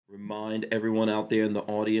remind everyone out there in the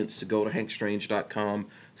audience to go to hankstrange.com,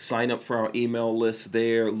 sign up for our email list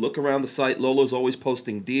there, look around the site. Lola's always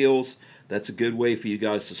posting deals. That's a good way for you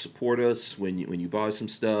guys to support us when you buy some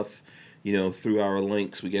stuff. You know, through our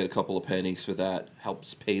links, we get a couple of pennies for that.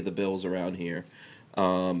 Helps pay the bills around here.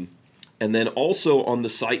 And then also on the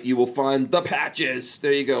site, you will find the patches.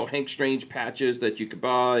 There you go, Hank Strange patches that you could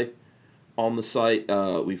buy on the site.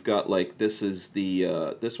 We've got like, this is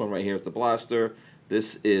the, this one right here is the blaster.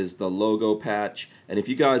 This is the logo patch. And if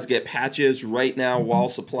you guys get patches right now while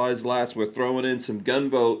supplies last, we're throwing in some gun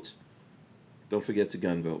vote. Don't forget to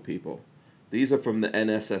gun vote, people. These are from the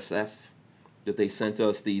NSSF that they sent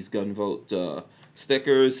us, these gun vote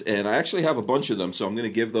stickers. And I actually have a bunch of them, so I'm going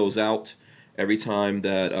to give those out every time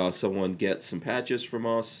that someone gets some patches from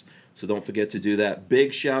us. So don't forget to do that.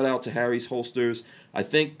 Big shout out to Harry's Holsters. I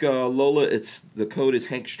think, Lola, the code is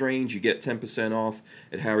Hank Strange. You get 10% off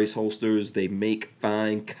at Harry's Holsters. They make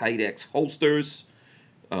fine Kydex holsters,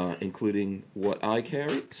 including what I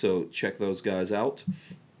carry. So check those guys out.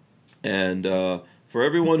 And for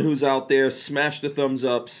everyone who's out there, smash the thumbs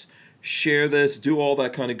ups, share this, do all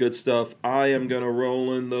that kind of good stuff. I am going to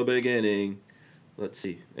roll in the beginning. Let's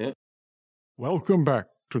see. Yep. Welcome back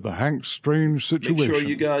to the Hank Strange Situation. Make sure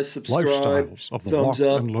you guys subscribe, Lifestyles of the thumbs Locked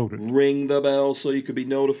up, and Loaded. ring the bell so you can be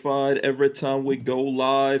notified every time we go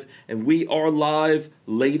live. And we are live,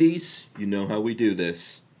 ladies. You know how we do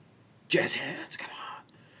this. Jazz hands, come on.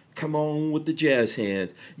 Come on with the jazz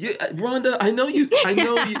hands. Rhonda, I know you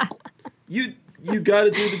got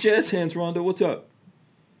to do the jazz hands, Rhonda. What's up?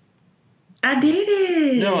 I did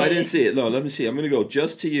it. No, I didn't see it. No, let me see. I'm going to go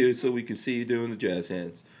just to you so we can see you doing the jazz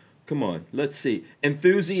hands. Come on, let's see.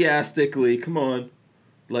 Enthusiastically, come on.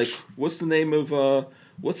 Like, what's the name of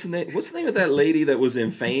that lady that was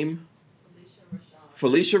in Fame?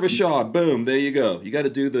 Felicia Rashad. Boom, there you go. You got to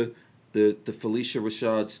do the Felicia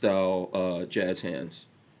Rashad style jazz hands.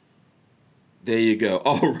 There you go.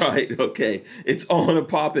 All right, okay. It's on and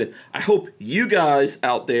popping. I hope you guys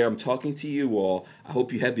out there, I'm talking to you all, I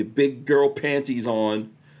hope you have your big girl panties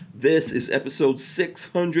on. This is episode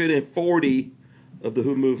 640 of the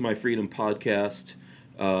Who Moved My Freedom podcast.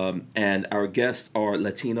 And our guests are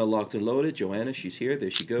Latina Locked and Loaded. Joanna, she's here.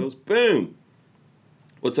 There she goes. Boom.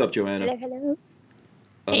 What's up, Joanna? Hello, hello.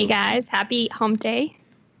 Hey, guys. Happy hump day.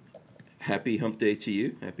 Happy hump day to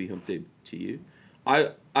you. Happy hump day to you.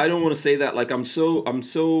 I don't want to say that. Like, I'm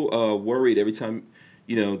so worried every time,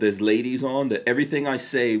 there's ladies on that everything I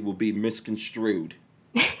say will be misconstrued.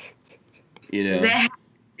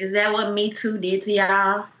 Is that what Me Too did to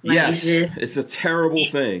y'all? Like, yes, it's a terrible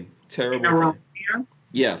thing. Terrible thing.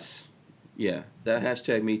 Yes. Yeah, that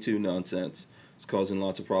hashtag Me Too nonsense is causing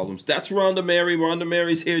lots of problems. That's Rhonda Mary. Rhonda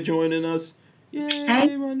Mary's here joining us. Yay, hey.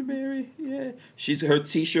 Rhonda Mary. Yeah. Her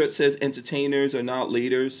t-shirt says entertainers are not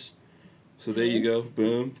leaders. So there you go.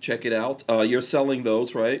 Boom. Check it out. You're selling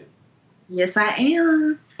those, right? Yes, I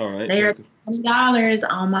am. All right. They are $20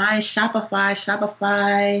 on my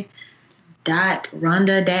Shopify.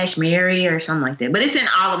 Rhonda-Mary or something like that. But it's in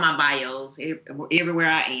all of my bios, everywhere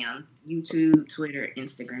I am. YouTube, Twitter,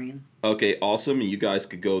 Instagram. Okay, awesome. You guys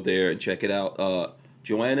could go there and check it out.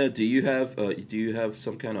 Joanna, do you have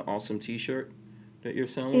some kind of awesome t-shirt that you're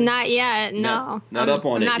selling? Not yet, no. Not up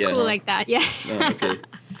on it yet. Not cool like that, yeah. No, okay.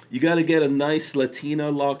 You got to get a nice Latina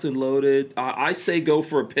Locked and Loaded. I say go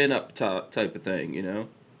for a pinup type of thing,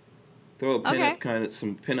 Throw a pinup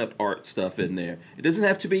some pinup art stuff in there. It doesn't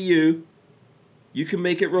have to be you. You can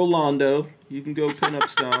make it Rolando. You can go pinup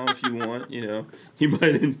style if you want. He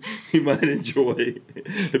might enjoy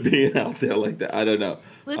being out there like that. I don't know.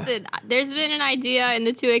 Listen, there's been an idea in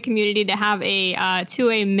the 2A community to have a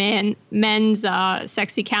 2A men's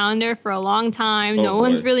sexy calendar for a long time. No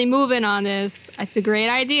one's really moving on this. It's a great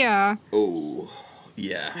idea. Oh,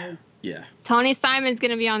 yeah. Tony Simon's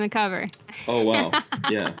gonna be on the cover. Oh wow,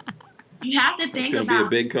 yeah. You have to think about. It's gonna be a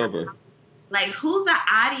big cover. Like, who's the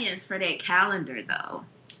audience for that calendar, though?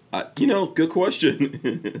 Good question.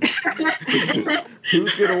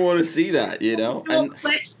 Who's going to want to see that,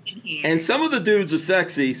 And some of the dudes are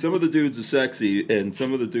sexy. And some of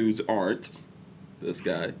the dudes aren't. This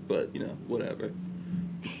guy. But, whatever.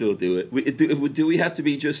 Still do it. Do we have to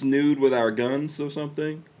be just nude with our guns or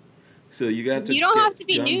something? So you got to. You don't have to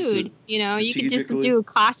be nude. You could just do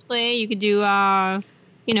cosplay. You could do,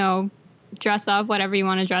 dress up, whatever you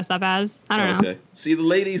want to dress up as. I don't know. Okay. See, the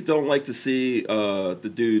ladies don't like to see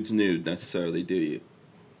the dudes nude necessarily, do you?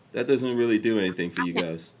 That doesn't really do anything for you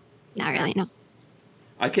guys. Not really, no.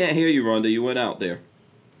 I can't hear you, Rhonda. You went out there.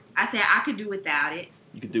 I said I could do without it.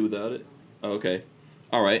 You could do without it? Oh, okay.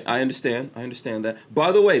 All right, I understand. I understand that.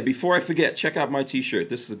 By the way, before I forget, check out my T-shirt.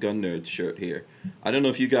 This is a Gun Nerd shirt here. I don't know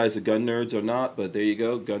if you guys are gun nerds or not, but there you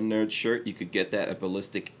go, Gun Nerd shirt. You could get that at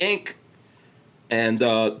Ballistic Ink. And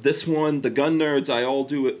this one, the Gun Nerds,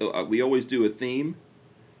 we always do a theme.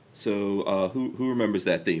 So who remembers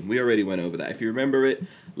that theme? We already went over that. If you remember it,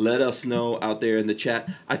 let us know out there in the chat.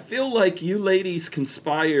 I feel like you ladies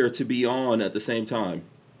conspire to be on at the same time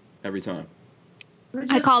every time.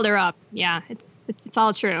 I called her up. Yeah, it's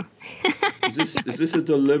all true. Is this a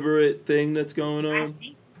deliberate thing that's going on? I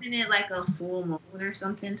think isn't it like a full moon or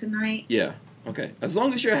something tonight? Yeah. Okay. As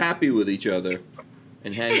long as you're happy with each other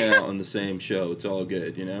and hanging out on the same show, it's all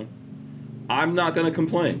good, you know? I'm not going to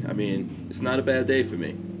complain. I mean, it's not a bad day for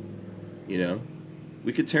me. You know?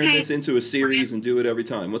 We could turn this into a series and do it every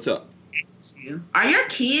time. What's up? Are your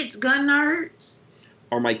kids gun nerds?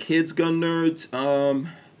 Are my kids gun nerds?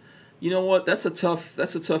 You know what? That's a tough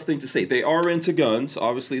thing to say. They are into guns.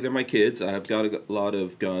 Obviously, they're my kids. I have got a lot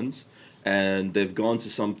of guns, and they've gone to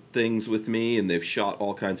some things with me, and they've shot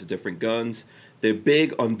all kinds of different guns. They're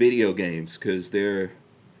big on video games because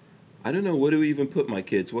I don't know, what do we even put my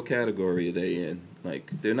kids? What category are they in?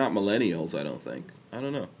 Like, they're not millennials, I don't think. I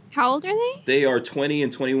don't know. How old are they? They are 20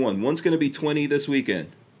 and 21. One's going to be 20 this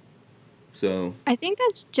weekend. So I think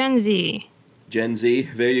that's Gen Z. Gen Z,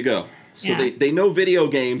 there you go. So Yeah. they know video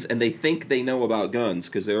games, and they think they know about guns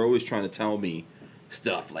because they're always trying to tell me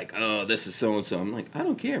stuff like, oh, this is so-and-so. I'm like, I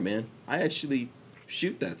don't care, man. I actually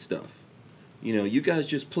shoot that stuff. You know, you guys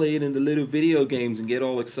just play it in the little video games and get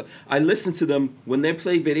all excited. I listen to them. When they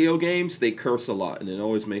play video games, they curse a lot, and it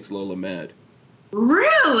always makes Lola mad.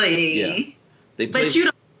 Really? Yeah. They play,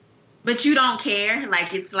 But you don't care?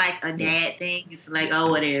 Like, it's like a dad thing? It's like, oh,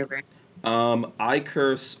 whatever. I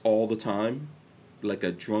curse all the time, like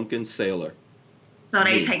a drunken sailor. So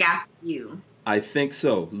they take after you. I think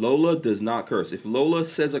so. Lola does not curse. If Lola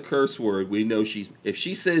says a curse word, we know if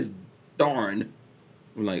she says darn,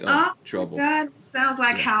 we're like, oh, trouble. God, sounds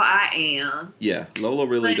like how I am. Yeah, Lola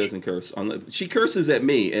really doesn't curse. She curses at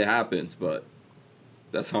me. It happens, but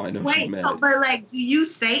that's how I know she's mad. But like, do you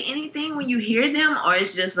say anything when you hear them, or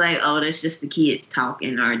it's just like, oh, that's just the kids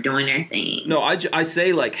talking or doing their thing? No, I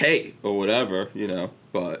say like, hey, or whatever, you know.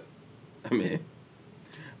 But I mean,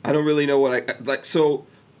 I don't really know what I like. So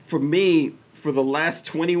for me, for the last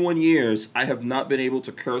 21 years, I have not been able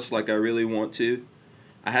to curse like I really want to.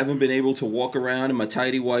 I haven't been able to walk around in my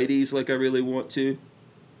tighty whities like I really want to.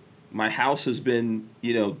 My house has been,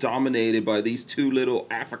 you know, dominated by these two little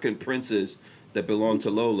African princes that belong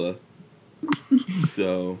to Lola.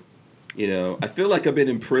 So, you know, I feel like I've been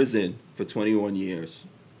in prison for 21 years.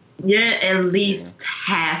 You're at least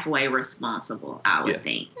halfway responsible, I would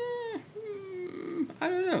think. I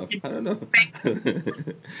don't know.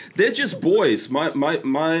 They're just boys.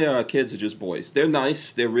 My kids are just boys. They're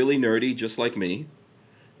nice. They're really nerdy, just like me.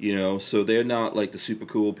 You know, so they're not like the super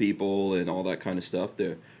cool people and all that kind of stuff.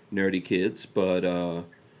 They're nerdy kids, but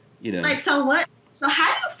you know. Like, so what? So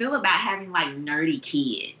how do you feel about having like nerdy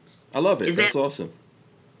kids? I love it. That's awesome.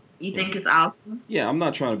 You think it's awesome? Yeah, I'm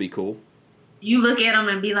not trying to be cool. You look at them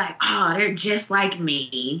and be like, oh, they're just like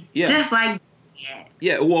me. Yeah. Just like that.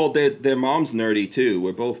 Yeah, well, their mom's nerdy too.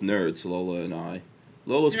 We're both nerds, Lola and I.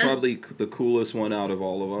 Lola's probably the coolest one out of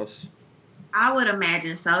all of us. I would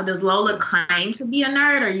imagine so. Does Lola claim to be a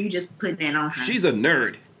nerd, or you just put that on her? She's a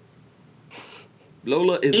nerd.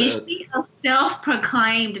 Lola is she a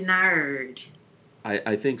self-proclaimed nerd?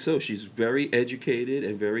 I think so. She's very educated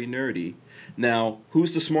and very nerdy. Now,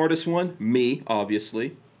 who's the smartest one? Me,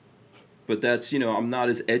 obviously. But that's, you know, I'm not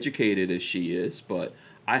as educated as she is, but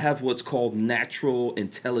I have what's called natural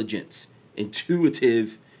intelligence,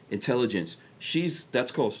 intuitive intelligence.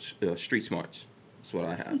 That's called street smarts. That's what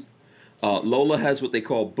I have. Lola has what they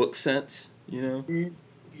call book sense, you know?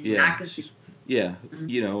 Yeah. Yeah,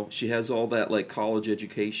 you know, she has all that, like, college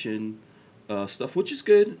education stuff, which is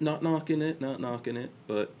good. Not knocking it,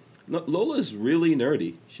 but Lola's really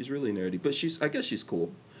nerdy. She's really nerdy, but I guess she's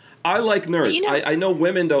cool. I like nerds. You know, I know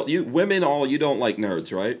women don't. You don't like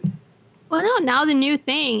nerds, right? Well, no. Now the new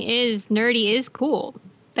thing is nerdy is cool.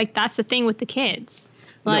 Like, that's the thing with the kids.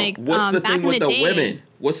 Like, no, what's the thing with the women?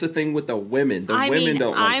 What's the thing with the women? Women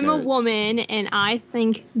don't like nerds. I'm a woman, and I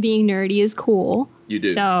think being nerdy is cool. You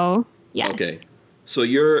do. So yes. Okay. So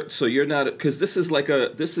you're not, because this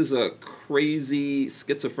is a crazy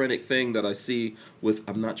schizophrenic thing that I see with.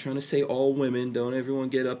 I'm not trying to say all women. Don't everyone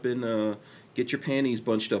get up and get your panties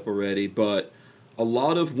bunched up already. But a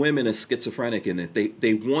lot of women are schizophrenic in it.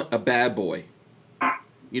 They want a bad boy.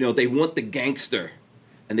 You know, they want the gangster,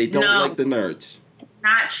 and they don't like the nerds.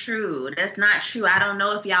 not true. That's not true. I don't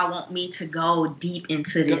know if y'all want me to go deep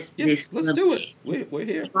into this. Let's do it. We're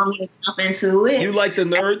here. You want me to jump into it? You like the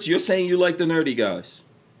nerds? You're saying you like the nerdy guys.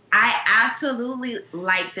 I absolutely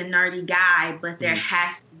like the nerdy guy, but there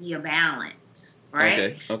has to be a balance,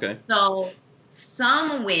 right? Okay. So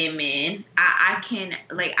some women, I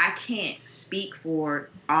can't speak for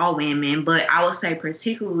all women, but I would say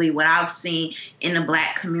particularly what I've seen in the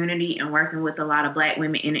Black community and working with a lot of Black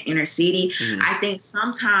women in the inner city, I think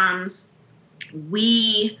sometimes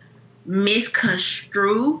we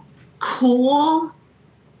misconstrue cool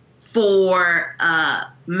for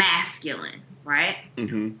masculine, right?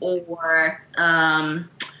 Or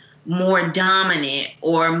more dominant,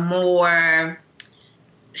 or more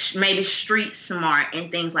maybe street smart and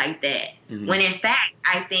things like that. When in fact,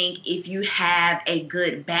 I think if you have a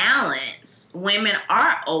good balance, women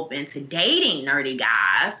are open to dating nerdy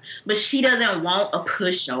guys, but she doesn't want a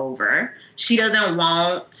pushover. She doesn't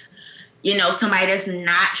want, somebody that's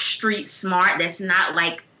not street smart, that's not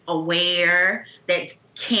like aware, that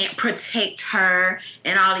can't protect her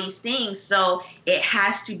and all these things. So it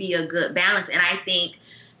has to be a good balance. And I think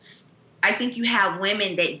you have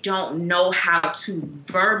women that don't know how to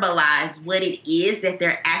verbalize what it is that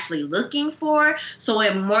they're actually looking for. So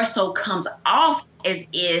it more so comes off as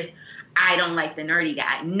if I don't like the nerdy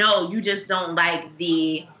guy. No, you just don't like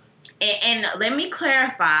the... And let me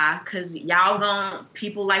clarify, because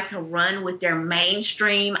people like to run with their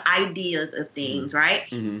mainstream ideas of things, right?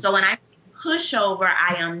 So when I pushover,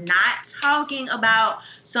 I am not talking about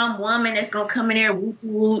some woman that's gonna come in there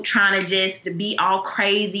whoop trying to just be all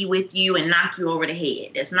crazy with you and knock you over the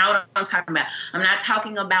head. That's not what I'm talking about. I'm not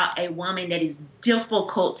talking about a woman that is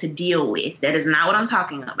difficult to deal with. That is not what I'm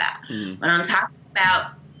talking about. What I'm talking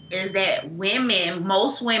about is that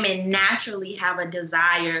most women naturally have a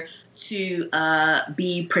desire to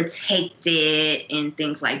be protected and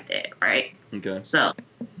things like that, right? Okay. So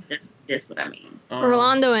that's what I mean.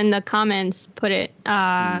 Rolando in the comments put it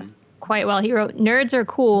quite well. He wrote, "Nerds are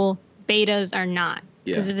cool, betas are not."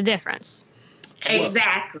 Because there's a difference.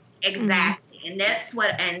 Exactly. And that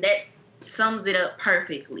sums it up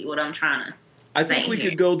perfectly, what I'm trying to I think we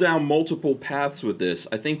could go down multiple paths with this.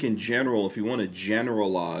 I think in general, if you want to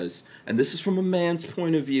generalize, and this is from a man's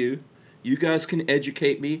point of view, you guys can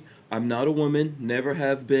educate me. I'm not a woman, never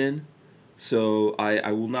have been. So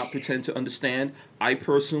I will not pretend to understand. I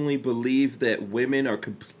personally believe that women are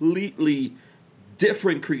completely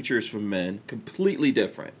different creatures from men, completely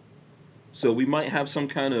different. So we might have some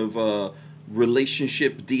kind of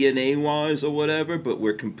relationship DNA-wise or whatever, but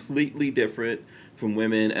we're completely different from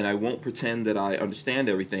women, and I won't pretend that I understand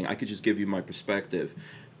everything. I could just give you my perspective.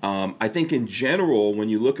 I think in general, when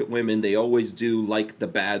you look at women, they always do like the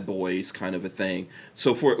bad boys kind of a thing.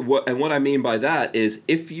 So what I mean by that is,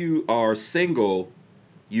 if you are single,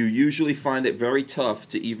 you usually find it very tough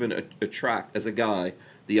to even attract, as a guy,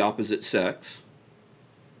 the opposite sex.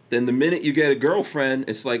 Then the minute you get a girlfriend,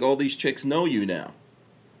 it's like all these chicks know you now,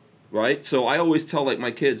 right? So I always tell like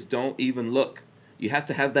my kids, don't even look. You have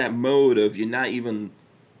to have that mode of you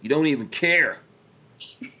don't even care.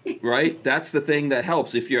 Right? That's the thing that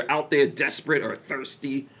helps. If you're out there desperate or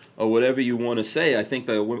thirsty or whatever you want to say, I think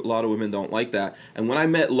that a lot of women don't like that. And when I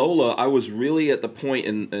met Lola, I was really at the point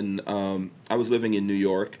I was living in New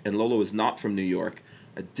York, and Lola was not from New York.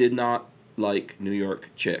 I did not like New York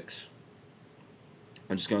chicks.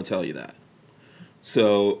 I'm just going to tell you that.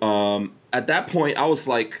 So at that point, I was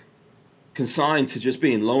like consigned to just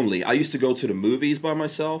being lonely. I used to go to the movies by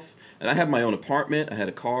myself, and I had my own apartment. I had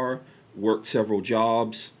a car. Worked several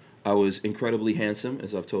jobs. I was incredibly handsome,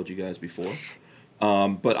 as I've told you guys before.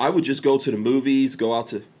 But I would just go to the movies, go out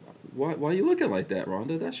to... Why are you looking like that,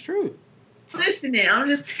 Rhonda? That's true. Listening, I'm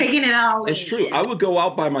just taking it all in. It's true. I would go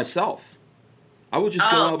out by myself. I would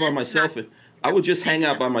just go out by myself. I would just hang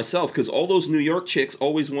out by myself, because all those New York chicks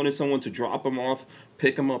always wanted someone to drop them off,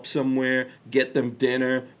 pick them up somewhere, get them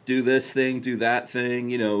dinner, do this thing, do that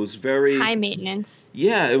thing. It was very... high maintenance.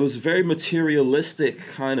 Yeah, it was a very materialistic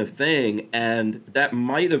kind of thing, and that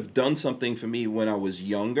might have done something for me when I was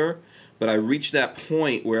younger, but I reached that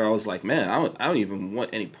point where I was like, man, I don't even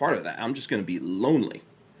want any part of that. I'm just going to be lonely.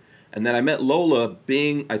 And then I met Lola,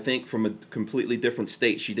 being, I think, from a completely different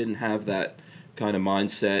state. She didn't have that kind of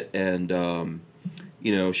mindset, and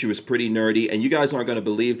she was pretty nerdy. And you guys aren't going to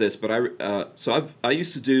believe this, but I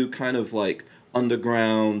used to do kind of like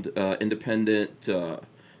underground, independent,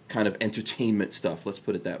 kind of entertainment stuff. Let's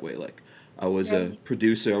put it that way. Like, I was a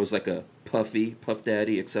producer. I was like a Puff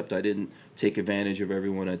Daddy, except I didn't take advantage of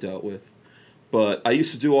everyone I dealt with. But I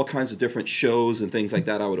used to do all kinds of different shows and things like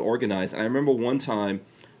that I would organize. And I remember one time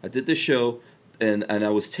I did this show, and I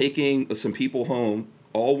was taking some people home,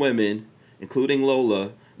 all women, including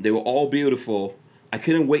Lola. They were all beautiful. I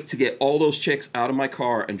couldn't wait to get all those chicks out of my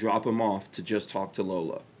car and drop them off to just talk to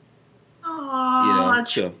Lola. Oh,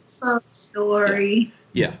 true story.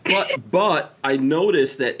 Yeah. But I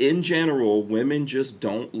noticed that in general, women just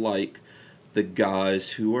don't like the guys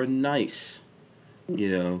who are nice.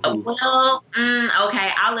 Okay,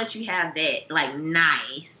 I'll let you have that. Like,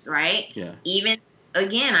 nice, right? Yeah. Even,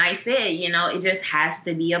 again, I said, it just has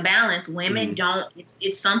to be a balance. Women don't,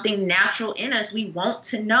 it's something natural in us. We want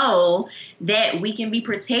to know that we can be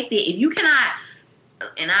protected. If you cannot,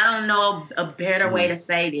 and I don't know a better way to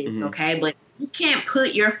say this, okay? But you can't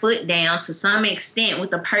put your foot down to some extent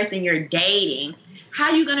with the person you're dating.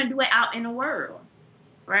 How are you going to do it out in the world?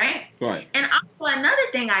 Right? Right. And also, another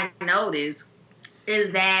thing I noticed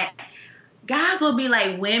is that guys will be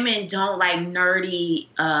like, women don't like nerdy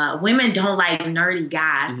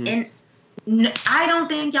guys. And I don't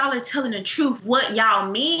think y'all are telling the truth. What y'all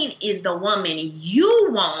mean is the woman you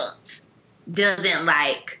want doesn't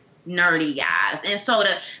like nerdy guys. And so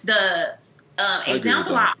the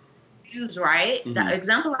example I use, right? The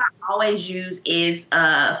example I always use is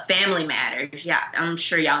Family Matters. Yeah, I'm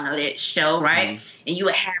sure y'all know that show, right? And you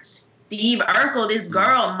would have Steve Urkel, this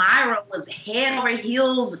girl, Myra, was head over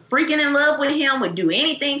heels, freaking in love with him, would do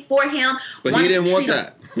anything for him. But he didn't want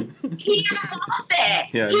that. He didn't want that.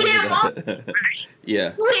 Yeah, he didn't want that. Right? Yeah.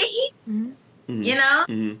 Who did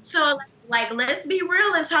he? So, like, let's be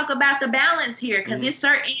real and talk about the balance here, because there's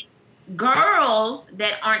certain girls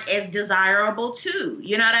that aren't as desirable too.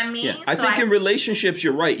 You know what I mean? Yeah. I think in relationships,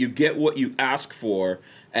 you're right. You get what you ask for.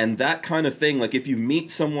 And that kind of thing, like if you meet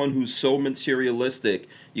someone who's so materialistic,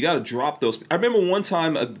 you got to drop those. I remember one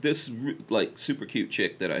time this like super cute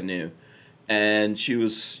chick that I knew, and she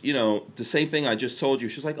was, the same thing I just told you.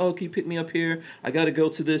 She was like, "Oh, can you pick me up here? I got to go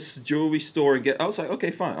to this jewelry store and get." I was like,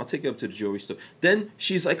 "Okay, fine. I'll take you up to the jewelry store." Then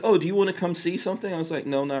she's like, "Oh, do you want to come see something?" I was like,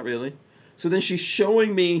 "No, not really." So then she's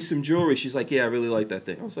showing me some jewelry. She's like, "Yeah, I really like that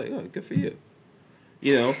thing." I was like, "Oh, good for you."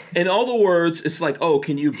 In other words, it's like, "Oh,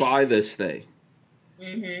 can you buy this thing?"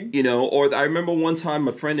 Or I remember one time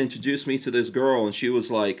a friend introduced me to this girl, and she was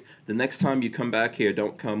like, "The next time you come back here,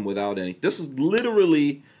 don't come without any." This is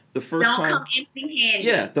literally the first time. Don't come empty-handed.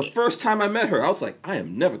 Yeah, the first time I met her, I was like, I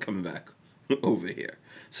am never coming back over here.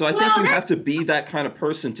 So I think you have to be that kind of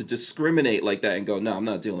person to discriminate like that and go, "No, I'm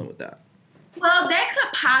not dealing with that." Well, that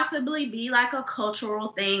could possibly be like a cultural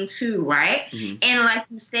thing too, right? And like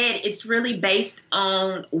you said, it's really based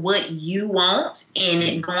on what you want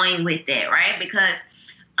and going with it, right? Because,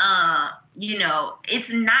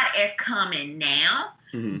 it's not as common now,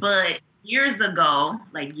 but years ago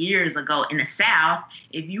in the South,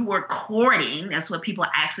 if you were courting, that's what people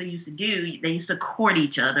actually used to do. They used to court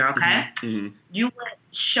each other, okay? You would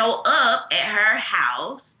show up at her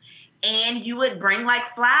house, and you would bring like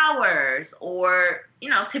flowers or,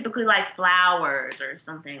 typically like flowers or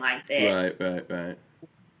something like that. Right.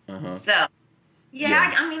 So,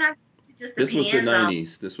 yeah. I mean, it just depends. This was the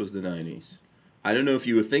 90s. This was the 90s. I don't know if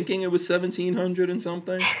you were thinking it was 1700 and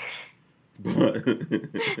something, but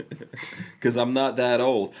because I'm not that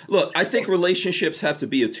old. Look, I think relationships have to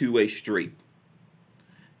be a two-way street.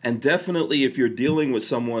 And definitely if you're dealing with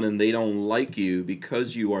someone and they don't like you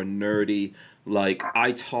because you are nerdy, like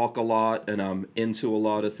I talk a lot and I'm into a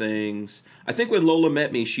lot of things. I think when Lola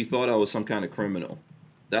met me, she thought I was some kind of criminal.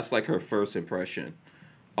 That's like her first impression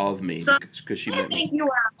of me, because she met me. I think you were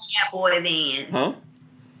a bad boy then. Huh?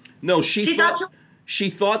 No, she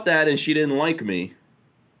thought that, and she didn't like me.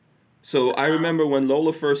 So I remember when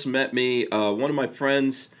Lola first met me, one of my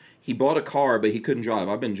friends, he bought a car, but he couldn't drive.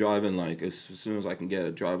 I've been driving like as soon as I can get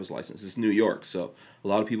a driver's license. It's New York, so a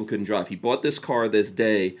lot of people couldn't drive. He bought this car this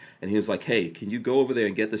day, and he was like, "Hey, can you go over there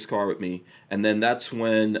and get this car with me?" And then that's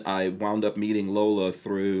when I wound up meeting Lola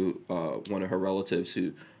through one of her relatives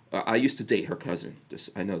who I used to date her cousin.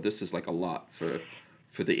 I know this is like a lot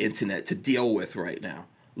for the internet to deal with right now.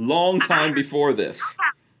 Long time before this.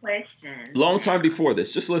 Long time before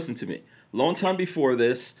this. Just listen to me. Long time before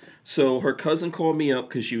this. So her cousin called me up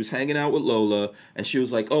because she was hanging out with Lola, and she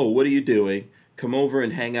was like, "Oh, what are you doing? Come over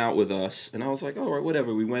and hang out with us." And I was like, "All right,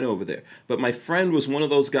 whatever." We went over there. But my friend was one of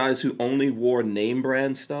those guys who only wore name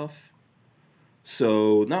brand stuff.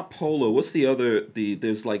 So not Polo. What's the other?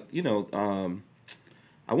 There's like,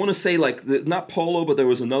 I want to say like not Polo, but there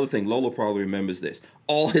was another thing. Lola probably remembers this.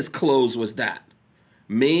 All his clothes was that.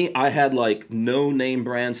 Me, I had like no name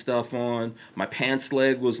brand stuff on. My pants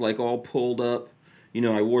leg was like all pulled up.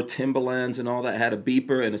 I wore Timberlands and all that. I had a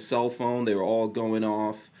beeper and a cell phone. They were all going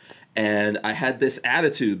off. And I had this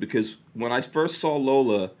attitude because when I first saw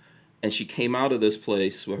Lola and she came out of this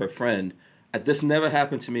place with her friend, This never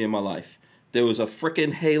happened to me in my life. There was a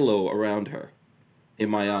freaking halo around her in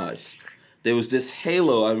my eyes. There was this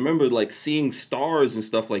halo. I remember like seeing stars and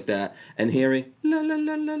stuff like that and hearing la la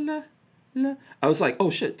la la la la. I was like, oh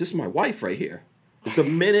shit, this is my wife right here. The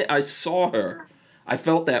minute I saw her, I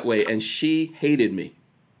felt that way, and she hated me.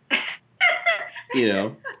 You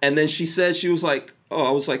know? And then she said, she was like, oh,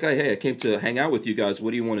 I was like, hey, I came to hang out with you guys.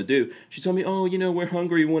 What do you want to do? She told me, oh, you know, we're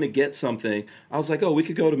hungry. We want to get something. I was like, oh, we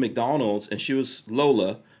could go to McDonald's. And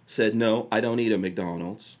Lola said, no, I don't eat at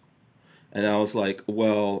McDonald's. And I was like,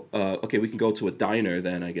 well, okay, we can go to a diner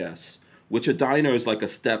then, I guess. Which a diner is like a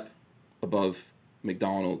step above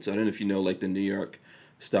McDonald's. I don't know if you know, like the New York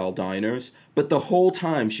style diners. But the whole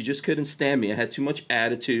time, she just couldn't stand me. I had too much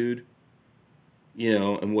attitude, you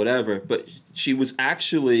know, and whatever. But she was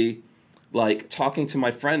actually like talking to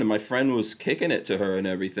my friend, and my friend was kicking it to her and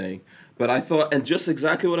everything. But I thought, and just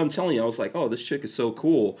exactly what I'm telling you, I was like, oh, this chick is so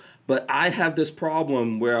cool. But I have this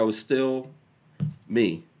problem where I was still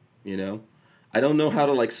me, you know? I don't know how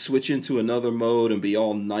to like switch into another mode and be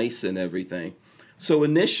all nice and everything. So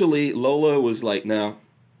initially, Lola was like, no.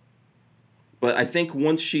 But I think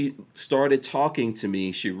once she started talking to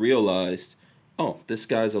me, she realized, oh, this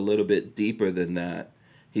guy's a little bit deeper than that.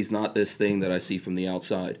 He's not this thing that I see from the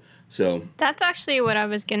outside. So that's actually what I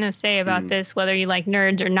was going to say about this, whether you like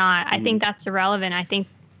nerds or not. I think that's irrelevant. I think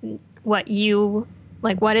what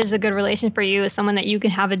is a good relation for you is someone that you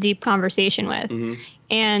can have a deep conversation with.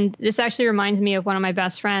 And this actually reminds me of one of my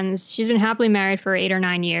best friends. She's been happily married for 8 or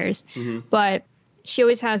 9 years, but she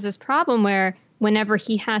always has this problem where whenever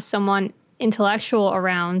he has someone intellectual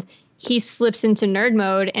around, he slips into nerd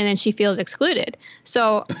mode and then she feels excluded.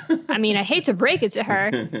 So, I mean, I hate to break it to her,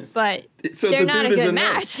 but so they're not a good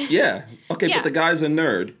match. Yeah. Okay, yeah. But the guy's a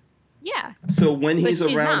nerd. Yeah. So when he's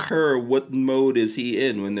around her, what mode is he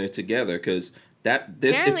in when they're together? Because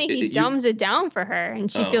apparently he dumbs it down for her, and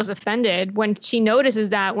she feels offended when she notices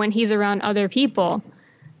that when he's around other people.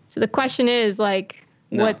 So the question is, like,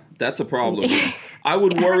 what? That's a problem. I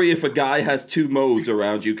would worry if a guy has 2 modes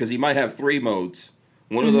around you, because he might have 3 modes.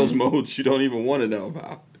 One of those modes you don't even want to know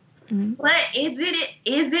about. But is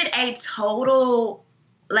it a total,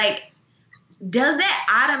 like, does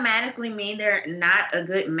that automatically mean they're not a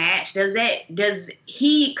good match? Does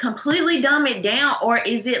he completely dumb it down, or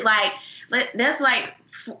is it like, that's like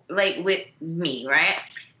with me, right?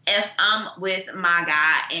 If I'm with my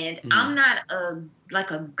guy and I'm not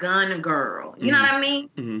a gun girl, you know what I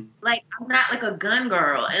mean? Like, I'm not like a gun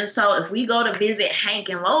girl. And so if we go to visit Hank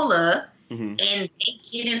and Lola, and they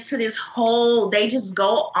get into this they just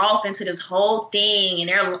go off into this whole thing, and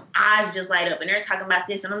their eyes just light up, and they're talking about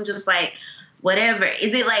this, and I'm just like, whatever.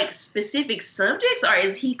 Is it like specific subjects, or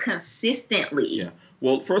is he consistently? Yeah.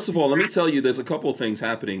 Well, first of all, let me tell you, there's a couple of things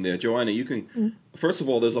happening there. Joanna, you can, first of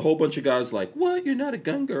all, there's a whole bunch of guys like, what? You're not a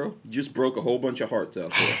gun girl? You just broke a whole bunch of hearts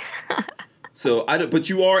out there. So, but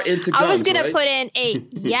you are into guns, I was going right? to put in a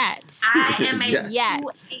yes.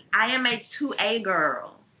 I am a 2A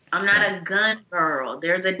girl. I'm not a gun girl.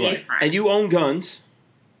 There's a difference. Right. And you own guns?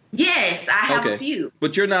 Yes, I have a few.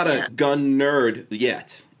 But you're not a gun nerd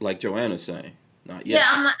yet, like Joanna's saying. Not yet.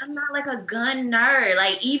 Yeah, I'm not like a gun nerd.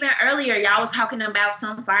 Like, even earlier, y'all was talking about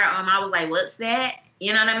some firearm. I was like, what's that?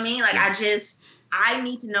 You know what I mean? Like, I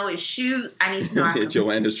need to know its shoes. I need to know.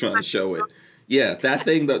 Joanna's trying to show it. Yeah, that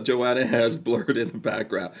thing that Joanna has blurred in the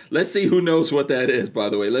background. Let's see who knows what that is, by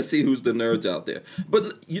the way. Let's see who's the nerds out there.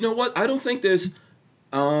 But you know what? I don't think there's...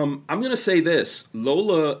 I'm going to say this.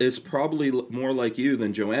 Lola is probably more like you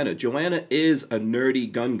than Joanna. Joanna is a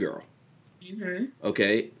nerdy gun girl.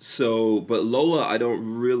 Okay, so, but Lola, I don't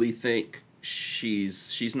really think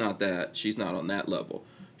she's not that. She's not on that level.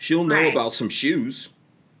 She'll know about some shoes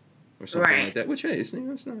or something like that, which, hey, it's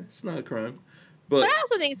not a crime. But I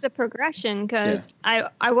also think it's a progression, because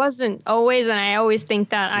I wasn't always, and I always think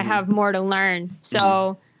that I have more to learn.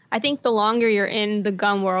 So I think the longer you're in the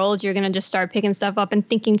gun world, you're going to just start picking stuff up and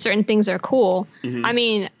thinking certain things are cool. I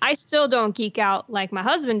mean, I still don't geek out like my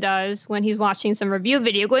husband does when he's watching some review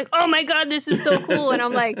video going, oh my God, this is so cool. And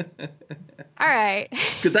I'm like, all right.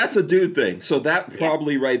 Because that's a dude thing. So that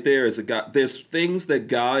probably right there is a guy. There's things that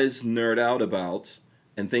guys nerd out about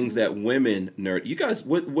and things that women nerd. You guys,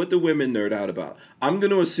 what do women nerd out about? I'm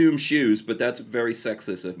going to assume shoes, but that's very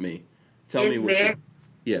sexist of me. Tell me what you...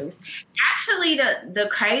 Actually, the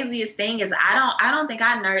craziest thing is I don't think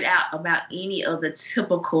I nerd out about any of the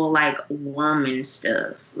typical like woman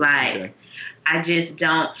stuff. Like I just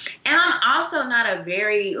don't. And I'm also not a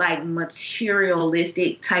very like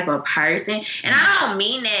materialistic type of person. And I don't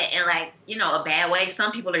mean that in like, you know, a bad way.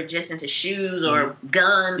 Some people are just into shoes or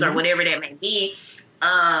guns or whatever that may be.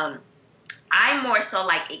 I'm more so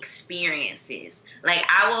like experiences. Like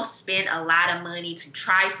I will spend a lot of money to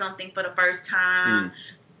try something for the first time,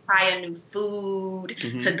 try a new food,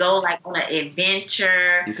 to go like on an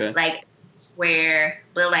adventure, like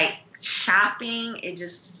but like shopping, it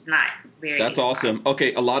just is not very. That's exciting. awesome.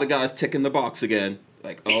 Okay, a lot of guys ticking the box again.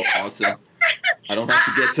 Like, oh, awesome. I don't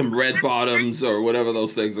have to get some red bottoms or whatever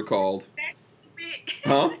those things are called.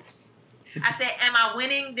 Huh? I said, am I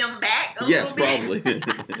winning them back a yes, little bit?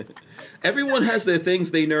 probably. Everyone has their things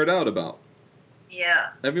they nerd out about.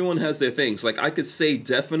 Yeah. Everyone has their things. Like, I could say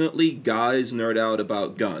definitely guys nerd out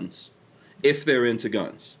about guns, if they're into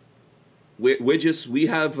guns. We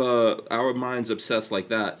have our minds obsessed like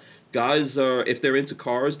that. Guys are, if they're into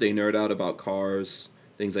cars, they nerd out about cars,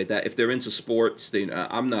 things like that. If they're into sports,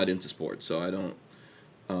 I'm not into sports, so I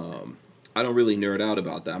don't really nerd out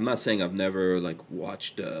about that. I'm not saying I've never like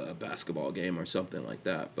watched a basketball game or something like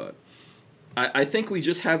that, but I think we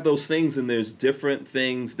just have those things, and there's different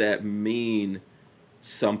things that mean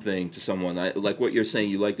something to someone. Like what you're saying,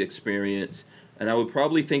 you like the experience, and I would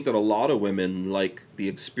probably think that a lot of women like the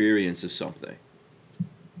experience of something.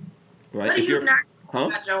 Right? What are you nerd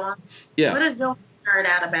about, Joanne? Yeah. What is Joanne nerd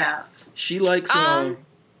out about? She likes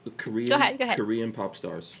Korean go ahead. Korean pop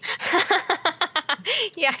stars.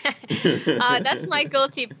 Yeah, that's my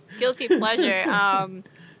guilty pleasure.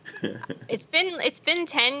 It's been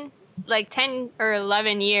 10 or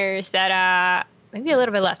 11 years that maybe a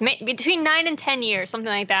little bit less, between 9 and 10 years, something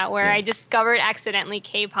like that, where I discovered accidentally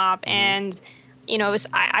K-pop, and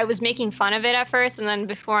I was making fun of it at first, and then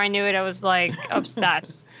before I knew it, I was like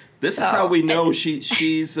obsessed. This is how we know she's.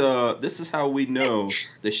 This is how we know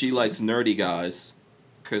that she likes nerdy guys.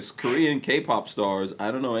 Because Korean K-pop stars, I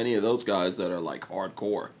don't know any of those guys that are like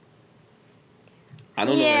hardcore. I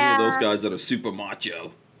don't know any of those guys that are super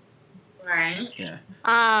macho. Right. Yeah.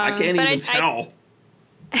 I can't even tell.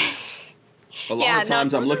 A lot of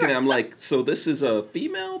times I'm looking at I'm like, so this is a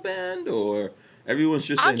female band or everyone's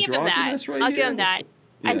just androgynous right here? I'll give them that.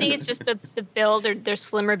 Yeah. I think it's just the build, or their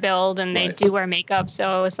slimmer build, and they do wear makeup,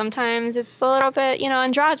 so sometimes it's a little bit,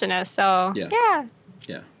 androgynous. So yeah.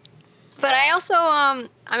 But I also, I'm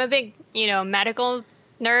a big, medical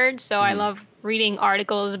nerd, so I love reading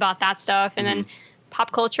articles about that stuff. And then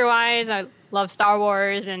pop culture-wise, I love Star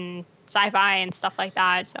Wars and sci-fi and stuff like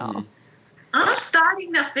that. So I'm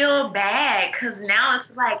starting to feel bad because now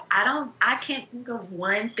it's like I can't think of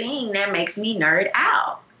one thing that makes me nerd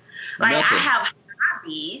out. Like I have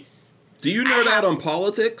hobbies. Do you nerd out on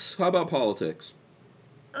politics? How about politics?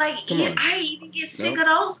 Like I even get sick of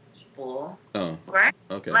those people. Oh. Right?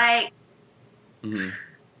 Okay. Like.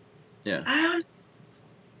 Yeah. I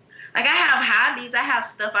have hobbies. I have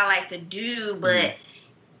stuff I like to do, but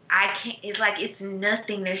I can't. It's like it's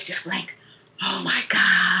nothing that's just like, oh my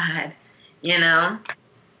God,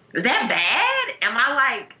 Is that bad? Am I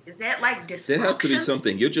like? Is that like dysfunction? There has to be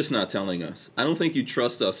something. You're just not telling us. I don't think you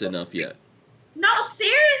trust us enough yet. No,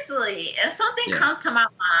 seriously. If something comes to my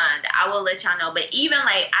mind, I will let y'all know. But even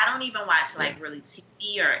like, I don't even watch like really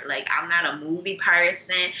TV, or like I'm not a movie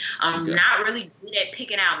person. I'm not really good at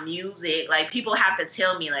picking out music. Like people have to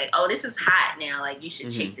tell me like, oh, this is hot now. Like you should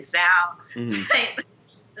check this out.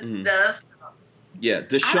 Stuff. So. Yeah,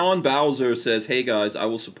 Deshaun Bowser says, "Hey guys, I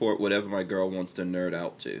will support whatever my girl wants to nerd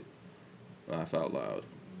out to." Laugh out loud.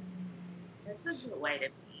 That's a good way to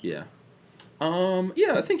be. Yeah.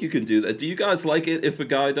 Yeah, I think you can do that. Do you guys like it if a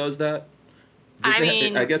guy does that?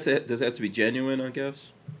 I guess does it have to be genuine, I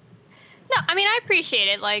guess? No, I mean, I appreciate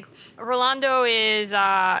it. Like, Rolando is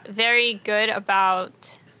very good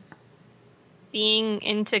about being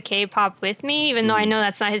into K-pop with me, even though I know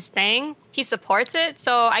that's not his thing. He supports it,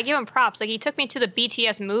 so I give him props. Like, he took me to the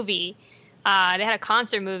BTS movie. They had a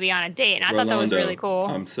concert movie on a date, and I thought that was really cool.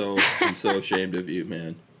 I'm so ashamed of you,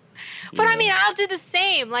 man. But I mean, I'll do the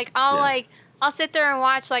same. Like, I'll sit there and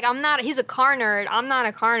watch. Like, he's a car nerd. I'm not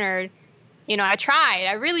a car nerd.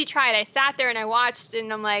 I really tried. I sat there and I watched,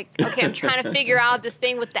 and I'm like, okay, I'm trying to figure out this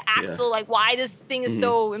thing with the axle, like why this thing is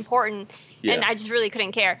so important. Yeah. And I just really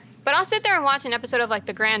couldn't care. But I'll sit there and watch an episode of like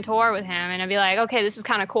the Grand Tour with him, and I'll be like, okay, this is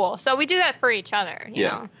kind of cool. So we do that for each other, you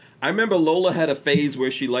know? I remember Lola had a phase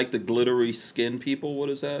where she liked the glittery skin people. What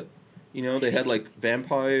is that? They had like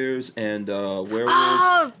vampires and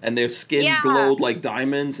werewolves, and their skin glowed like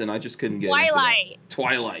diamonds, and I just couldn't get into that.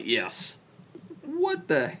 Twilight, yes. What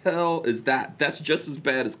the hell is that? That's just as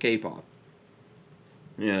bad as K-pop.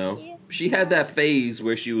 She had that phase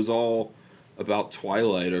where she was all about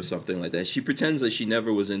Twilight or something like that. She pretends that she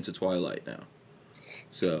never was into Twilight now.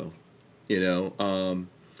 So,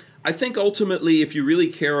 I think ultimately, if you really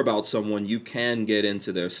care about someone, you can get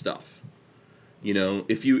into their stuff.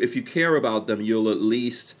 If you care about them, you'll at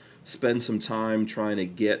least spend some time trying to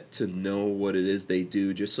get to know what it is they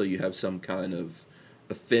do, just so you have some kind of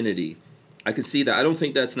affinity. I can see that. I don't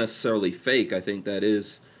think that's necessarily fake. I think that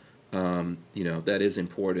is, that is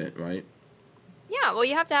important, right? Yeah, well,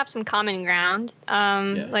 you have to have some common ground.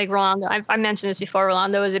 Like Rolando, I mentioned this before.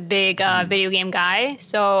 Rolando was a big video game guy,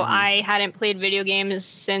 so I hadn't played video games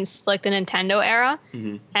since like the Nintendo era.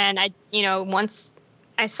 And once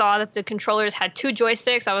I saw that the controllers had 2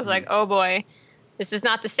 joysticks, I was like, oh boy, this is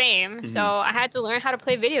not the same. So I had to learn how to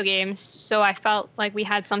play video games. So I felt like we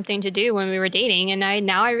had something to do when we were dating, and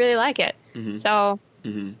now I really like it. So,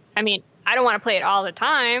 I mean, I don't want to play it all the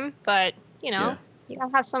time, but you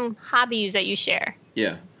gotta have some hobbies that you share.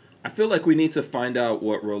 Yeah, I feel like we need to find out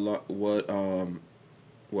what Rhonda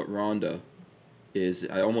is.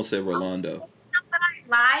 I almost said Rolando. What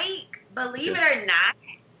I like, believe it or not,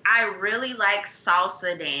 I really like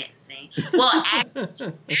salsa dancing. Well,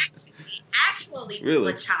 actually,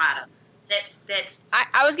 really? bachata. That's.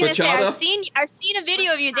 I was gonna bachata? say I've seen a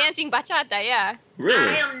video of you dancing bachata. Yeah. Really?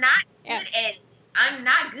 I am not good at. I'm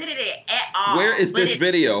not good at it at all. Where is this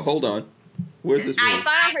video? Hold on. Where's this video? I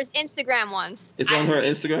saw it on her Instagram once. It's on her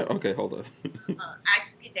Instagram? Okay, hold on. I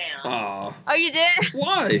took it down. Oh, you did?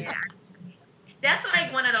 Why? Yeah. That's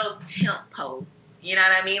like one of those temp posts. You know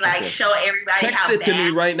what I mean? Like, show everybody Text how it to bad.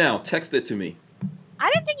 me right now. Text it to me.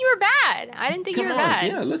 I didn't think you were bad. I didn't think you were bad.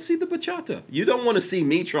 Yeah, let's see the bachata. You don't want to see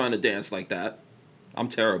me trying to dance like that. I'm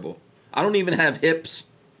terrible. I don't even have hips.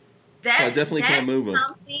 So I definitely can't move them. That's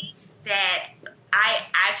something that I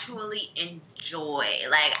actually enjoy.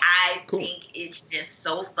 Like, I think it's just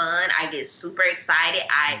so fun. I get super excited.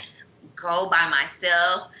 I go by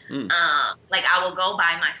myself. Like, I will go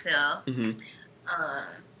by myself. And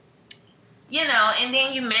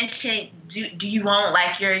then you mentioned, do you want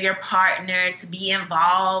like your partner to be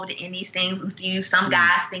involved in these things with you? Some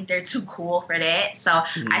guys think they're too cool for that. So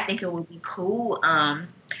I think it would be cool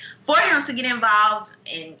for him to get involved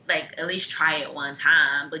and like at least try it one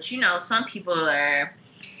time. But some people are,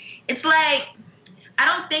 it's like, I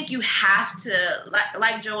don't think you have to,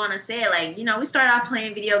 like Joanna said, like, we started out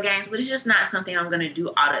playing video games, but it's just not something I'm going to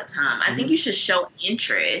do all the time. I think you should show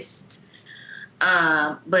interest,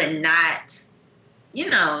 but not, you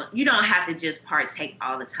don't have to just partake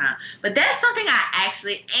all the time. But that's something I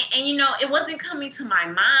actually, and it wasn't coming to my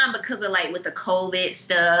mind because of like with the COVID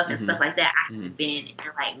stuff and stuff like that. I haven't been in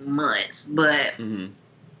like months, but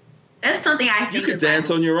that's something I think. You could dance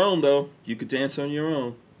on your own, though. You could dance on your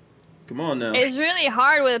own. Come on now. It's really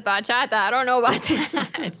hard with bachata. I don't know about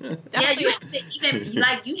that. Yeah, you have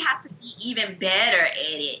to be even better at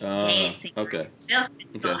it dancing. Okay. Yourself.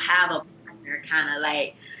 You don't have a partner kind of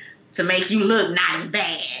like to make you look not as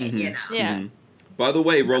bad, Yeah. By the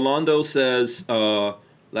way, Rolando says,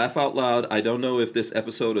 laugh out loud, I don't know if this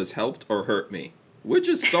episode has helped or hurt me. We're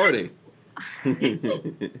just starting.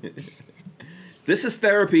 This is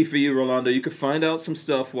therapy for you, Rolando. You can find out some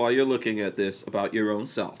stuff while you're looking at this about your own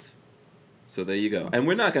self. So there you go. And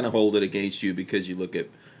we're not going to hold it against you because you look at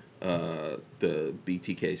the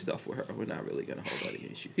BTK stuff with her. We're not really going to hold that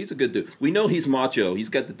against you. He's a good dude. We know he's macho. He's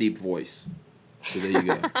got the deep voice. So there you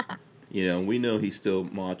go. We know he's still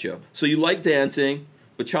macho. So you like dancing.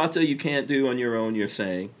 Bachata you can't do on your own, you're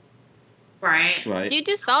saying. Right. Do you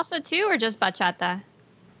do salsa too or just bachata?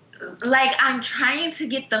 Like, I'm trying to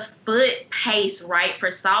get the foot pace right for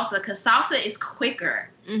salsa because salsa is quicker.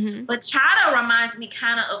 Bachata reminds me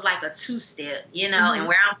kind of like a two-step, and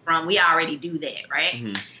where I'm from, we already do that, right?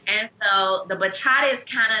 And so the bachata is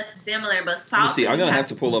kind of similar, but salsa... Let me see, I'm going to have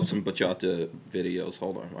to pull up some bachata videos.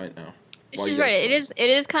 Hold on, right now. She's right. It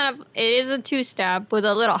is a two-step with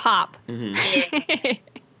a little hop.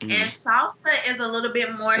 And salsa is a little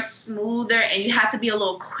bit more smoother, and you have to be a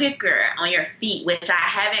little quicker on your feet, which I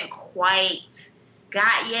haven't quite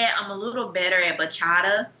got yet. I'm a little better at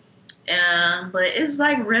bachata, but it's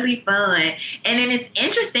like really fun. And then it's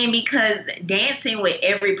interesting because dancing with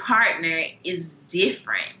every partner is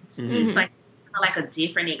different. It's like a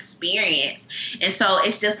different experience, and so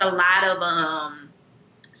it's just a lot of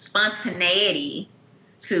spontaneity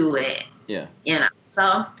to it. Yeah. So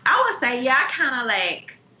I would say, I kind of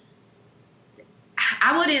like.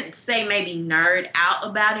 I wouldn't say maybe nerd out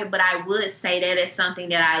about it, but I would say that it's something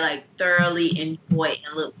that I like thoroughly enjoy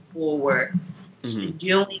and look forward to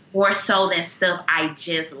doing more so than stuff I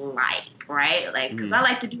just like, right? Like, because I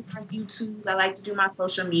like to do my YouTube, I like to do my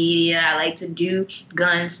social media, I like to do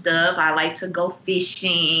gun stuff, I like to go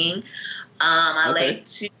fishing, I like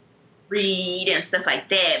to read and stuff like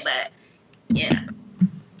that, but yeah.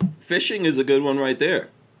 Fishing is a good one right there.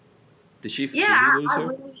 Did you lose her? I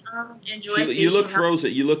really enjoy fishing. You look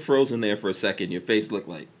frozen. You look frozen there for a second. Your face looked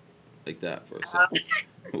like that for a second.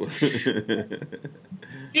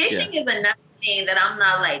 Fishing is another thing that I'm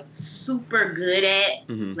not like super good at.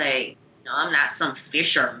 Mm-hmm. Like, I'm not some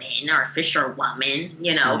fisherman or fisherwoman,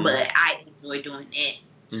 but I enjoy doing it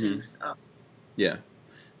too. Mm-hmm. So. Yeah.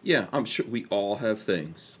 I'm sure we all have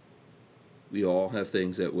things. We all have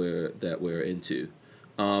things that we're into.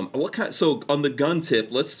 What kind? So on the gun tip,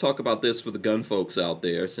 let's talk about this for the gun folks out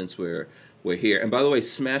there, since we're here. And by the way,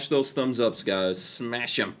 smash those thumbs ups, guys.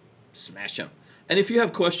 Smash them. And if you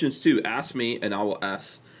have questions too, ask me, and I will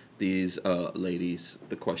ask these ladies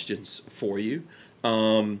the questions for you.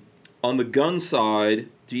 On the gun side,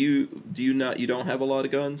 do you don't have a lot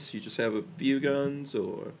of guns? You just have a few guns,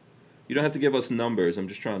 or you don't have to give us numbers. I'm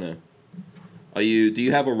just trying to. Do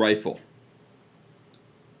you have a rifle?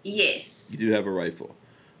 Yes. You do have a rifle.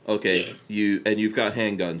 Okay. Yes. You've got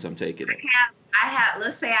handguns, I'm taking it. I have,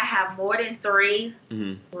 let's say I have more than 3,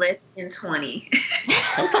 less than 20.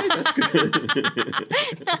 Okay, that's good.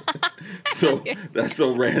 So that's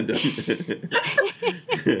so random.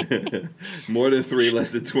 More than 3,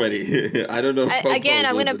 less than 20. I don't know. Again,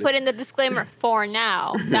 I'm going to put in the disclaimer for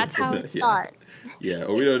now. That's how it starts. Yeah,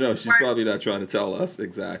 or we don't know. She's probably not trying to tell us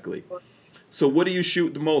exactly. So what do you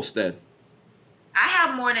shoot the most then? I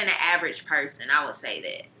have more than an average person. I would say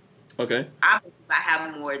that. Okay. I believe I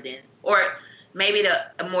have more than, or maybe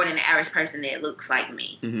more than the average person that looks like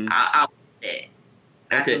me. Mm-hmm. I'll say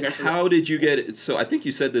that. Okay. How did you get it? So I think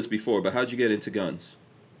you said this before, but how'd you get into guns?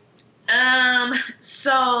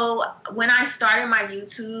 So when I started my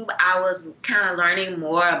YouTube, I was kind of learning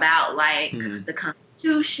more about like the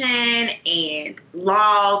Constitution and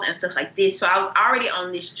laws and stuff like this. So I was already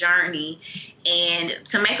on this journey. And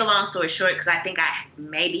to make a long story short, because I think I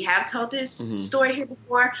maybe have told this story here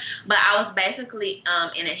before, but I was basically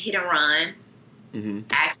in a hit and run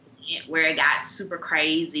accident where it got super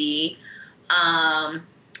crazy.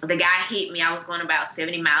 The guy hit me. I was going about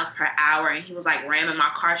 70 miles per hour, and he was like ramming my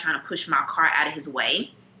car, trying to push my car out of his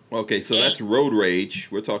way. Okay, so that's road rage.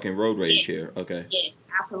 We're talking road rage here. Okay. Yes,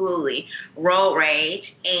 absolutely. Road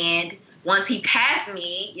rage. And once he passed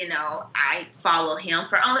me, I followed him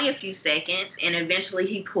for only a few seconds, and eventually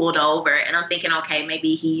he pulled over, and I'm thinking, okay,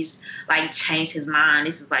 maybe he's like changed his mind.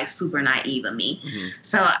 This is like super naive of me.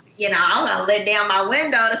 So, I'm going to let down my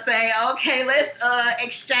window to say, okay, let's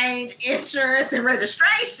exchange insurance and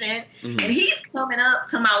registration. And he's coming up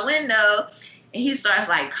to my window, and he starts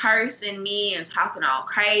like cursing me and talking all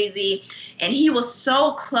crazy. And he was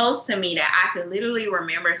so close to me that I could literally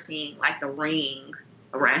remember seeing like the ring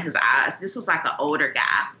around his eyes. This was like an older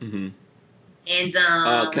guy. And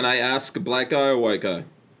can I ask, a black guy or white guy?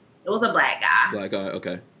 It was a black guy. Black guy,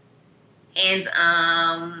 okay.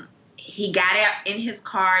 And he got out in his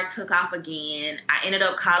car, took off again. I ended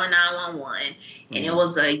up calling 911, and it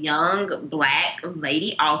was a young black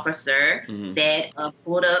lady officer that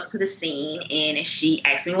pulled up to the scene, and she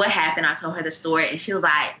asked me what happened. I told her the story, and she was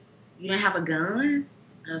like, "You didn't have a gun?"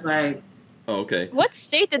 I was like, "Oh, okay." What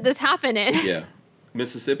state did this happen in? Yeah.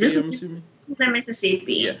 Mississippi, I'm assuming? In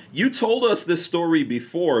Mississippi. Yeah. You told us this story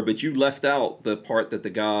before, but you left out the part that the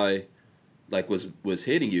guy like was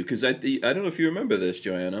hitting you, because I don't know if you remember this,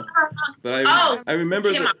 Joanna, but I remember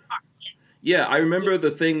I remember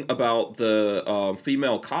the thing about the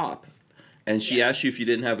female cop, and she asked you if you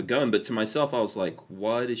didn't have a gun, but to myself I was like,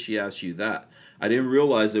 why did she ask you that? I didn't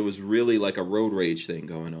realize there was really like a road rage thing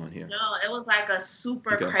going on here. No, it was like a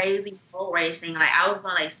super crazy road rage thing. Like I was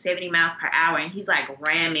going like 70 miles per hour, and he's like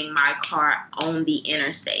ramming my car on the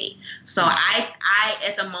interstate. So I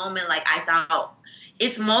at the moment, like I thought,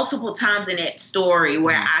 it's multiple times in that story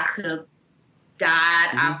where I could have died,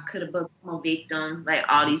 I could have become a victim, like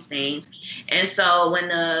all these things. And so when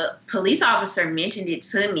the police officer mentioned it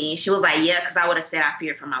to me, she was like, yeah, because I would have said I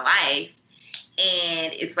feared for my life.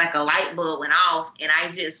 And it's like a light bulb went off, and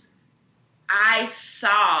I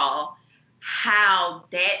saw how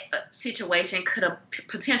that situation could have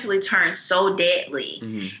potentially turned so deadly.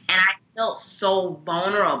 And I felt so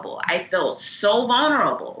vulnerable.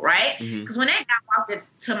 Right? Because when that guy walked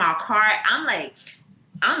into my car,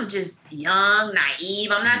 I'm just young,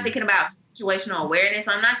 naive. I'm not thinking about situational awareness.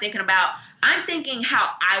 I'm thinking how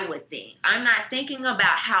I would think. I'm not thinking about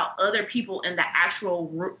how other people in the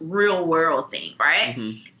actual real world think, right?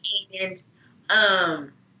 And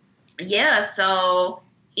so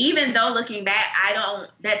even though looking back,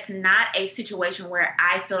 that's not a situation where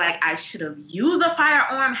I feel like I should have used a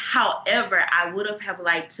firearm. However, I would have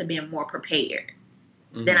liked to be more prepared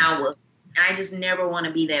than I was. And I just never want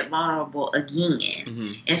to be that vulnerable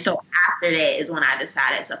again. And so after that is when I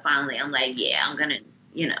decided to finally, I'm like, yeah, I'm going to,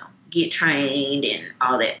 get trained and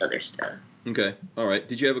all that other stuff. Okay. All right.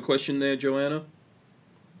 Did you have a question there, Joanna?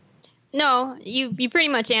 No, you pretty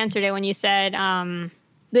much answered it when you said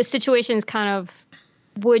the situation is kind of,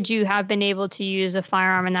 would you have been able to use a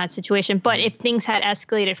firearm in that situation? But if things had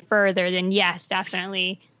escalated further, then yes,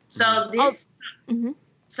 definitely. So this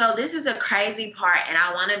is a crazy part, and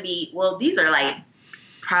I want to be, well, these are like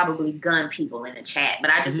probably gun people in the chat,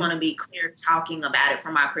 but I just want to be clear talking about it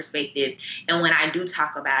from my perspective. And when I do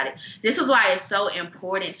talk about it, this is why it's so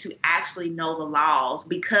important to actually know the laws,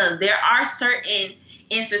 because there are certain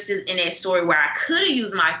instances in that story where I could have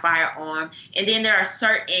used my firearm, and then there are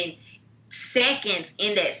certain seconds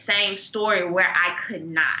in that same story where I could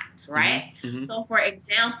not, right? So for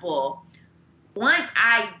example, once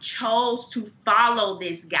I chose to follow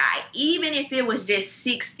this guy, even if it was just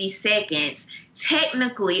 60 seconds,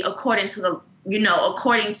 technically, according to a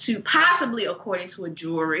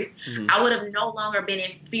jury, I would have no longer been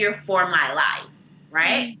in fear for my life,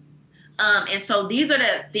 right? And so these are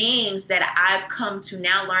the things that I've come to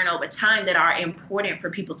now learn over time that are important for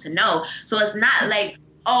people to know. So it's not like,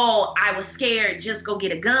 oh, I was scared, just go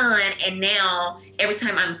get a gun, and now every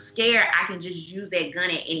time I'm scared, I can just use that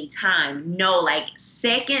gun at any time. No, like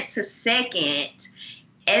second to second,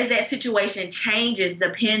 as that situation changes,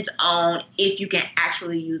 depends on if you can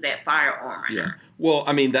actually use that firearm or not. Well,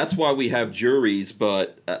 I mean, that's why we have juries,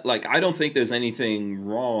 but like, I don't think there's anything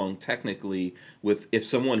wrong technically with if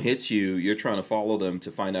someone hits you, you're trying to follow them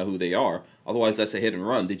to find out who they are. Otherwise, that's a hit and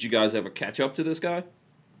run. Did you guys ever catch up to this guy?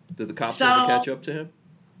 Did the cops ever catch up to him?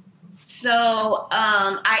 So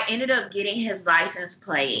I ended up getting his license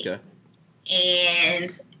plate. Okay.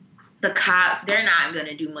 And the cops, they're not going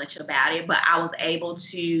to do much about it, but I was able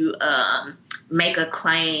to make a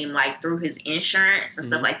claim like through his insurance and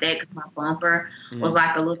stuff like that, because my bumper was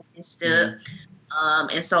like a little messed up.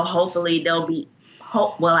 And so hopefully they'll be,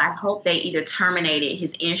 I hope they either terminated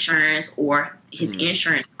his insurance or his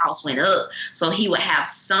insurance cost went up, so he would have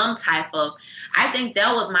some type of, I think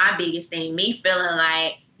that was my biggest thing, me feeling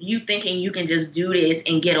like, you thinking you can just do this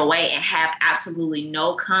and get away and have absolutely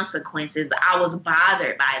no consequences. I was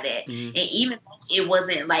bothered by that. And even though it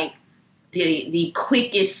wasn't like the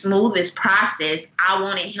quickest, smoothest process, I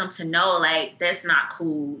wanted him to know, like, that's not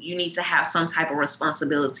cool. You need to have some type of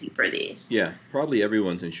responsibility for this. Yeah, probably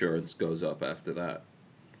everyone's insurance goes up after that.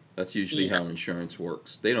 That's usually how insurance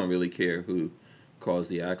works. They don't really care who caused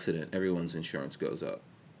the accident. Everyone's insurance goes up.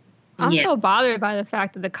 I'm so bothered by the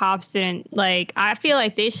fact that the cops didn't, like, I feel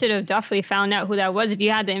like they should have definitely found out who that was if you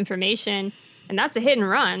had the information, and that's a hit and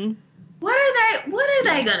run. What are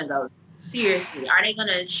they going to go? Seriously, are they going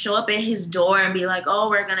to show up at his door and be like, oh,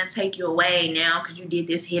 we're going to take you away now because you did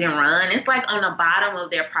this hit and run? It's like on the bottom of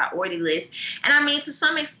their priority list. And I mean, to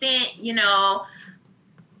some extent, you know,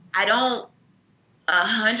 I don't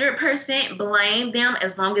 100% blame them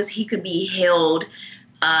as long as he could be held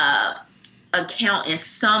account in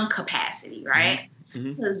some capacity, right?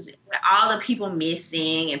 Because with all the people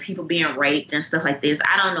missing and people being raped and stuff like this,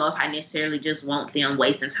 I don't know if I necessarily just want them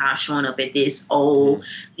wasting time showing up at this old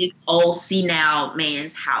senile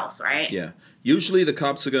man's house, right? Yeah. Usually the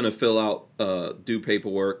cops are going to fill out, do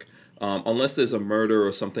paperwork. Unless there's a murder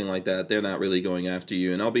or something like that, they're not really going after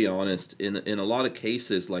you. And I'll be honest, in a lot of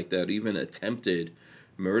cases like that, even attempted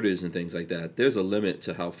murders and things like that, there's a limit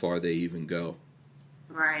to how far they even go.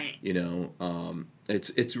 Right. You know,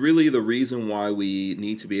 it's really the reason why we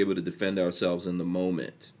need to be able to defend ourselves in the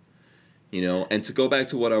moment. You know, and to go back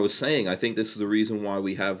to what I was saying, I think this is the reason why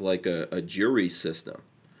we have like a jury system,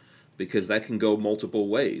 because that can go multiple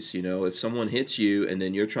ways. You know, if someone hits you and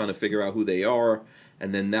then you're trying to figure out who they are,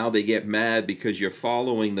 and then now they get mad because you're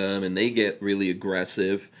following them and they get really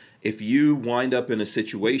aggressive. If you wind up in a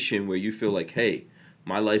situation where you feel like, hey,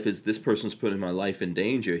 this person's putting my life in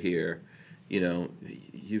danger here, you know,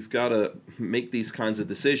 you've got to make these kinds of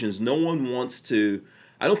decisions. No one wants to,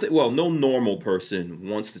 no normal person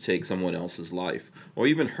wants to take someone else's life or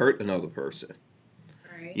even hurt another person.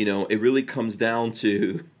 Right. You know, it really comes down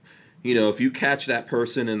to, you know, if you catch that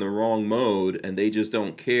person in the wrong mode and they just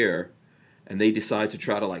don't care and they decide to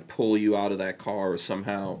try to like pull you out of that car or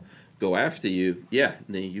somehow go after you,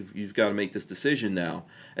 you've got to make this decision now.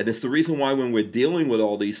 And it's the reason why when we're dealing with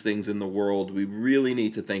all these things in the world, we really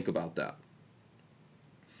need to think about that.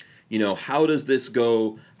 You know, how does this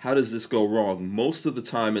go wrong? Most of the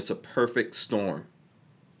time, it's a perfect storm.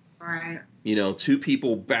 Right. You know, two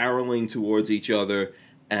people barreling towards each other,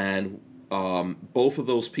 and both of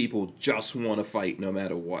those people just want to fight no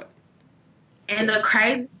matter what. And the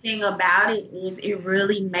crazy thing about it is it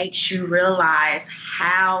really makes you realize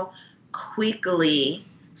how quickly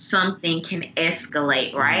something can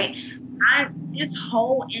escalate, right? This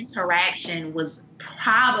whole interaction was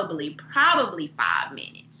probably 5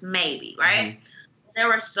 minutes, maybe, right? there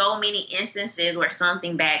were so many instances where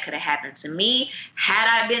something bad could have happened to me. Had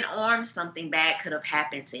I been armed, something bad could have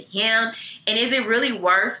happened to him. And is it really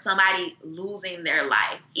worth somebody losing their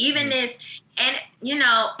life? Even this, and you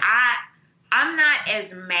know, I'm not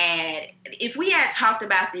as mad. If we had talked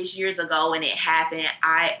about this years ago when it happened,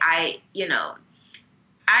 I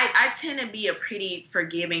tend to be a pretty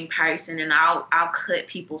forgiving person, and I'll cut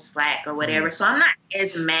people slack or whatever. So I'm not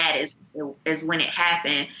as mad as when it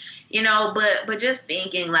happened, you know. But just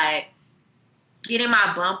thinking, like, getting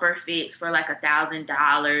my bumper fixed for like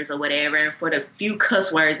 $1,000 or whatever, and for the few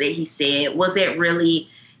cuss words that he said, was it really,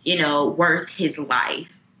 you know, worth his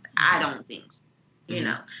life? I don't think so. You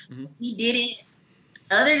know, he didn't.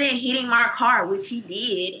 Other than hitting my car, which he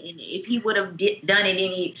did, and if he would have done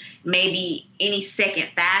it any second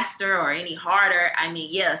faster or any harder, I mean,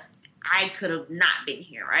 yes, I could have not been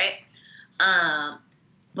here, right?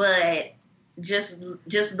 But just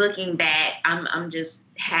looking back, I'm just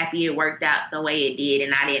happy it worked out the way it did,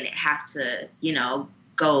 and I didn't have to, you know,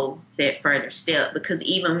 go that further step, because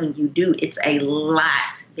even when you do, it's a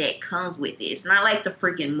lot that comes with it. It's not like the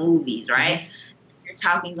freaking movies, right? You're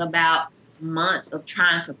talking about months of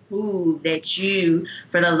trying to prove that you,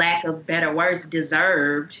 for the lack of better words,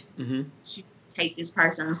 deserved to take this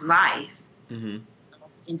person's life. And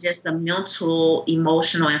just the mental,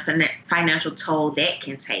 emotional, and financial toll that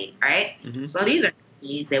can take, right? So these are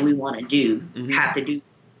things that we want to do, have to do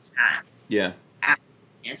this time. Yeah.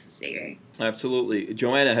 Absolutely necessary. Absolutely.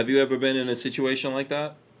 Joanna, have you ever been in a situation like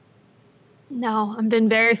that? No, I've been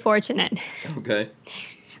very fortunate. Okay.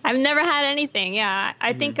 I've never had anything. Yeah.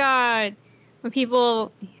 I think when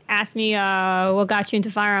people ask me what got you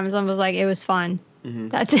into firearms, I was like, it was fun.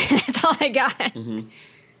 That's it. That's all I got.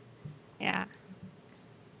 Yeah.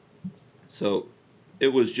 So it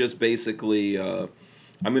was just basically, I'm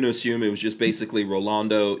going to assume it was just basically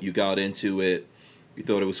Rolando. You got into it. You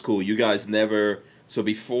thought it was cool. You guys never, so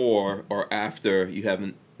before or after, you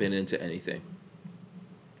haven't been into anything.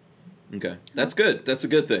 Okay. That's good. That's a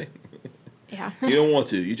good thing. Yeah. You don't want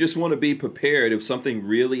to. You just want to be prepared if something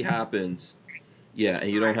really happens. Yeah,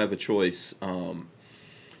 and you don't have a choice.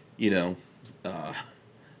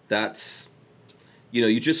 That's, you know,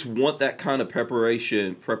 you just want that kind of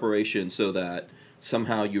preparation so that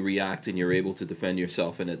somehow you react and you're able to defend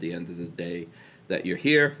yourself. And at the end of the day, that you're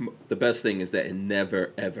here. The best thing is that it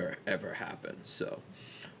never, ever, ever happens. So,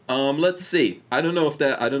 let's see. I don't know if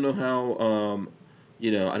that. I don't know how.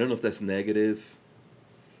 I don't know if that's negative.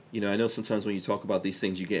 You know, I know sometimes when you talk about these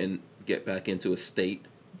things, you get back into a state.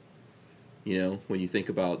 You know, when you think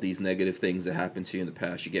about these negative things that happened to you in the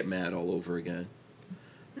past, you get mad all over again.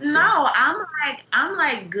 So. No, I'm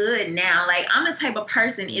like good now. Like, I'm the type of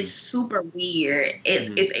person, it's super weird.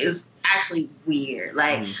 It's actually weird.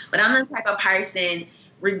 Like, but I'm the type of person,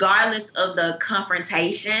 regardless of the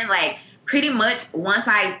confrontation, like, pretty much once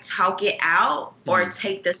I talk it out or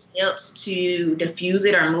take the steps to diffuse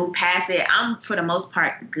it or move past it, I'm for the most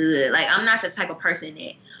part good. Like, I'm not the type of person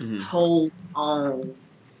that holds on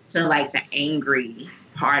to like the angry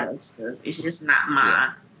part of stuff. It's just not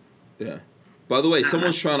my. Yeah. By the way,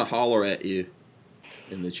 someone's trying to holler at you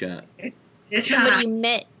in the chat. Somebody you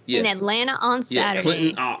met in Atlanta on Saturday. Yeah,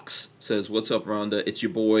 Clinton Ox says, "What's up, Rhonda? It's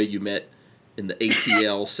your boy you met in the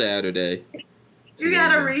ATL Saturday." You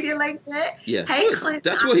gotta read it like that. Yeah. Hey, Clinton.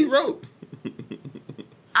 That's what he wrote.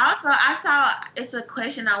 Also, I saw it's a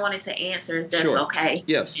question I wanted to answer. If that's okay.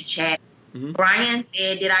 Yes. In chat. Brian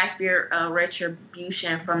said, "Did I fear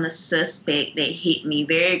retribution from the suspect that hit me?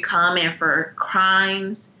 Very common for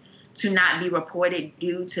crimes to not be reported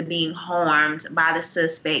due to being harmed by the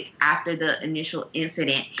suspect after the initial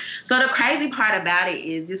incident." So the crazy part about it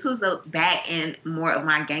is this was back in more of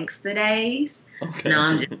my gangster days. Okay. No,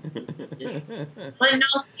 I'm just but no,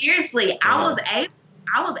 seriously, I was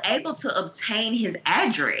able to obtain his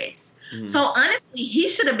address. So honestly, he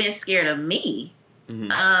should have been scared of me.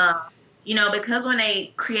 You know, because when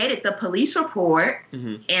they created the police report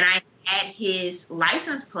and I had his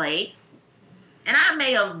license plate, and I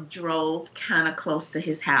may have drove kind of close to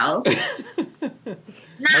his house. I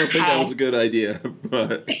don't think that was a good idea,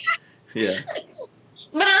 but yeah.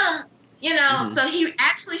 But you know, so he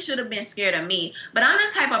actually should have been scared of me. But I'm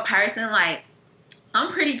the type of person, like,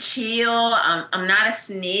 I'm pretty chill. I'm not a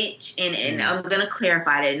snitch, and I'm gonna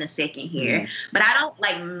clarify that in a second here. But I don't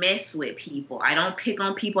like mess with people. I don't pick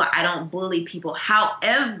on people. I don't bully people.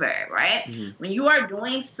 However, right, when you are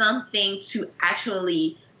doing something to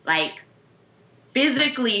actually like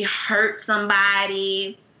physically hurt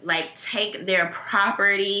somebody, like take their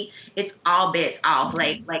property, it's all bets off.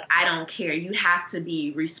 Like I don't care. You have to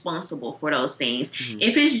be responsible for those things.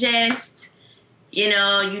 If it's just you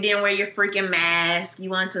know, you didn't wear your freaking mask. You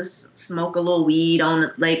want to smoke a little weed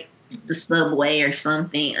on like the subway or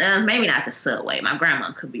something. Maybe not the subway. My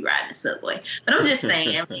grandma could be riding the subway. But I'm just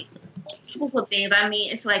saying, like, those typical things. I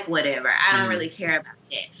mean, it's like whatever. I don't really care about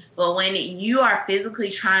that. But when you are physically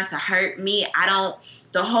trying to hurt me,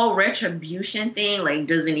 the whole retribution thing, like,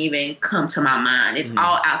 doesn't even come to my mind. It's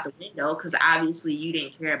all out the window because obviously you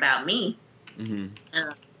didn't care about me.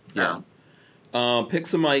 So.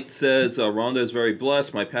 Pixamite says, Rhonda is very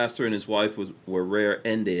blessed. My pastor and his wife were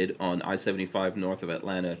rear-ended on I-75 north of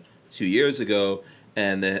Atlanta 2 years ago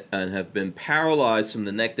and have been paralyzed from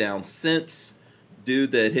the neck down since.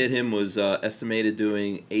 Dude that hit him was estimated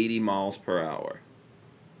doing 80 miles per hour.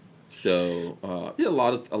 So yeah, a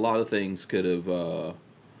lot of things could have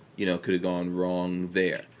gone wrong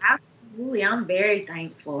there. Absolutely, I'm very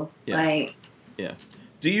thankful. Yeah. Yeah.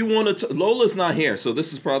 Do you want to? Lola's not here, so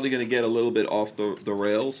this is probably going to get a little bit off the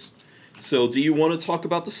rails. So, do you want to talk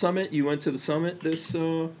about the summit? You went to the summit this.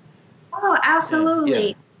 Oh,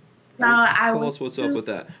 absolutely. Yeah. Tell us what's up with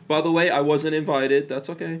that. By the way, I wasn't invited. That's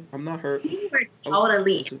okay. I'm not hurt. You were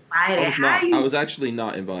totally invited. I was actually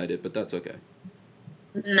not invited, but that's okay.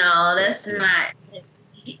 No, that's not.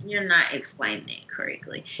 You're not explaining it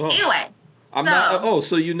correctly. Well, anyway, I'm not. Oh,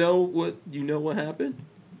 so you know what happened?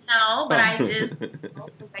 No, but I just the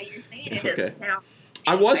way you're saying it. Okay.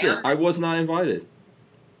 I wasn't. I was not invited.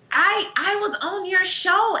 I was on your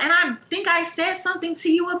show, and I think I said something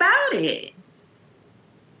to you about it.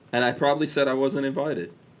 And I probably said I wasn't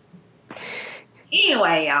invited.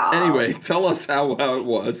 Anyway, y'all. Anyway, tell us how it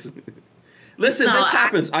was. Listen, this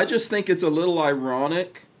happens. I just think it's a little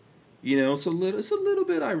ironic. You know, it's a little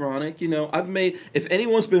bit ironic. You know, if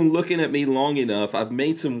anyone's been looking at me long enough, I've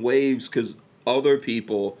made some waves because other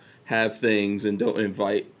people have things and don't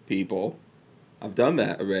invite people. I've done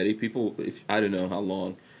that already. People, I don't know how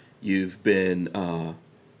long you've been,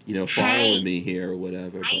 following me here or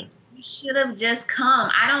whatever. But you should have just come.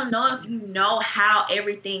 I don't know if you know how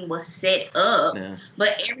everything was set up,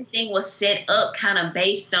 but everything was set up kind of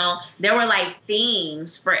based on, there were like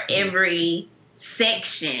themes for every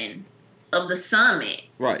section of the summit.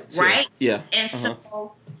 Right. Right? Yeah. And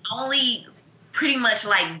so only pretty much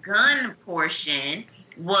like gun portion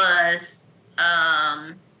was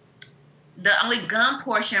the only gun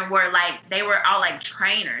portion were like, they were all like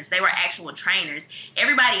trainers. They were actual trainers.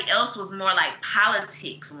 Everybody else was more like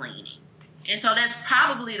politics leaning. And so that's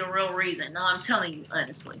probably the real reason. No, I'm telling you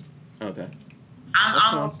honestly. Okay. I'm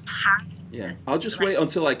almost positive. Yeah. I'll just wait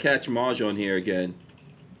until I catch Maj on here again.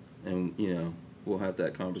 And, we'll have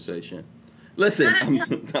that conversation. Listen,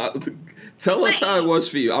 tell us how it was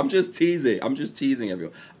for you. I'm just teasing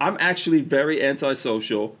everyone. I'm actually very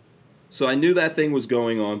antisocial. So I knew that thing was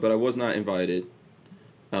going on, but I was not invited.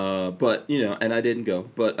 But, and I didn't go.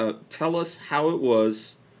 But tell us how it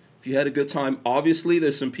was. If you had a good time. Obviously,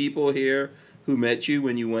 there's some people here who met you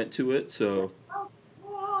when you went to it. So.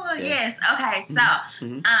 Yes. Okay. So,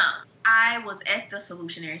 I was at the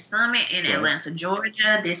Solutionary Summit in Atlanta,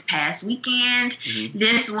 Georgia this past weekend.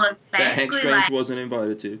 This was basically that Hank Strange wasn't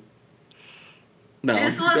invited to. No,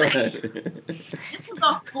 go ahead. This was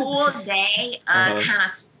a full day, kind of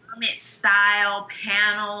summit style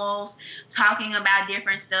panels talking about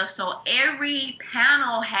different stuff. So every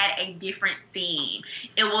panel had a different theme.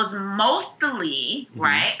 It was mostly,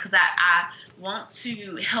 right, because I want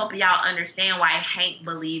to help y'all understand why Hank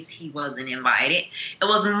believes he wasn't invited. It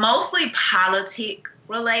was mostly politic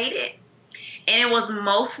related, and it was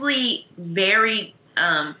mostly very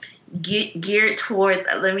geared towards,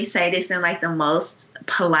 let me say this in like the most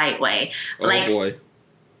polite way. Oh boy.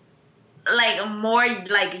 Like more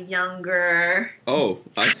like younger. Oh,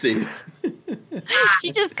 I see.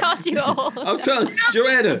 She just called you old. I'm telling you,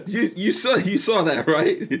 Joanna, you saw that,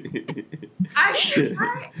 right?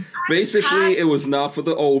 Basically, it was not for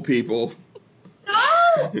the old people. No.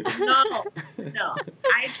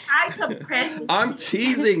 I tried to press. I'm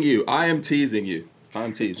teasing you. I am teasing you.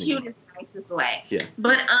 I'm teasing you. Cutest, nicest way. Yeah.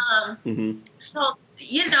 But so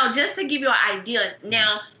just to give you an idea,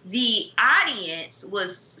 now the audience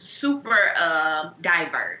was super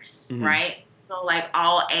diverse, right? So like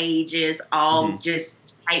all ages, all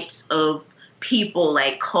just types of people,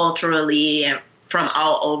 like culturally and from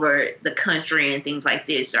all over the country and things like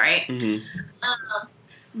this, right?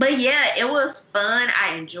 But yeah, it was fun.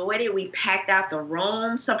 I enjoyed it. We packed out the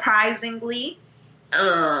room, surprisingly.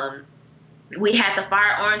 We had the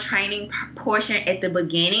firearm training portion at the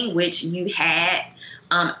beginning, which you had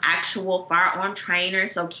actual firearm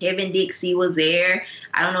trainers. So Kevin Dixie was there.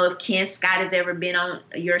 I don't know if Ken Scott has ever been on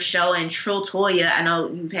your show, and Trill Toya. I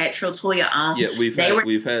know you've had Trill Toya on. Yeah, we've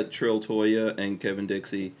had Trill Toya and Kevin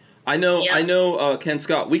Dixie I know. Ken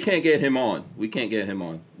Scott. We can't get him on.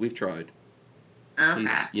 We've tried.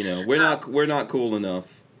 Okay. We're not cool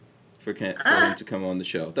enough for him to come on the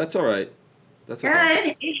show. That's all right. That's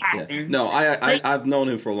okay. It happens. Yeah. No, I've known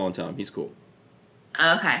him for a long time. He's cool.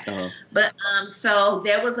 Okay. But so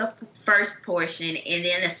there was a first portion, and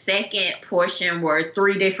then a second portion were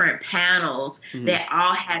 3 different panels that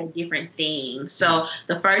all had a different theme. So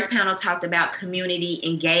the first panel talked about community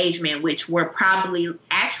engagement, which were probably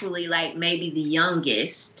actually like maybe the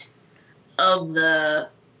youngest of the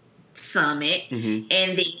summit. And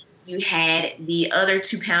then you had the other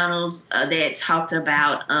 2 panels that talked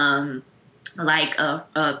about like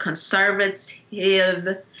a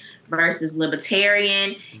conservative versus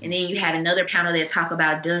libertarian, and then you had another panel that talked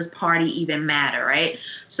about, does party even matter, right?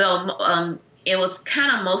 So it was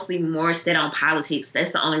kind of mostly more set on politics.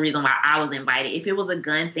 That's the only reason why I was invited. If it was a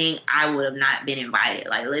gun thing, I would have not been invited.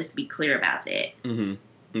 Like, let's be clear about that.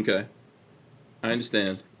 Okay, I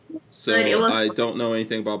understand. So I don't know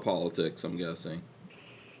anything about politics, I'm guessing.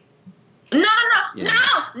 No.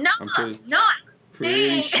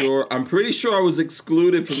 I'm pretty sure I was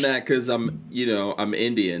excluded from that because I'm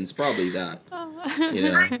Indian. It's probably that.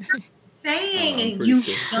 Saying you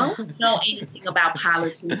don't know anything about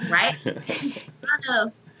politics, right?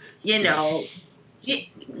 But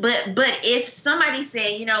if somebody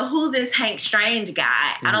said, who's this Hank Strange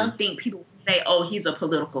guy? I don't think people would say, oh, he's a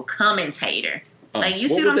political commentator. What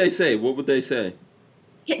would they say? What would they say?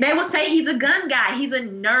 They would say he's a gun guy. He's a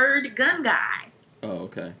nerd gun guy. Oh,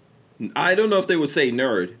 okay. I don't know if they would say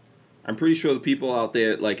nerd. I'm pretty sure the people out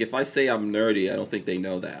there, like, if I say I'm nerdy, I don't think they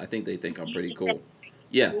know that. I think they think I'm pretty cool.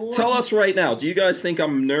 Yeah. Tell us right now. Do you guys think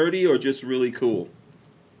I'm nerdy or just really cool?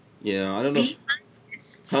 Yeah, I don't know. Be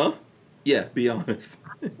honest. Huh? Yeah, be honest.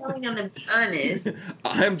 I'm telling them to be honest.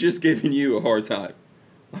 I'm just giving you a hard time.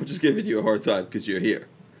 I'm just giving you a hard time because you're here.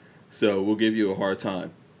 So we'll give you a hard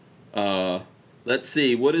time. Let's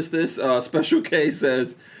see. What is this? Special K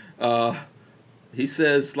says... he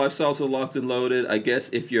says, lifestyles are locked and loaded. I guess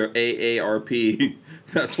if you're AARP,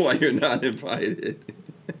 that's why you're not invited.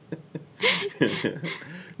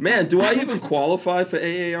 Man, do I even qualify for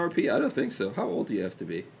AARP? I don't think so. How old do you have to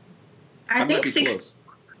be? I think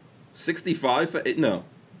 65 for no.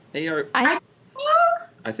 I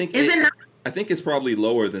think is it not? I think it's probably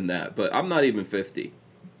lower than that, but I'm not even 50.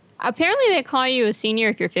 Apparently they call you a senior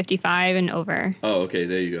if you're 55 and over. Oh, okay,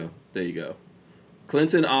 there you go.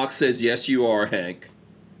 Clinton Ox says, yes, you are, Hank.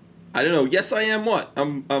 I don't know. Yes, I am what?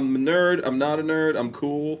 I'm a nerd. I'm not a nerd. I'm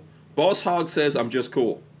cool. Boss Hog says I'm just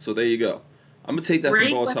cool. So there you go. I'm going to take that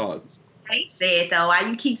from Boss Hog. They said, though. Why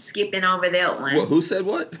you keep skipping over that one? What, who said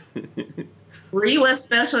what? Read what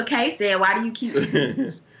Special K said. Why do you keep skipping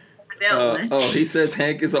over that one? Oh, he says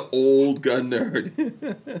Hank is an old gun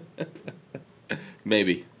nerd.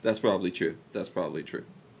 Maybe. That's probably true.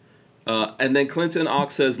 And then Clinton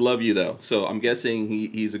Ox says, love you, though. So I'm guessing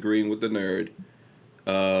he's agreeing with the nerd.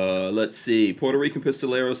 Let's see. Puerto Rican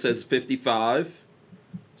Pistolero says 55.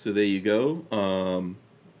 So there you go.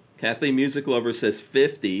 Kathleen Music Lover says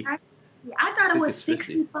 50. I thought it was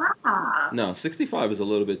 65. No, 65 is a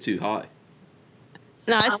little bit too high.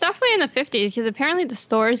 No, it's definitely in the 50s because apparently the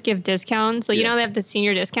stores give discounts. So, they have the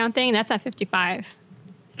senior discount thing. That's at 55.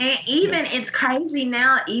 And even it's crazy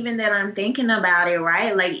now, even that I'm thinking about it,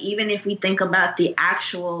 right? Like, even if we think about the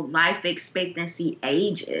actual life expectancy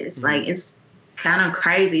ages, like, it's kind of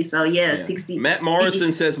crazy. So, yeah, 60. Matt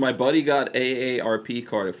Morrison says, my buddy got AARP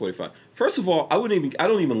card at 45. First of all, I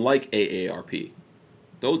don't even like AARP.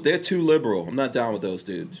 They're too liberal. I'm not down with those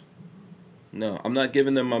dudes. No, I'm not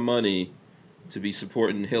giving them my money to be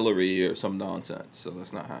supporting Hillary or some nonsense. So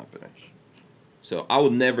that's not happening. So I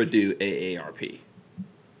would never do AARP.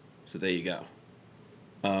 So there you go.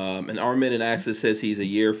 And Armin and Access says he's a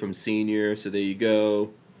year from senior. So there you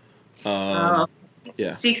go.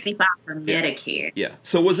 65 for Medicare. Yeah.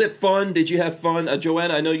 So was it fun? Did you have fun?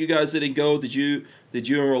 Joanna, I know you guys didn't go. Did you and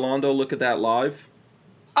Rolando look at that live?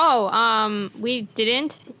 Oh, we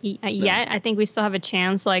didn't yet. I think we still have a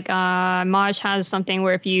chance. Like, Maj has something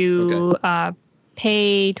where if you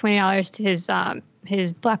pay $20 to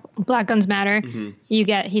his Black Guns Matter,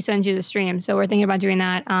 he sends you the stream. So we're thinking about doing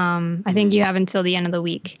that. I think you have until the end of the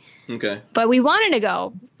week. Okay. But we wanted to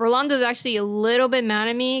go. Rolando's actually a little bit mad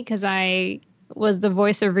at me because I was the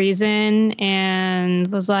voice of reason and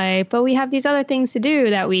was like, but we have these other things to do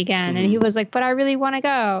that weekend. And he was like, but I really want to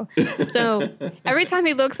go. So every time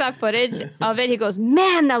he looks at footage of it, he goes,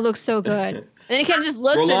 man, that looks so good. And then he kind of just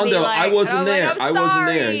looks Rolando, at me like, I wasn't there. Like, I wasn't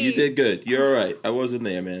there. You did good. You're all right. I wasn't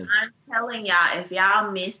there, man. telling y'all, if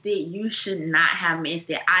y'all missed it, you should not have missed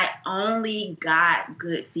it. I only got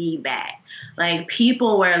good feedback. Like,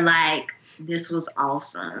 people were like, this was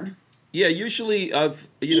awesome. Yeah, usually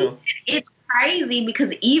It's crazy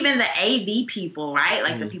because even the AV people, right?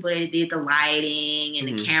 Like the people that did the lighting and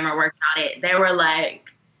the camera work on it, they were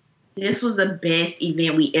like, this was the best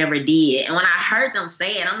event we ever did. And when I heard them say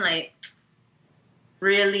it, I'm like,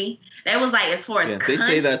 really? They was like, as far as they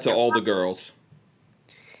say that to all the girls.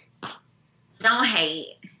 Don't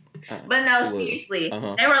hate. But no, seriously.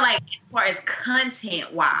 They were like, as far as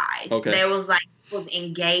content-wise, they was like, it was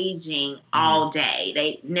engaging all day.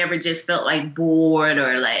 They never just felt like bored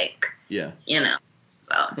or like,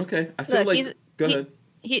 so. Okay, I feel go ahead.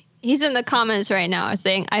 He's in the comments right now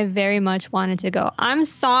saying, I very much wanted to go. I'm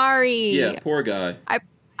sorry. Yeah, poor guy.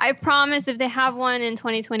 I promise if they have one in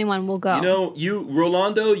 2021, we'll go. You know,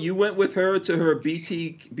 Rolando, you went with her to her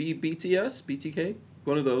BTK?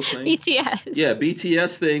 One of those things. BTS. Yeah,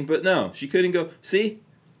 BTS thing, but no, she couldn't go. See,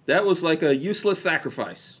 that was like a useless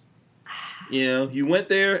sacrifice. You know, you went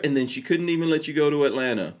there, and then she couldn't even let you go to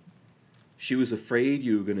Atlanta. She was afraid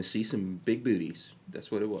you were going to see some big booties. That's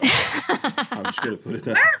what it was. I'm just going to put it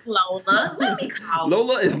down. Where's Lola? Let me call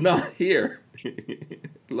Lola is not here.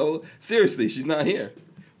 Lola, seriously, she's not here.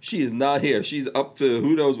 She is not here. She's up to,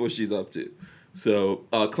 who knows what she's up to. So,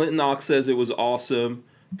 Clinton Knox says it was awesome.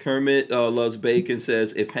 Kermit Loves Bacon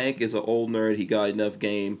says, if Hank is an old nerd, he got enough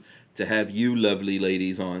game to have you lovely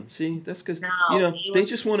ladies on. See, that's because, they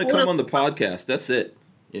just want to come on the podcast. That's it,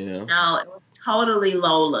 No, it was totally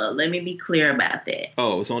Lola. Let me be clear about that.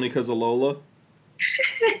 Oh, it's only because of Lola?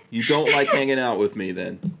 You don't like hanging out with me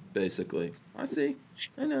then, basically. I see.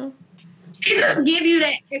 I know. She just give you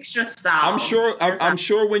that extra sauce. I'm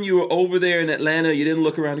sure when you were over there in Atlanta, you didn't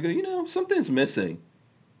look around and go, something's missing.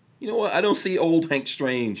 You know what? I don't see old Hank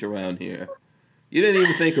Strange around here. You didn't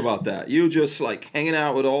even think about that. You were just like hanging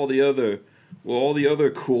out with all the other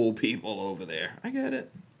cool people over there. I get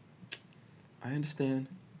it. I understand.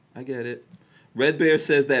 I get it. Red Bear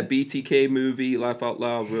says that BTK movie, Laugh Out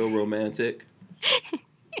Loud, real romantic.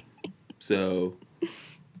 So,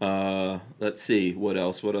 let's see what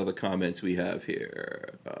else. What other comments we have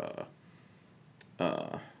here?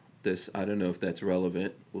 This, I don't know if that's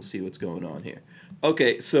relevant. We'll see what's going on here.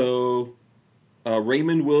 Okay, so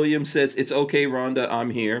Raymond Williams says, it's okay, Rhonda,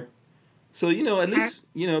 I'm here. So, at least,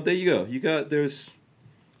 there you go. You got, there's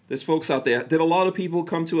folks out there. Did a lot of people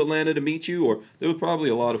come to Atlanta to meet you? Or there were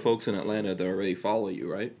probably a lot of folks in Atlanta that already follow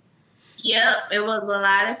you, right? Yep, it was a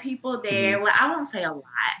lot of people there. Well, I won't say a lot.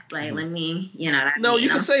 Like, let me, No, you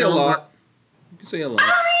can say a lot. You can say a lot. I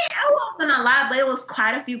mean, it wasn't a lot, but it was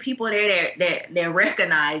quite a few people there that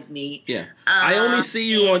recognized me. Yeah. I only see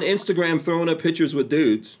you on Instagram throwing up pictures with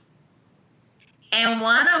dudes. And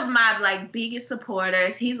one of my, biggest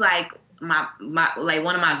supporters, he's, my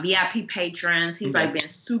one of my VIP patrons. He's been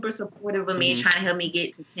super supportive of me, trying to help me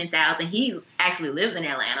get to 10,000. He actually lives in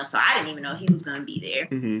Atlanta, so I didn't even know he was gonna be there.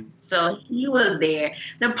 So he was there.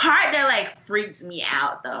 The part that freaked me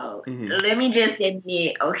out though, let me just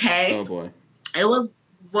admit, okay? Oh boy. It was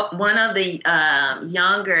one of the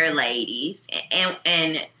younger ladies,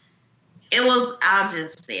 and it was, I'll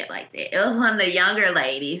just say it like that. It was one of the younger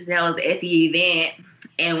ladies that was at the event.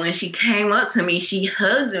 And when she came up to me, she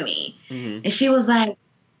hugged me. And she was like,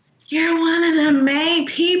 you're one of the main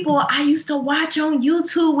people I used to watch on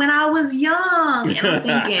YouTube when I was young. And I'm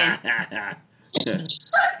thinking,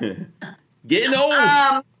 getting old.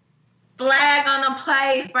 Flag on the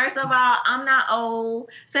play. First of all, I'm not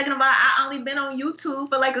old. Second of all, I only been on YouTube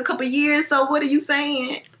for a couple years. So what are you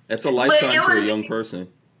saying? That's a lifetime for a young person.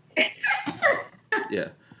 Yeah.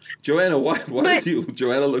 Joanna,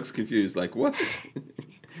 Joanna looks confused. Like, what?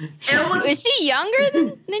 Is she younger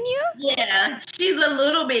than you? Yeah, she's a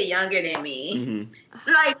little bit younger than me.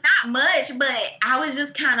 Not much, but I was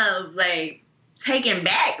just kind of taken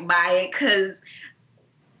back by it because,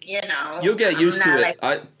 you'll get used to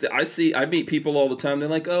it. I meet people all the time. They're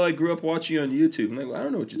like, "Oh, I grew up watching you on YouTube." I'm like, I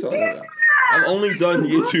don't know what you're talking about. I've only done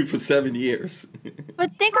YouTube for 7 years.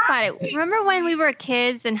 But think about it. Remember when we were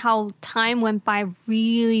kids and how time went by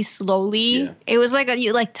really slowly? Yeah. It was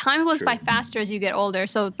time goes by faster as you get older.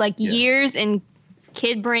 So years in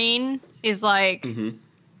kid brain is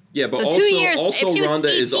Yeah, but so also, 2 years, also Rhonda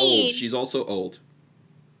 18, is old. She's also old.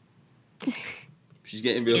 She's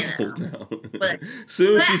getting real old now.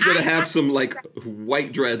 Soon she's going to have some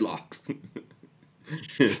white dreadlocks.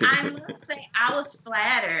 I must say, I was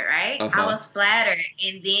flattered, right? I was flattered,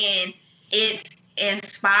 and then it's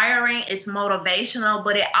inspiring, it's motivational,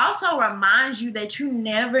 but it also reminds you that you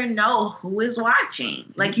never know who is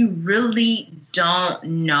watching. Like, you really don't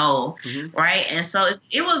know, right? And so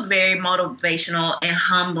it was very motivational and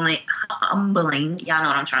humbling. Y'all know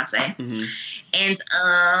what I'm trying to say.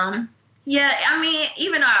 And yeah, I mean,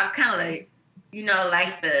 even though I kind of like, you know,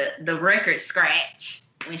 like the record scratch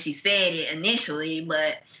when she said it initially,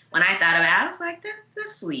 but when I thought about it, I was like,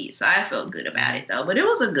 that's sweet. So I felt good about it, though. But it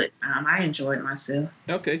was a good time. I enjoyed myself.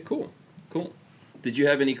 Okay, cool. Did you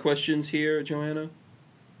have any questions here, Joanna?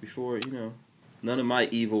 Before, you know, none of my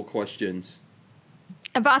evil questions.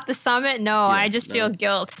 About the summit? No, yeah, I just feel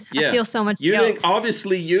guilt. Yeah. I feel so much guilt.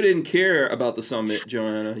 Obviously, you didn't care about the summit,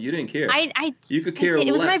 Joanna. You didn't care. You could care less.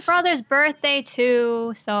 It was my brother's birthday,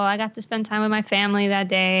 too, so I got to spend time with my family that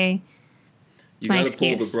day. You got to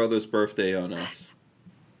pull the brother's birthday on us.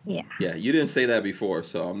 Yeah. Yeah, you didn't say that before,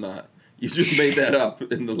 so I'm not. You just made that up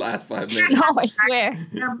in the last 5 minutes. No, I swear.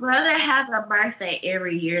 Your brother has a birthday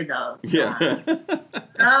every year, though. Yeah.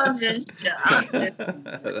 I'm just.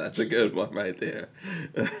 That's a good one right there.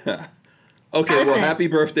 Okay, well, happy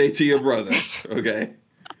birthday to your brother. Okay,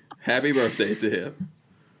 happy birthday to him.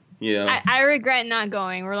 Yeah. I regret not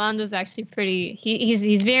going. Rolando's actually pretty.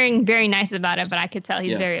 He's very, very nice about it, but I could tell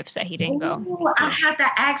he's very upset he didn't go. Ooh, I had to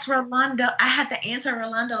ask Rolando. I had to answer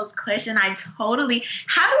Rolando's question. How do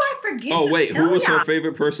I forget? Oh wait, who was her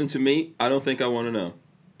favorite person to meet? I don't think I want to know.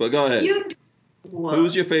 But go ahead.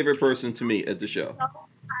 Who's your favorite person to meet at the show?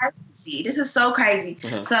 This is so crazy.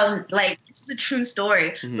 So, like, this is a true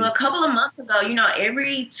story. So a couple of months ago, you know,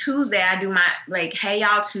 every Tuesday I do my, like, Hey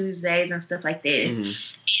Y'all Tuesdays and stuff like this. And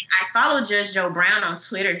I follow Judge Joe Brown on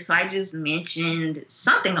Twitter, so I just mentioned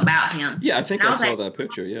something about him. Yeah, I think I saw that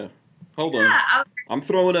picture, yeah. Hold on. I'm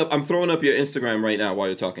throwing up your Instagram right now while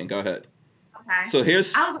you're talking. Go ahead. Okay. So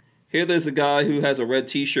there's a guy who has a red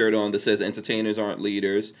T-shirt on that says entertainers aren't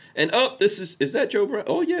leaders. And is that Joe Brown?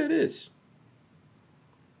 Oh, yeah, it is.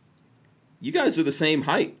 You guys are the same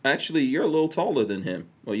height. Actually, you're a little taller than him.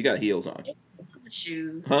 Well, you got heels on. It was the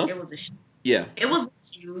shoes. Huh? It was the shoes. Yeah. It was the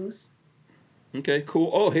shoes. Okay, cool.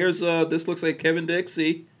 Oh, here's this looks like Kevin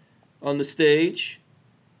Dixie on the stage,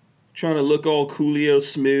 trying to look all coolio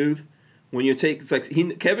smooth. When you're taking, it's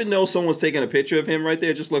like Kevin knows someone's taking a picture of him right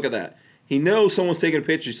there. Just look at that. He knows someone's taking a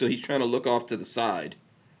picture, so he's trying to look off to the side.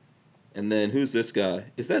 And then who's this guy?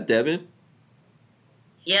 Is that Devin?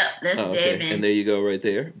 Yep, that's Devin. And there you go, right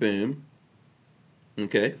there. Boom.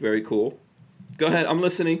 Okay, very cool. Go ahead. I'm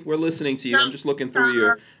listening. We're listening to you. I'm just looking through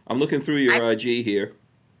your IG here.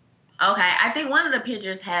 Okay, I think one of the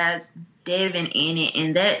pictures has Devin in it,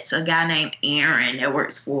 and that's a guy named Aaron that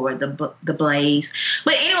works for the Blaze.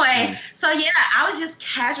 But anyway, so yeah, I was just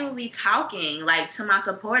casually talking like to my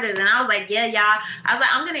supporters, and I was like, yeah, y'all. I was like,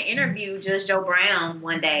 I'm gonna interview Judge Joe Brown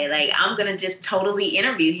one day. Like, I'm gonna just totally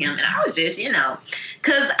interview him, and I was just, you know,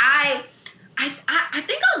 because I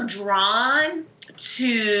think I'm drawn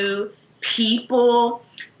to people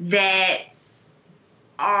that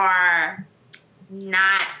are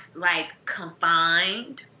not like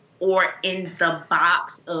confined or in the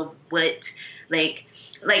box of what like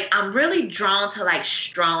I'm really drawn to like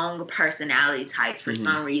strong personality types for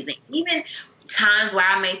some reason. Even times where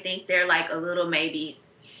I may think they're like a little, maybe,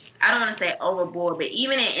 I don't want to say overboard, but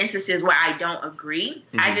even in instances where I don't agree,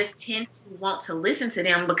 I just tend to want to listen to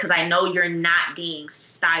them because I know you're not being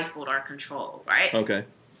stifled or controlled, right? Okay.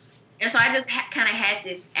 And so I just kind of had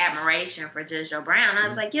this admiration for Judge Joe Brown. I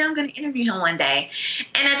was like, yeah, I'm going to interview him one day.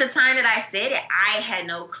 And at the time that I said it, I had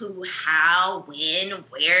no clue how, when,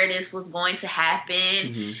 where this was going to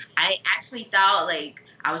happen. I actually thought like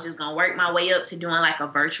I was just going to work my way up to doing like a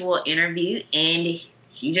virtual interview. And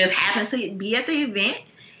he just happened to be at the event.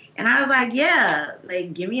 And I was like, yeah,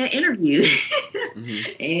 like, give me an interview. And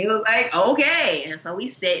he was like, okay. And so we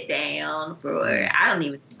sat down for, I don't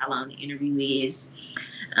even know how long the interview is.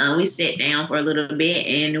 We sat down for a little bit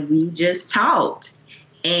and we just talked.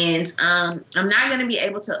 And I'm not going to be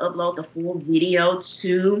able to upload the full video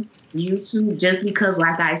to YouTube just because,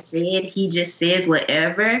 like I said, he just says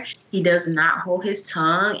whatever. He does not hold his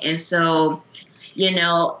tongue. And so, you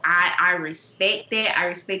know, I respect that. I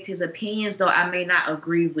respect his opinions, though I may not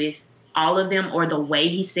agree with all of them or the way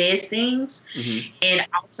he says things. And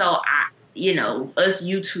also, you know, us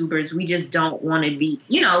YouTubers, we just don't want to be,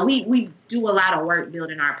 you know, we do a lot of work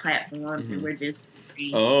building our platforms and we're just.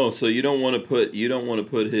 Oh, so you don't want to put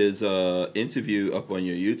his interview up on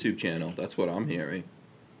your YouTube channel. That's what I'm hearing.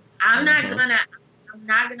 I'm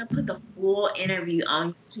not gonna put the full interview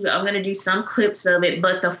on YouTube. I'm gonna do some clips of it,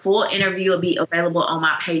 but the full interview will be available on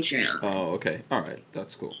my Patreon. Oh, okay. All right.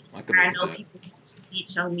 That's cool. I know people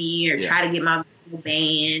snitch on me or try to get my video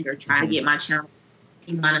banned or try to get my channel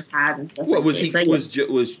demonetized and stuff. What like was that. he?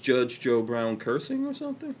 So, Was Judge Joe Brown cursing or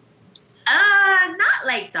something? Not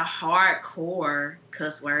like the hardcore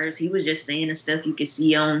cuss words. He was just saying the stuff you could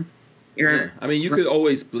see on your. Yeah. I mean, you could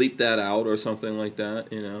always bleep that out or something like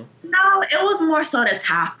that, you know. No, it was more so the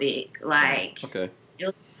topic. Like, okay.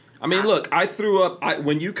 I mean, look, I threw up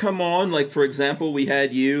when you come on. Like, for example, we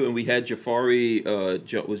had you and we had Jafari.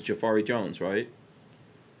 Was Jafari Jones, right?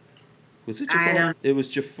 Was it Jafari? It was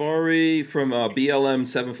Jafari from BLM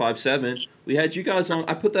 757. We had you guys on.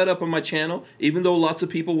 I put that up on my channel, even though lots of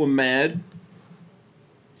people were mad.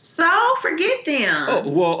 So forget them. Oh,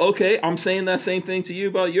 well, okay. I'm saying that same thing to you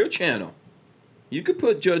about your channel. You could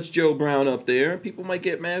put Judge Joe Brown up there. People might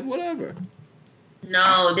get mad, whatever.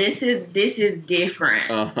 No, this is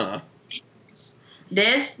different. Uh-huh.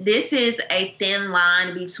 This is a thin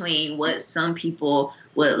line between what some people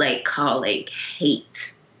would like call like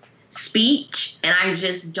hate speech, and I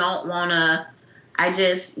just don't wanna.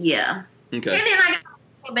 Yeah. Okay. And then I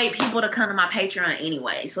motivate people to come to my Patreon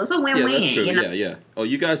anyway, so it's a win-win. Yeah, that's true. You know? Yeah. Oh,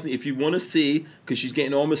 you guys, if you want to see, because she's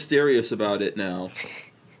getting all mysterious about it now.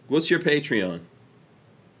 What's your Patreon?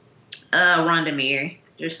 Rhonda Mary.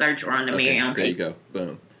 Just search Rhonda Mary on Patreon. There you go.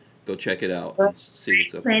 Boom. Go check it out and see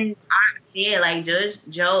what's up. And I said, like, Judge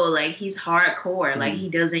Joe, like, he's hardcore. Like,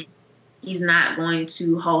 he's not going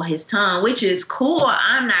to hold his tongue, which is cool.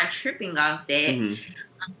 I'm not tripping off that.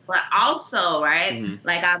 But also, right,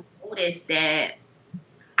 like, I've noticed that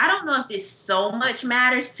I don't know if this so much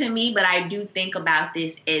matters to me, but I do think about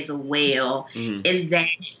this as well, is that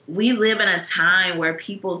we live in a time where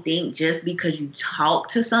people think just because you talk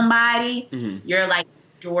to somebody, you're, like,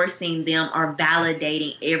 endorsing them or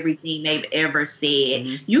validating everything they've ever said.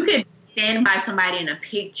 You could stand by somebody in a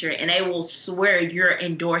picture and they will swear you're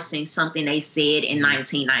endorsing something they said in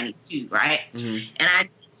 1992, right? And I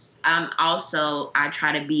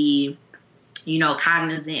try to be, you know,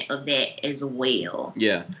 cognizant of that as well.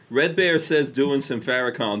 Yeah. Red Bear says doing some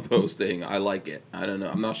Farrakhan posting. I like it. I don't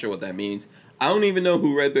know. I'm not sure what that means. I don't even know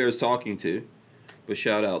who Red Bear is talking to, but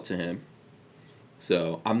shout out to him.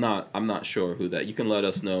 So I'm not sure who that. You can let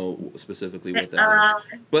us know specifically what that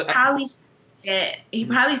is. But he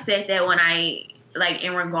probably said that when I, like,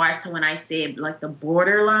 in regards to when I said, like, the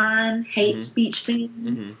borderline hate speech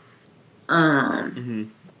thing. But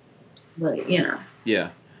you know. Yeah.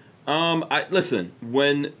 Listen,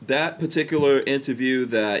 when that particular interview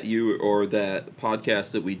that that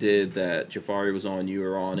podcast that we did that Jafari was on, you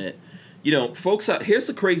were on it. You know, folks, here's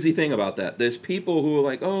the crazy thing about that. There's people who are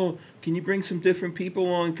like, oh, can you bring some different people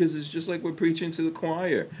on? Because it's just like we're preaching to the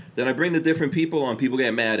choir. Then I bring the different people on, people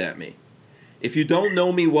get mad at me. If you don't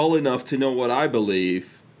know me well enough to know what I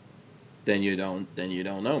believe, then you don't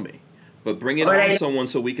know me. But bringing on someone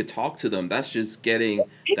so we could talk to them, that's just getting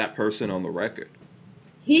that person on the record.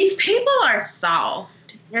 These people are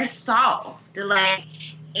soft. They're soft. Like,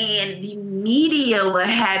 and the media will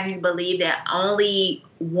have you believe that only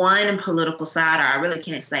one political side, or I really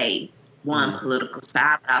can't say one political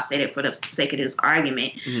side, but I'll say that for the sake of this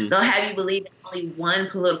argument. They'll have you believe that only one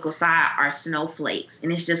political side are snowflakes,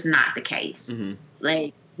 and it's just not the case.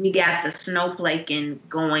 Like, we got the snowflaking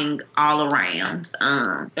going all around.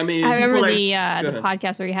 I mean, I remember the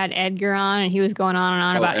podcast where you had Edgar on, and he was going on and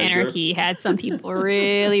on about Edgar. Anarchy. He had some people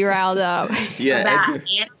really riled up. Yeah, Edgar.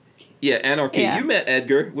 Yeah, Anarchy. Yeah. You met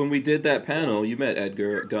Edgar when we did that panel. You met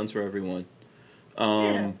Edgar at Guns for Everyone.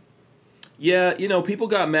 Yeah, you know, people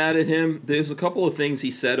got mad at him. There's a couple of things he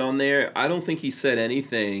said on there. I don't think he said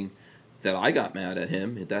anything that I got mad at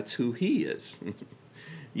him. That's who he is.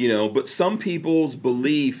 You know, but some people's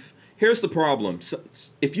belief, here's the problem.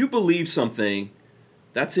 If you believe something,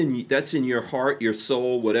 that's in your heart, your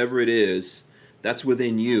soul, whatever it is, that's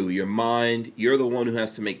within you, your mind. You're the one who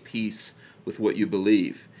has to make peace with what you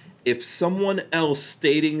believe. If someone else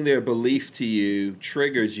stating their belief to you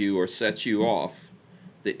triggers you or sets you off,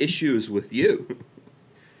 the issue is with you.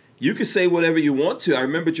 You can say whatever you want to. I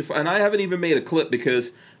remember, and I haven't even made a clip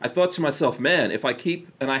because I thought to myself, man, if I keep,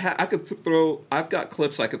 and I've got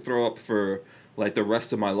clips I could throw up for like the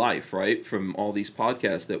rest of my life, right? From all these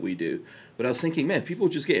podcasts that we do. But I was thinking, man, people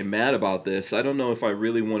are just getting mad about this. I don't know if I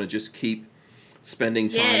really want to just keep spending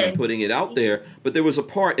time and putting it out there. But there was a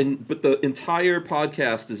part, but the entire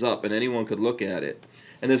podcast is up and anyone could look at it.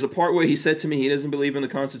 And there's a part where he said to me he doesn't believe in the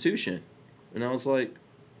Constitution. And I was like,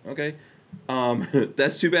 okay.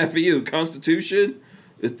 That's too bad for you. Constitution,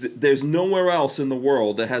 there's nowhere else in the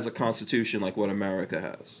world that has a constitution like what America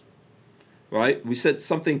has. Right? We said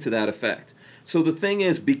something to that effect. So the thing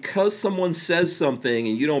is, because someone says something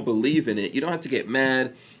and you don't believe in it, you don't have to get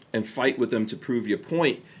mad and fight with them to prove your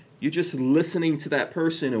point. You're just listening to that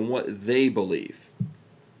person and what they believe.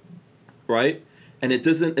 Right? And it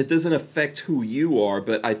doesn't affect who you are,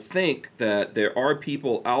 but I think that there are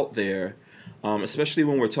people out there, especially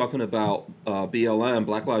when we're talking about BLM,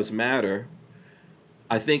 Black Lives Matter.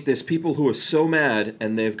 I think there's people who are so mad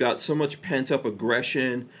and they've got so much pent-up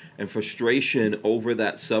aggression and frustration over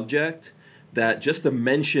that subject that just the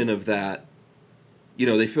mention of that,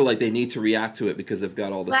 they feel like they need to react to it because they've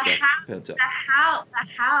got all this stuff pent up.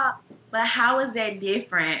 But how is that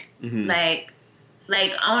different? Mm-hmm.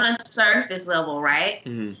 Like on a surface level, right?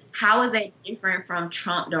 Mm-hmm. How is that different from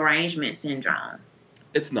Trump derangement syndrome?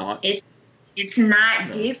 It's not. It's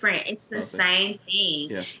not different. It's the same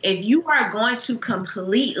thing. Yeah. If you are going to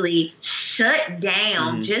completely shut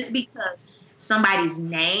down just because somebody's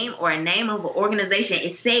name or a name of an organization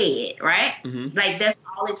is said, right? Mm-hmm. Like that's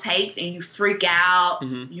all it takes, and you freak out.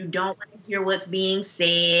 Mm-hmm. You don't want to hear what's being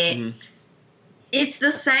said. Mm-hmm. It's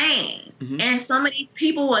the same. Mm-hmm. And some of these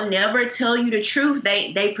people will never tell you the truth.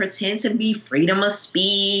 They pretend to be freedom of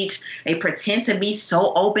speech. They pretend to be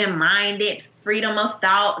so open-minded, freedom of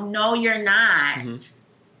thought. No, you're not. Mm-hmm.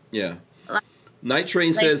 Yeah. Night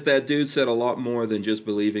Train says that dude said a lot more than just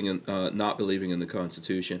believing in, not believing in the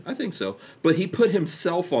Constitution. I think so. But he put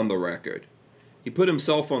himself on the record.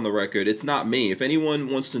 It's not me. If anyone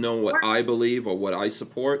wants to know what I believe or what I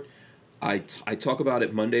support, I talk about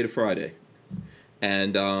it Monday to Friday.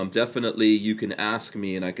 And definitely you can ask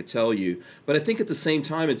me and I could tell you. But I think at the same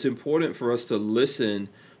time, it's important for us to listen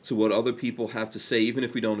to what other people have to say, even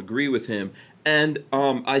if we don't agree with him. And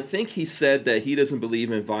I think he said that he doesn't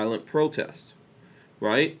believe in violent protest,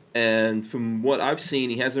 right? And from what I've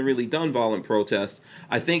seen, he hasn't really done violent protests.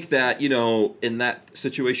 I think that, in that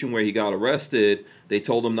situation where he got arrested, they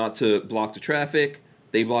told him not to block the traffic.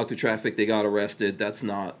 They blocked the traffic. They got arrested. That's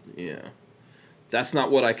not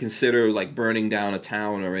what I consider like burning down a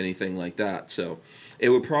town or anything like that. So it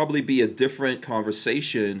would probably be a different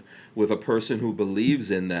conversation with a person who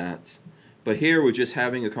believes in that. But here we're just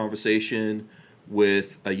having a conversation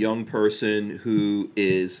with a young person who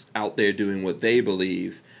is out there doing what they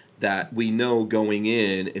believe that we know going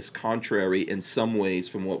in is contrary in some ways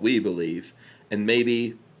from what we believe and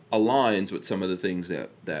maybe aligns with some of the things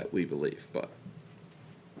that we believe. But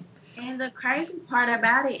and the crazy part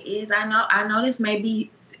about it is I know this may be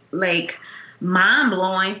like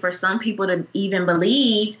mind-blowing for some people to even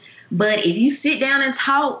believe, but if you sit down and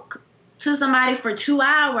talk to somebody for 2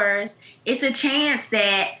 hours, it's a chance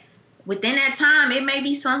that within that time, it may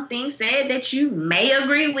be some things said that you may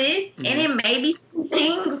agree with, and it may be some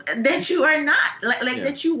things that you are not,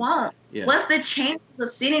 that you won't. Yeah. What's the chances of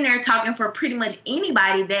sitting there talking for pretty much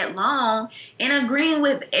anybody that long and agreeing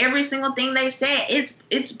with every single thing they said?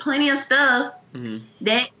 It's plenty of stuff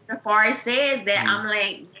that Jafari says that I'm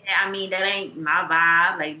like, yeah, I mean, that ain't my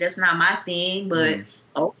vibe. Like, that's not my thing, but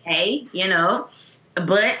okay,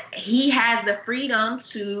 But he has the freedom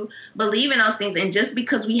to believe in those things. And just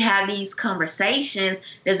because we have these conversations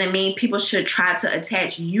doesn't mean people should try to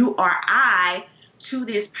attach you or I to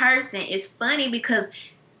this person. It's funny because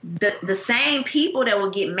the same people that will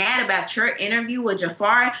get mad about your interview with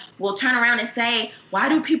Jafari will turn around and say, why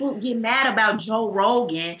do people get mad about Joe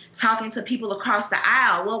Rogan talking to people across the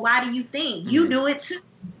aisle? Well, why do you think? You do it too.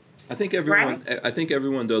 I think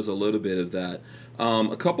everyone does a little bit of that.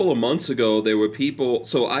 A couple of months ago, there were people.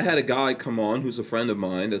 So I had a guy come on who's a friend of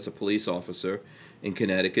mine that's a police officer in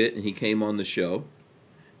Connecticut, and he came on the show.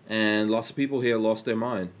 And lots of people here lost their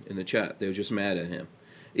mind in the chat. They were just mad at him.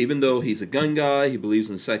 Even though he's a gun guy, he believes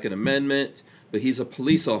in the Second Amendment, but he's a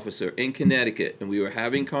police officer in Connecticut. And we were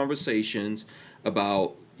having conversations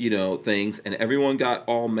about, things, and everyone got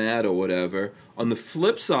all mad or whatever. On the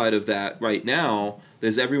flip side of that, right now,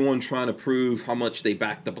 there's everyone trying to prove how much they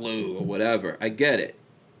back the blue or whatever. I get it.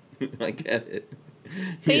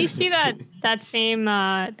 So you see that same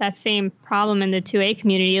problem in the 2A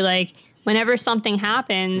community. Like whenever something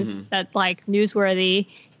happens that's like newsworthy,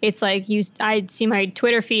 it's like I'd see my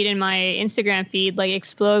Twitter feed and my Instagram feed like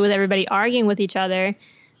explode with everybody arguing with each other,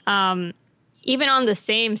 even on the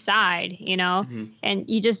same side, and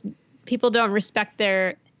people don't respect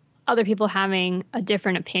their other people having a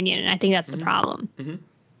different opinion, and I think that's the problem.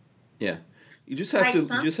 Yeah, you just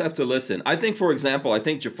have to listen. I think, for example,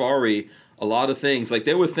 Jafari, a lot of things like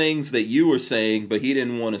there were things that you were saying, but he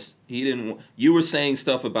didn't want to. You were saying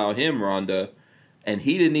stuff about him, Rhonda, and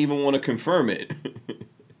he didn't even want to confirm it.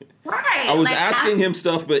 Right. I was asking him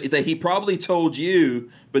stuff, but that he probably told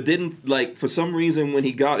you, but didn't for some reason when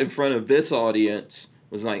he got in front of this audience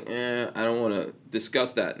was like, I don't want to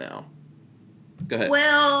discuss that now. Go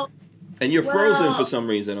ahead. And you're frozen for some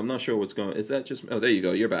reason. I'm not sure what's going on. Is that just... Oh, there you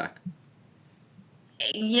go. You're back.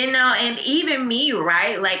 And even me,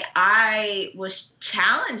 right? Like, I was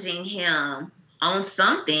challenging him on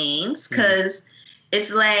some things, because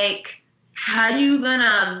it's like, how you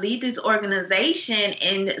gonna lead this organization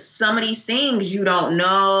and some of these things you don't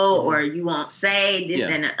know or you won't say this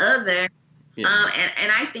and the other. And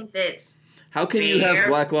I think that's how can fair. You have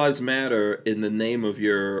Black Lives Matter in the name of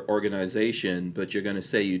your organization, but you're gonna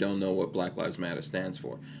say you don't know what Black Lives Matter stands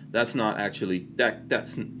for? That's not actually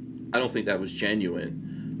that's I don't think that was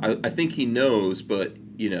genuine. I think he knows, but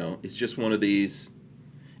it's just one of these.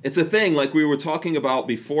 It's a thing, like we were talking about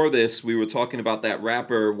before this, we were talking about that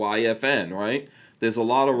rapper YFN, right? There's a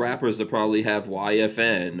lot of rappers that probably have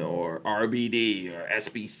YFN or RBD or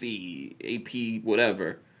SBC, AP,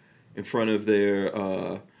 whatever, in front of their,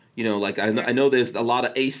 like I know there's a lot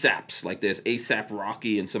of ASAPs, like there's ASAP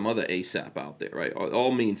Rocky and some other ASAP out there, right? It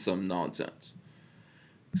all means some nonsense.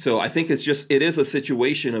 So I think it is a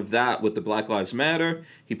situation of that with the Black Lives Matter.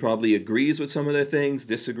 He probably agrees with some of the things,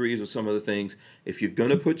 disagrees with some of the things. If you're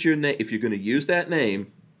gonna put your name, if you're gonna use that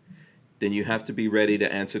name, then you have to be ready to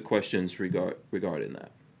answer questions regarding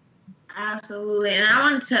that. Absolutely. And I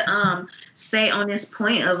wanted to say on this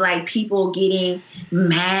point of like people getting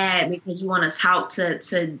mad because you want to talk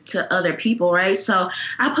to other people, right? So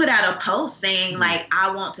I put out a post saying like I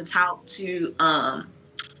want to talk to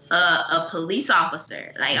a police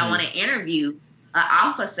officer. Like I want to interview an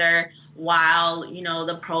officer while,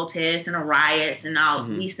 the protests and the riots and all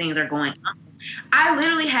these things are going on. I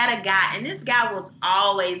literally had a guy, and this guy was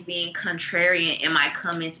always being contrarian in my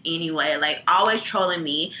comments anyway, like always trolling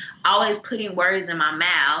me, always putting words in my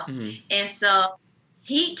mouth. And so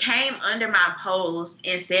he came under my post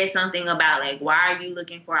and said something about like, why are you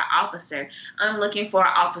looking for an officer? I'm looking for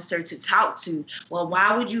an officer to talk to. Well,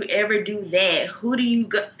 why would you ever do that? Who do you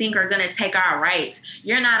think are going to take our rights?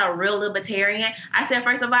 You're not a real libertarian. I said,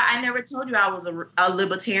 first of all, I never told you I was a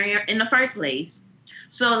libertarian in the first place.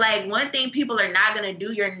 So, like, one thing people are not going to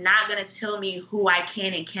do, you're not going to tell me who I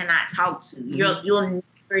can and cannot talk to. You'll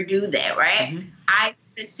never do that, right? I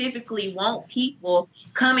specifically want people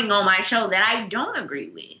coming on my show that I don't agree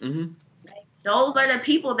with. Like, those are the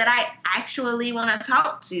people that I actually want to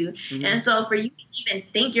talk to. And so for you to even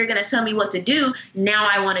think you're going to tell me what to do, now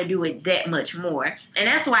I want to do it that much more. And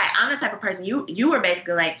that's why I'm the type of person, you were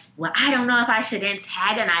basically like, well, I don't know if I should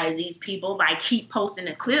antagonize these people by keep posting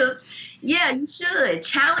the clips. Yeah, you should.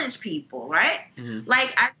 Challenge people, right?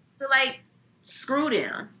 Like, I feel like, screw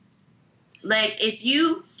them. Like, if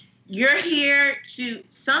you're here to,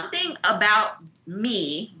 something about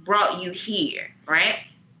me brought you here, right?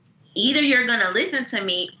 Either you're going to listen to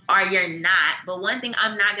me or you're not. But one thing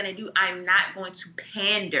I'm not going to do, I'm not going to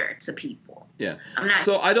pander to people. Yeah. I'm not.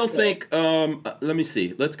 So I don't think, let me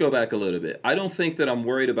see. Let's go back a little bit. I don't think that I'm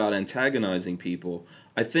worried about antagonizing people.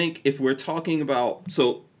 I think if we're talking about,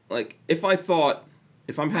 so like if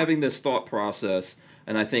I'm having this thought process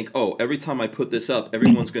and I think, oh, every time I put this up,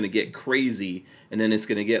 everyone's going to get crazy and then it's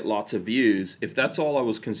going to get lots of views. If that's all I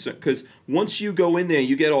was concerned, because once you go in there and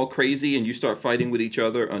you get all crazy and you start fighting with each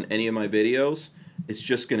other on any of my videos, it's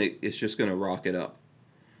just gonna rock it up.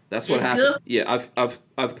 That's what happened. Yeah,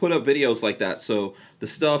 I've put up videos like that. So the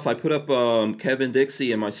stuff I put up, Kevin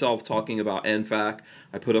Dixie and myself talking about NFAC.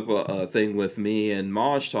 I put up a thing with me and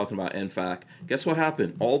Maj talking about NFAC. Guess what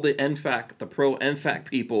happened? All the NFAC, the pro NFAC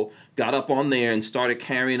people got up on there and started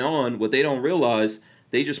carrying on. What they don't realize,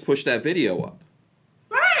 they just pushed that video up.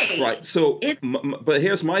 Right. Right. So, but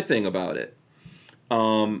here's my thing about it.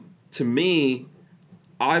 To me,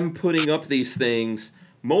 I'm putting up these things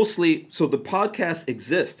mostly, so the podcast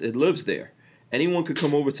exists. It lives there. Anyone could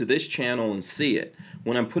come over to this channel and see it.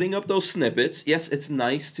 When I'm putting up those snippets, yes, it's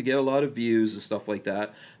nice to get a lot of views and stuff like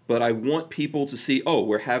that, but I want people to see, oh,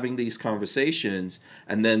 we're having these conversations,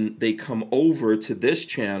 and then they come over to this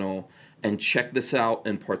channel and check this out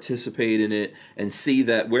and participate in it and see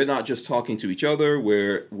that we're not just talking to each other,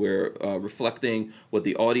 we're reflecting what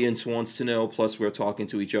the audience wants to know, plus we're talking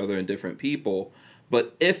to each other and different people.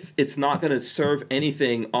 But if it's not going to serve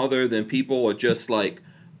anything other than people are just like,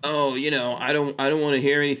 oh, I don't want to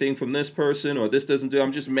hear anything from this person, or this doesn't do,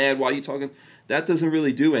 I'm just mad while you're talking, that doesn't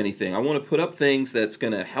really do anything. I want to put up things that's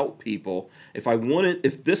going to help people.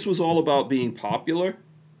 If this was all about being popular,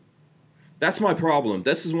 that's my problem.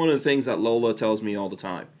 This is one of the things that Lola tells me all the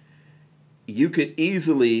time.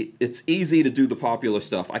 It's easy to do the popular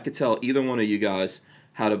stuff. I could tell either one of you guys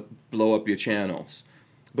how to blow up your channels.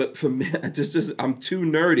 But for me, I'm too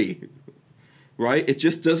nerdy, right? It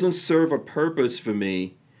just doesn't serve a purpose for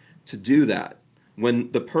me to do that.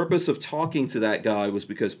 When the purpose of talking to that guy was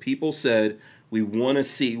because people said, we want to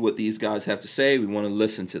see what these guys have to say. We want to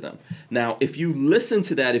listen to them. Now, if you listen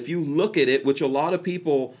to that, if you look at it, which a lot of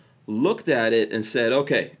people looked at it and said,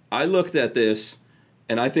 okay, I looked at this.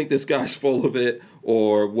 and I think this guy's full of it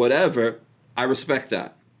or whatever, I respect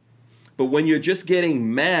that. But when you're just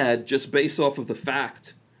getting mad just based off of the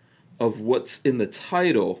fact of what's in the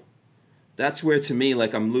title, that's where, to me,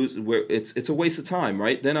 like, I'm losing, where it's a waste of time,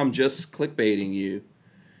 right? Then I'm just clickbaiting you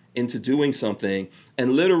into doing something.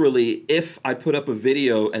 And literally, if I put up a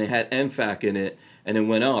video and it had NFAC in it and it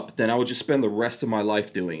went up, then I would just spend the rest of my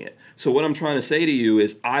life doing it. So what I'm trying to say to you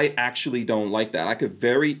is I actually don't like that. I could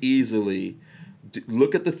very easily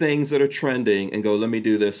look at the things that are trending and go, let me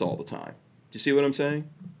do this all the time. Do you see what I'm saying?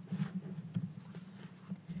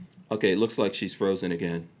 Okay, it looks like she's frozen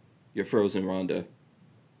again. You're frozen, Rhonda.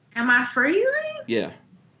 Am I freezing? Yeah.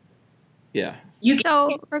 Yeah.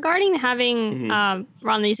 So regarding having,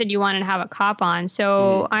 Rhonda, you said you wanted to have a cop on.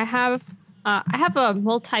 So I have a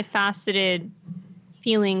multifaceted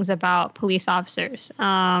feelings about police officers.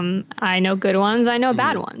 I know good ones, I know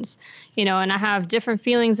bad ones, and I have different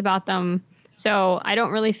feelings about them. So I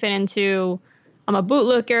don't really fit into, I'm a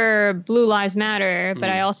bootlicker, Blue Lives Matter, but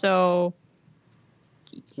I also,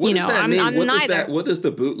 what does that mean? I'm what neither. Does that, what does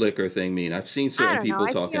the bootlicker thing mean? I've seen certain people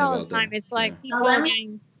talking about that. It's like people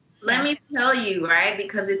Let me tell you, right?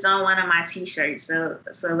 Because it's on one of my T-shirts. So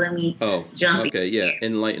let me jump in. Okay, yeah.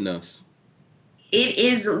 Enlighten us. It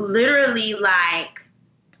is literally like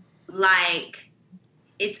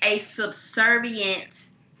it's a subservient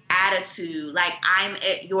attitude. Like, I'm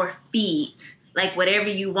at your feet. Like, whatever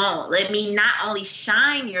you want. Let me not only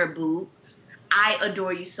shine your boots, I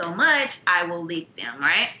adore you so much, I will lick them,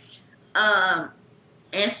 right?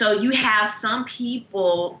 And so you have some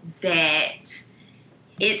people that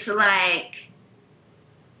it's like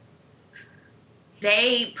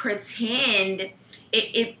they pretend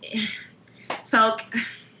so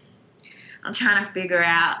I'm trying to figure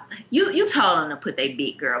out. You told them to put their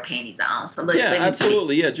big girl panties on. So let me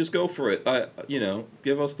absolutely. Yeah, just go for it.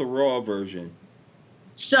 Give us the raw version.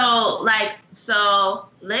 So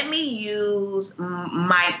let me use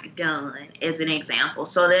Mike Dunn as an example.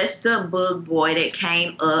 So that's the bug boy that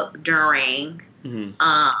came up during the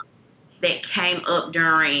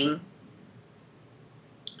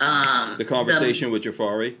conversation with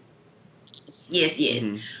Jafari. Yes.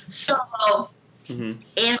 Mm-hmm. So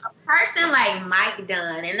if a person like Mike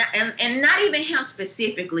Dunn, and not even him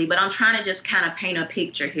specifically, but I'm trying to just kind of paint a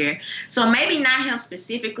picture here. So maybe not him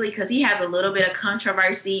specifically because he has a little bit of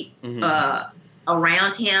controversy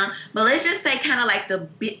around him. But let's just say kind of like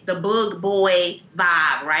the bug boy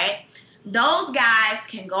vibe, right? Those guys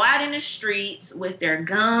can go out in the streets with their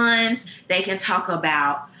guns. They can talk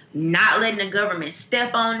about not letting the government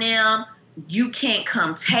step on them. You can't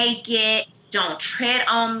come take it. Don't tread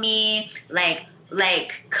on me. Like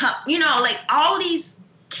all these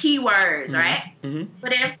keywords, right? Mm-hmm.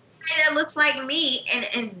 But if somebody that looks like me,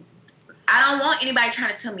 and I don't want anybody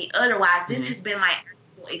trying to tell me otherwise, this has been my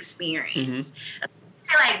actual experience.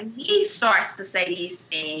 Like me starts to say these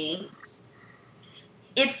things,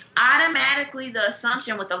 it's automatically the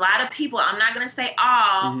assumption with a lot of people, I'm not going to say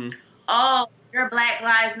all, oh, you're Black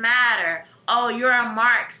Lives Matter. Oh, you're a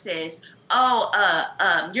Marxist.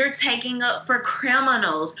 Oh, you're taking up for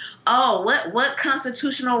criminals. Oh, what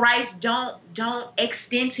constitutional rights don't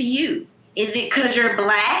extend to you? Is it because you're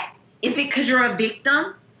Black? Is it because you're a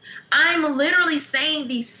victim? I'm literally saying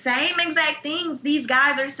these same exact things these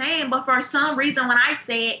guys are saying, but for some reason when I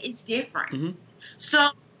say it, it's different. So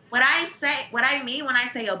what I mean when I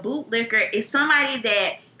say a bootlicker is somebody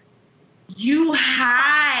that you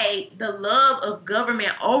hide the love of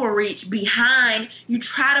government overreach behind. You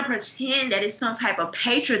try to pretend that it's some type of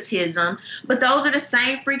patriotism, but those are the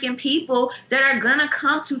same freaking people that are gonna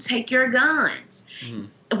come to take your guns.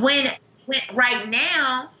 When right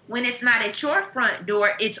now, when it's not at your front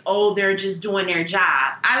door, it's, oh, they're just doing their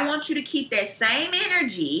job. I want you to keep that same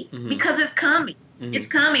energy because it's coming. It's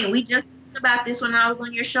coming. We just talked about this when I was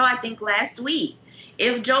on your show, I think last week.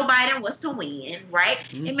 If Joe Biden was to win, right,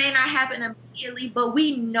 it may not happen immediately, but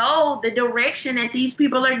we know the direction that these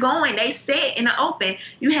people are going. They said in the open.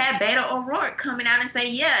 You had Beto O'Rourke coming out and say,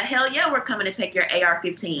 yeah, hell yeah, we're coming to take your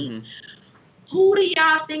AR-15s. Who do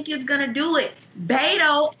y'all think is going to do it?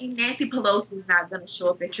 Beto and Nancy Pelosi is not going to show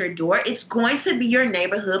up at your door. It's going to be your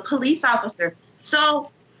neighborhood police officer. So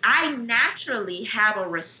I naturally have a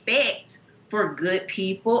respect for good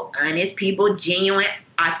people, honest people, genuine,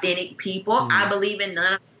 authentic people. I believe in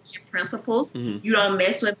non-aggression principles. You don't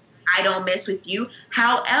mess with me, I don't mess with you.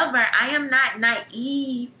 However, I am not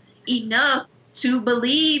naive enough to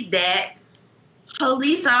believe that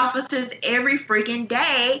police officers every freaking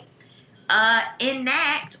day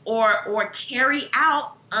enact or carry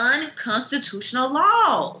out unconstitutional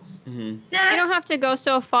laws. You don't have to go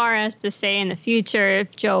so far as to say in the future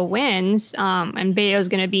if Joe wins and Beto's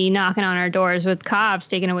going to be knocking on our doors with cops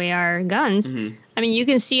taking away our guns. I mean, you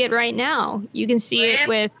can see it right now. You can see it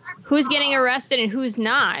with who's getting arrested and who's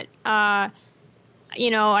not.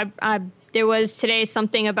 You know, there was today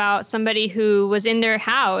something about somebody who was in their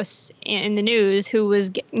house in the news who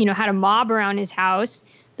was, you know, had a mob around his house.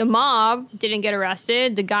 The mob didn't get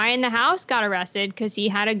arrested. The guy in the house got arrested because he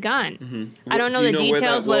had a gun. I don't know the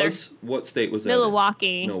details. What state was that?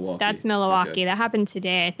 Milwaukee. Milwaukee. That's Milwaukee. Okay. That happened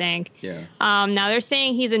today, I think. Yeah. Now they're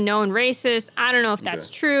saying he's a known racist. I don't know if that's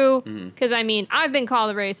true because I mean I've been called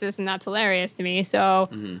a racist and that's hilarious to me. So,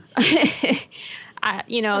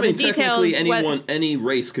 you know, I mean, the details. technically, any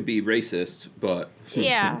race could be racist, but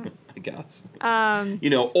yeah. I guess. You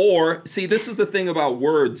know, or see, this is the thing about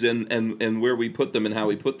words and where we put them and how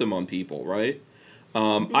we put them on people, right?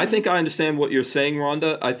 I think I understand what you're saying,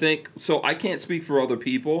 Rhonda. I think so. I can't speak for other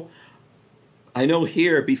people. I know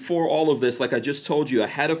here before all of this, like I just told you, I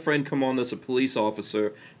had a friend come on that's a police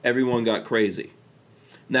officer. Everyone got crazy.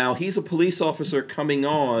 Now, he's a police officer coming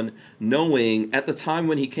on knowing at the time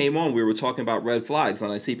when he came on, we were talking about red flags. And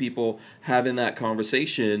I see people having that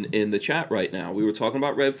conversation in the chat right now. We were talking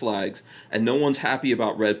about red flags and no one's happy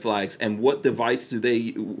about red flags. And what device who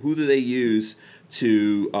do they use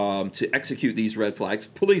to execute these red flags?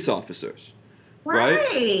 Police officers,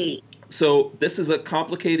 right? So this is a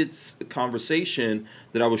complicated conversation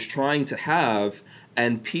that I was trying to have,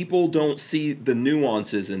 and people don't see the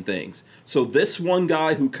nuances in things. So this one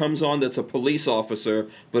guy who comes on that's a police officer,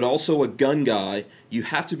 but also a gun guy, you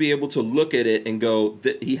have to be able to look at it and go,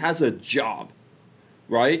 he has a job,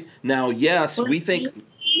 right? Now, yes, we think,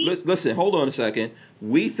 listen, hold on a second.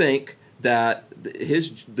 We think that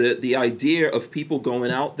the idea of people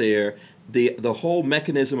going out there, the whole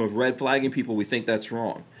mechanism of red flagging people, we think that's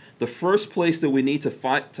wrong. The first place that we need to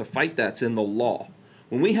fight that's in the law.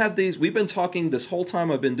 When we have these, we've been talking this whole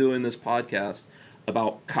time I've been doing this podcast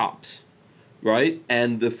about cops, right?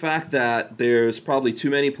 And the fact that there's probably too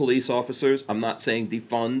many police officers. I'm not saying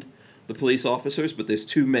defund the police officers, but there's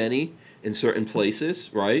too many in certain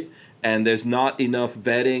places, right? And there's not enough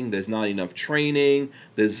vetting. There's not enough training.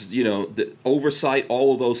 There's, you know, the oversight.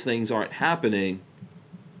 All of those things aren't happening.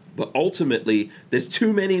 But ultimately, there's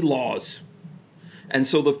too many laws. And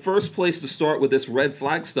so the first place to start with this red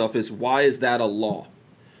flag stuff is, why is that a law?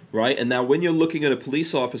 Right? And now when you're looking at a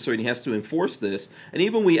police officer and he has to enforce this, and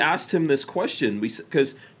even we asked him this question,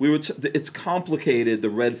 because it's complicated, the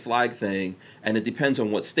red flag thing, and it depends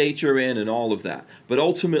on what state you're in and all of that. But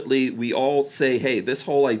ultimately, we all say, hey, this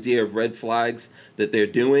whole idea of red flags that they're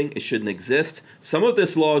doing, it shouldn't exist. Some of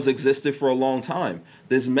this law has existed for a long time.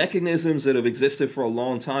 There's mechanisms that have existed for a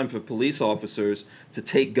long time for police officers to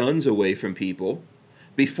take guns away from people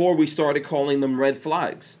before we started calling them red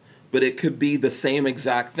flags. But it could be the same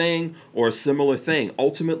exact thing or a similar thing.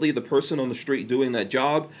 Ultimately, the person on the street doing that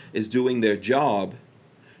job is doing their job.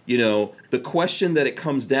 You know, the question that it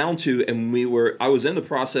comes down to, and I was in the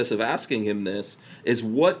process of asking him this, is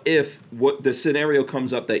what if the scenario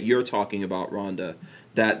comes up that you're talking about, Rhonda,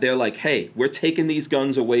 that they're like, hey, we're taking these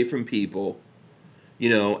guns away from people, you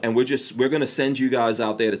know, and we're going to send you guys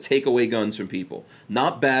out there to take away guns from people.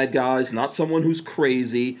 Not bad guys, not someone who's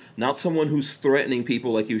crazy, not someone who's threatening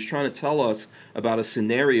people. Like he was trying to tell us about a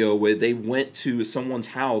scenario where they went to someone's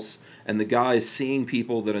house and the guy is seeing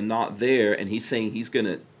people that are not there, and he's saying he's going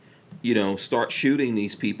to, you know, start shooting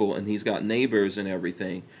these people, and he's got neighbors and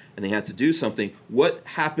everything, and they had to do something. What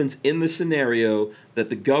happens in the scenario that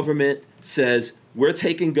the government says, we're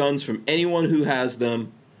taking guns from anyone who has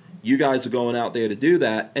them, you guys are going out there to do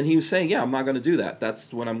that? And he was saying, yeah, I'm not going to do that.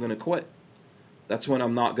 That's when I'm going to quit. That's when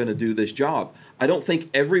I'm not going to do this job. I don't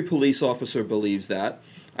think every police officer believes that.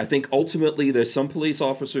 I think ultimately there's some police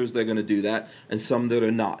officers that are going to do that and some that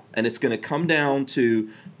are not. And it's going to come down to,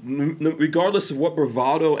 regardless of what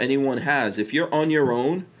bravado anyone has, if you're on your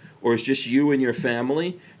own or it's just you and your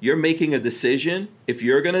family, you're making a decision if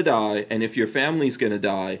you're going to die and if your family's going to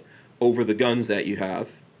die over the guns that you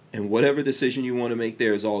have. And whatever decision you want to make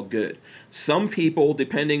there is all good. Some people,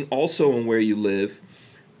 depending also on where you live,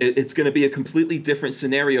 it's going to be a completely different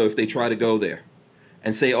scenario if they try to go there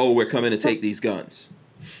and say, oh, we're coming to take these guns.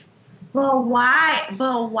 But why,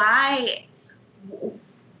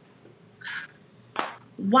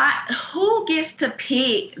 who gets to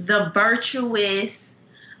pick the virtuous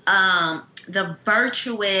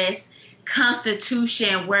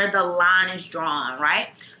constitution where the line is drawn, right?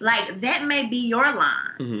 Like that may be your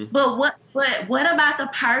line, but what about the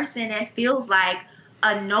person that feels like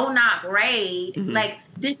a no-knock raid? Like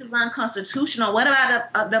this is unconstitutional. What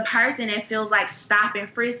about the person that feels like stop and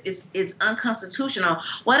frisk is unconstitutional?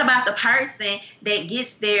 What about the person that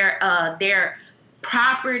gets their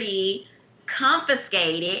property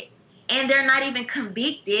confiscated and they're not even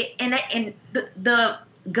convicted, and the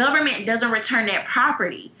government doesn't return that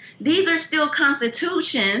property? These are still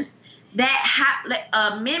constitutions that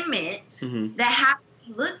have amendments that have to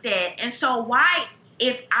be looked at. And so why,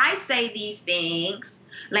 if I say these things,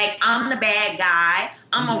 like I'm the bad guy,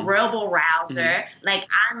 I'm a rebel rouser, like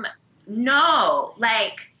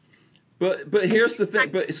But here's the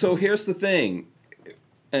thing. Here's the thing,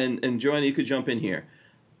 and Joanna, you could jump in here.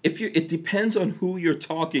 It depends on who you're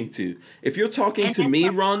talking to. If you're talking to me,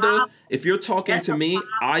 Rhonda, if you're talking to me,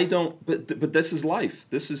 I don't. But this is life.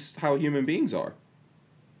 This is how human beings are.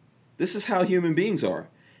 This is how human beings are.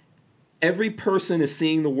 Every person is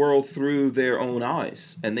seeing the world through their own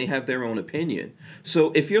eyes, and they have their own opinion.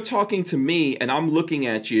 So if you're talking to me and I'm looking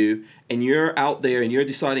at you and you're out there and you're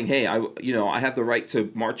deciding, hey, I have the right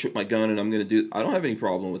to march with my gun and I'm going to do, I don't have any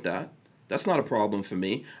problem with that. That's not a problem for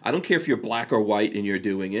me. I don't care if you're black or white and you're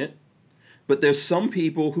doing it. But there's some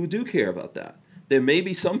people who do care about that. There may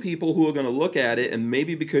be some people who are going to look at it, and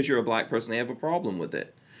maybe because you're a black person, they have a problem with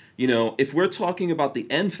it. If we're talking about the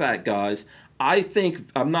NFAC guys, I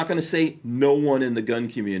think, I'm not going to say no one in the gun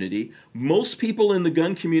community. Most people in the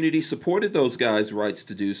gun community supported those guys' rights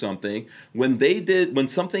to do something. When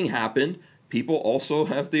something happened, people also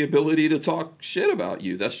have the ability to talk shit about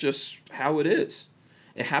you. That's just how it is.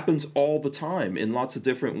 It happens all the time in lots of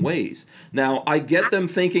different ways. Now, I get them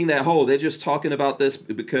thinking that, they're just talking about this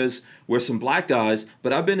because we're some black guys,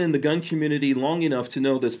 but I've been in the gun community long enough to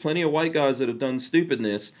know there's plenty of white guys that have done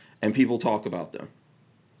stupidness, and people talk about them.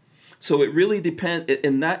 So it really depends.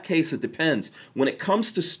 In that case, it depends. When it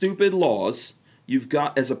comes to stupid laws,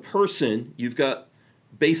 as a person, you've got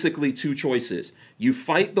basically two choices. You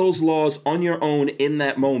fight those laws on your own in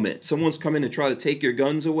that moment. Someone's coming to try to take your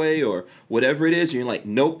guns away or whatever it is, and you're like,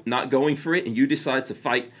 nope, not going for it, and you decide to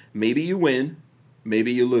fight. Maybe you win,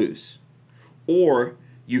 maybe you lose. Or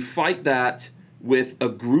you fight that with a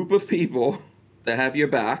group of people that have your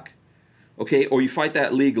back, okay, or you fight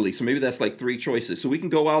that legally. So maybe that's like three choices. So we can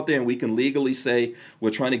go out there and we can legally say we're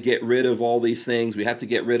trying to get rid of all these things. We have to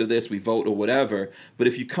get rid of this. We vote or whatever. But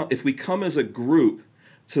if we come as a group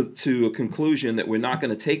to a conclusion that we're not going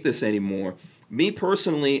to take this anymore, me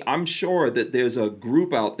personally, I'm sure that there's a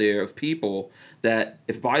group out there of people that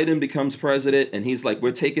if Biden becomes president and he's like,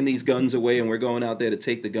 we're taking these guns away and we're going out there to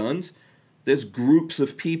take the guns, there's groups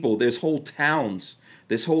of people, there's whole towns,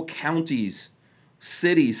 there's whole counties,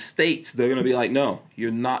 cities, states, they're going to be like, no,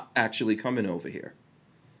 you're not actually coming over here.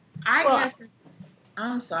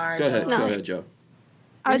 I'm sorry. Go ahead, Joe.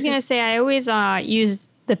 I was going to say, I always use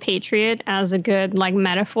the Patriot as a good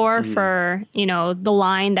metaphor for, the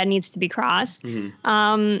line that needs to be crossed.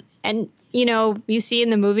 And, you see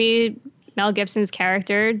in the movie, Mel Gibson's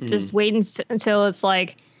character just waiting until it's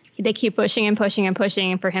like they keep pushing and pushing and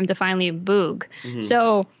pushing for him to finally boog.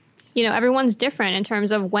 So, everyone's different in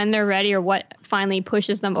terms of when they're ready or what finally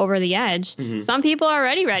pushes them over the edge. Some people are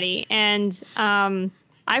already ready. And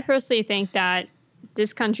I personally think that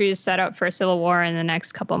this country is set up for a civil war in the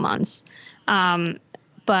next couple months.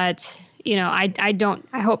 But,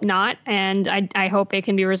 I hope not. And I hope it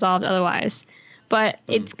can be resolved otherwise. But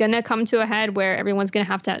it's going to come to a head where everyone's going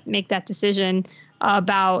to have to make that decision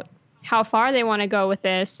about how far they want to go with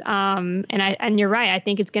this. And you're right. I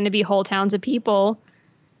think it's going to be whole towns of people.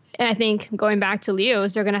 And I think going back to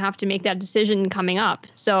Leo's, they're going to have to make that decision coming up.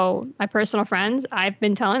 So my personal friends, I've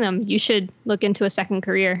been telling them you should look into a second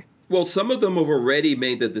career. Well, some of them have already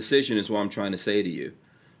made the decision is what I'm trying to say to you.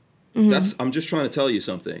 I'm just trying to tell you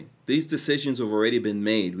something. These decisions have already been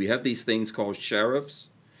made. We have these things called sheriffs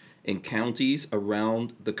in counties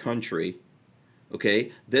around the country.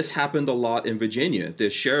 Okay, this happened a lot in Virginia.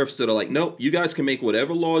 There's sheriffs that are like, nope, you guys can make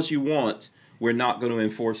whatever laws you want. We're not going to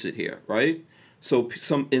enforce it here, right? So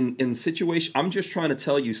in situation, I'm just trying to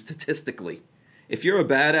tell you statistically, if you're a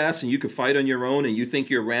badass and you can fight on your own and you think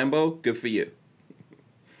you're Rambo, good for you.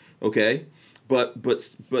 Okay, but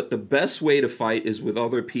the best way to fight is with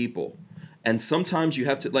other people, and sometimes you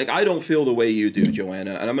have to. Like, I don't feel the way you do,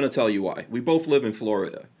 Joanna, and I'm going to tell you why. We both live in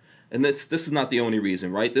Florida, and this is not the only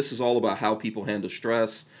reason, right? This is all about how people handle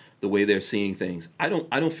stress, the way they're seeing things. I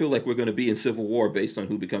don't feel like we're going to be in civil war based on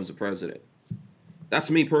who becomes the president. That's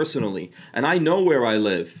me personally. And I know where I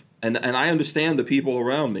live. And I understand the people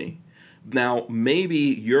around me. Now, maybe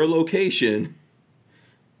your location,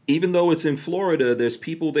 even though it's in Florida, there's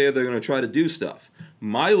people there that are going to try to do stuff.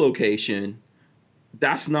 My location,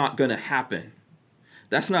 that's not going to happen.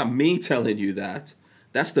 That's not me telling you that.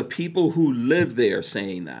 That's the people who live there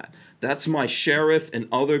saying that. That's my sheriff and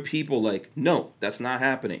other people like, no, that's not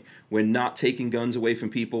happening. We're not taking guns away from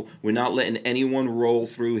people. We're not letting anyone roll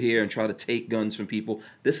through here and try to take guns from people.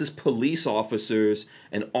 This is police officers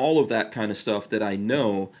and all of that kind of stuff that I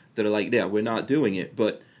know that are like, yeah, we're not doing it.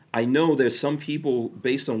 But I know there's some people,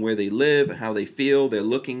 based on where they live, how they feel, they're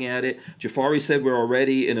looking at it. Jafari said we're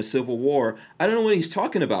already in a civil war. I don't know what he's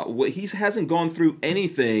talking about. He hasn't gone through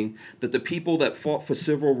anything that the people that fought for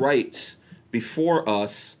civil rights before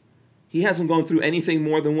us, he hasn't gone through anything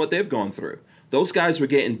more than what they've gone through. Those guys were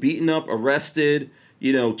getting beaten up, arrested,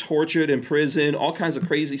 tortured in prison, all kinds of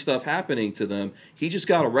crazy stuff happening to them. He just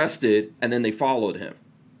got arrested, and then they followed him.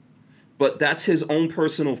 But that's his own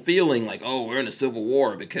personal feeling, like, oh, we're in a civil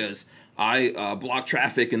war because I blocked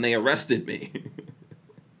traffic and they arrested me.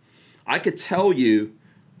 I could tell you,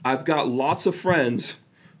 I've got lots of friends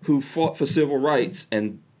who fought for civil rights,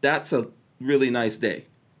 and that's a really nice day.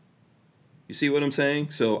 You see what I'm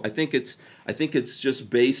saying? So I think it's just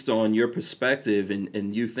based on your perspective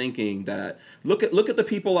and you thinking that look at the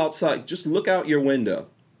people outside. Just look out your window.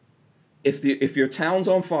 If your town's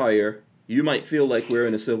on fire, you might feel like we're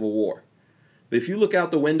in a civil war. But if you look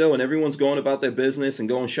out the window and everyone's going about their business and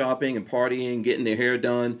going shopping and partying, getting their hair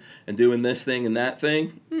done and doing this thing and that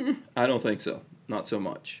thing, I don't think so. Not so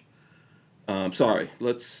much. Sorry.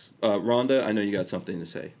 Let's Rhonda, I know you got something to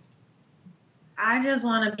say. I just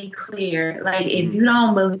want to be clear. Like, if you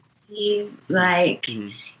don't believe, like,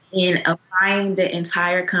 in applying the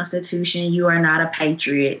entire Constitution, you are not a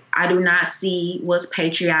patriot. I do not see what's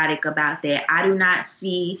patriotic about that. I do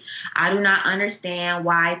not understand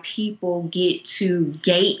why people get to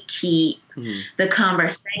gatekeep the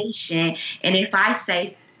conversation. And if I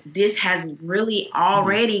say this has really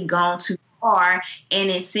already gone too far, and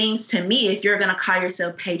it seems to me if you're going to call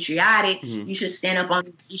yourself patriotic, you should stand up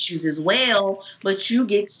on issues as well, but you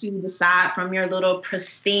get to decide from your little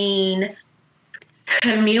pristine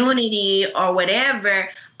community or whatever,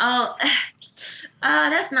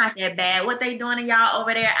 that's not that bad. What they doing to y'all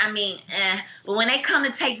over there, I mean, but when they come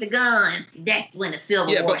to take the guns, that's when the Civil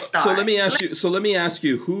War starts. So let me ask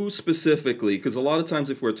you, who specifically, because a lot of times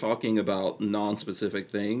if we're talking about non-specific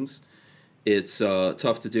things, it's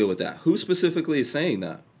tough to deal with that. Who specifically is saying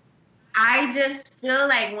that? I just feel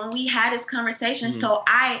like when we had this conversation, so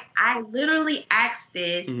I literally asked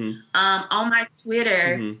this on my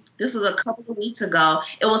Twitter. This was a couple of weeks ago.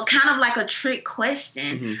 It was kind of like a trick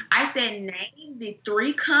question. I said, name the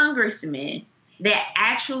 3 congressmen that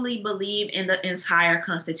actually believe in the entire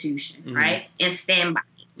Constitution, right? And stand by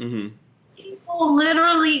it. People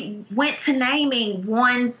literally went to naming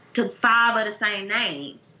 1 to 5 of the same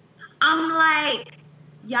names. I'm like,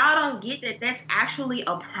 y'all don't get that that's actually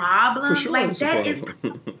a problem? For sure, like, that is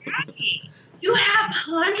problematic. You have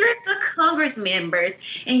hundreds of Congress members,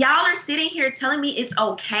 and y'all are sitting here telling me it's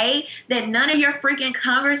okay that none of your freaking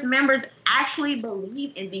Congress members actually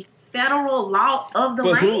believe in the federal law of the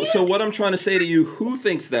land? So what I'm trying to say to you, who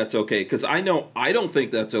thinks that's okay? Because I know I don't think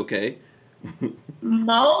that's okay.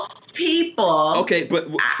 Most people. Okay, but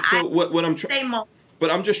what I'm trying... But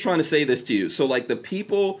I'm just trying to say this to you. So, like, the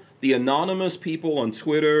people, the anonymous people on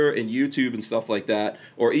Twitter and YouTube and stuff like that,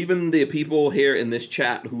 or even the people here in this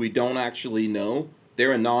chat who we don't actually know,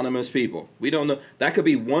 they're anonymous people. We don't know. That could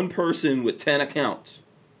be one person with 10 accounts.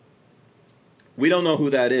 We don't know who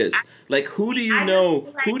that is. Like, who do you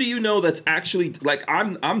know? Who do you know that's actually, like,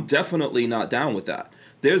 I'm definitely not down with that.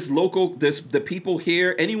 There's the people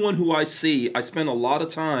here, anyone who I see, I spend a lot of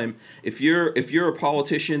time, if you're a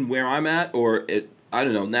politician where I'm at, or I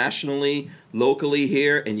don't know, nationally, locally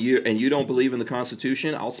here, and you don't believe in the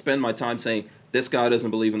Constitution, I'll spend my time saying, this guy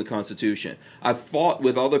doesn't believe in the Constitution. I've fought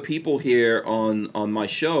with other people here on my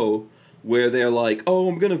show where they're like, oh,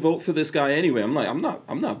 I'm going to vote for this guy anyway. I'm like, I'm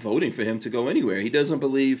not voting for him to go anywhere. He doesn't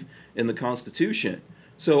believe in the Constitution.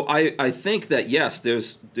 So I think that, yes,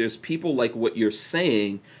 there's people like what you're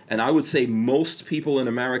saying, and I would say most people in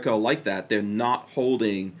America are like that. They're not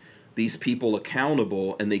holding these people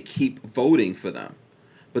accountable, and they keep voting for them.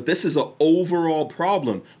 But this is an overall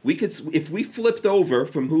problem. If we flipped over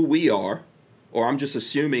from who we are, or I'm just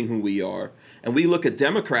assuming who we are, and we look at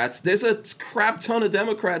Democrats, there's a crap ton of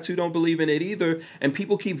Democrats who don't believe in it either, and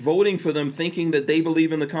people keep voting for them thinking that they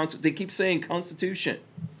believe in the Constitution. They keep saying Constitution.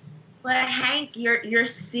 But Hank, you're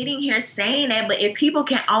sitting here saying that, but if people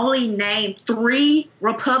can only name 3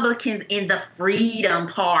 Republicans in the Freedom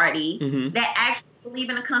Party that actually believe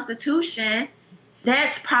in the Constitution,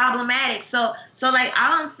 that's problematic. So like,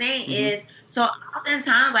 all I'm saying is, so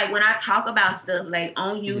oftentimes, like, when I talk about stuff like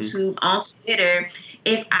on YouTube, on Twitter,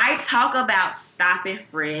 if I talk about stop and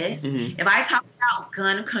frisk, if I talk about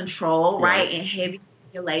gun control, right, and heavy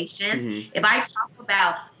regulations, if I talk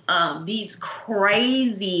about these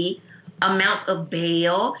crazy amounts of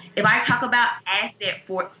bail, if I talk about asset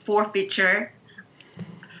forfeiture,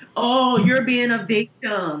 oh, you're being a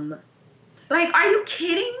victim. Like, are you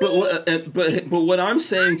kidding me? But what I'm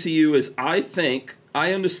saying to you is, I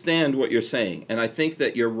understand what you're saying, and I think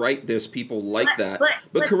that you're right. There's people like that.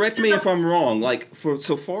 But correct me if I'm wrong. Like, for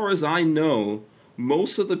so far as I know,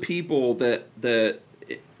 most of the people that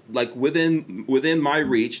like within my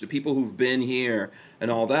reach, the people who've been here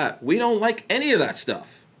and all that, we don't like any of that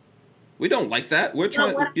stuff. We don't like that. We're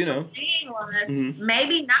trying, you know. What I'm saying was,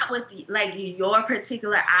 maybe not with like your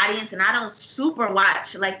particular audience, and I don't super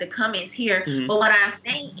watch like the comments here. But what I'm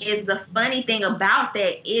saying is, the funny thing about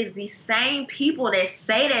that is the same people that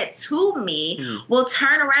say that to me will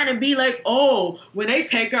turn around and be like, "Oh, when they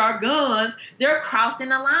take our guns, they're crossing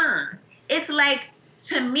the line." It's like,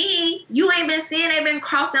 to me, you ain't been seeing they've been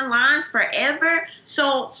crossing lines forever.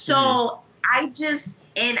 So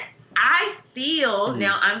I feel,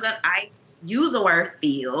 now I use the word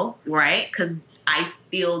feel, right? Because I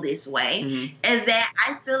feel this way, is that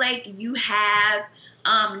I feel like you have,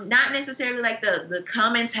 not necessarily like the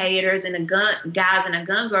commentators and the gun guys and the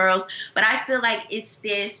gun girls, but I feel like it's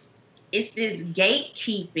this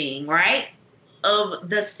gatekeeping, right, of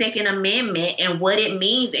the Second Amendment and what it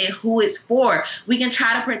means and who it's for. We can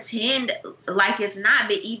try to pretend like it's not,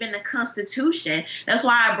 but even the Constitution, that's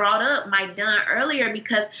why I brought up Mike Dunn earlier,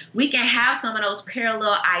 because we can have some of those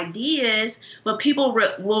parallel ideas, but people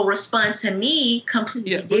will respond to me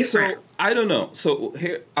completely different. So, I don't know. So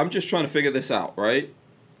here, I'm just trying to figure this out, right?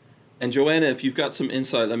 And Joanna, if you've got some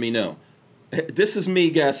insight, let me know. This is me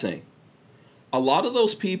guessing. A lot of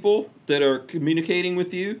those people that are communicating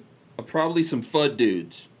with you are probably some FUD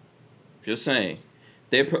dudes. Just saying.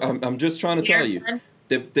 I'm just trying to tell you.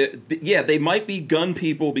 They might be gun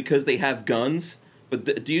people because they have guns,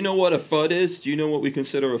 but do you know what a FUD is? Do you know what we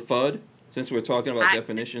consider a FUD? Since we're talking about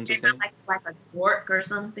definitions of things. Like a dork or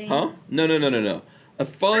something? Huh? No. A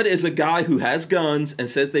FUD is a guy who has guns and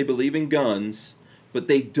says they believe in guns, but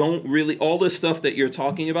they don't really, all this stuff that you're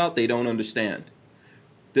talking about, they don't understand.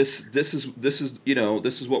 This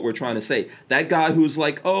is what we're trying to say. That guy who's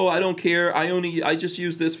like, oh, I don't care. I just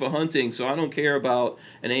use this for hunting, so I don't care about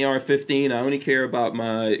an AR-15. I only care about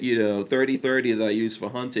my 30-30 that I use for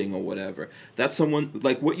hunting or whatever. That's someone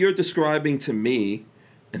like what you're describing to me,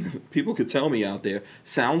 and people could tell me out there,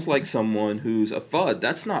 sounds like someone who's a FUD.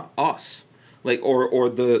 That's not us. Like, or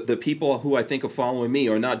the people who I think are following me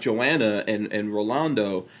are not Joanna and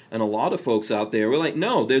Rolando and a lot of folks out there. We're like,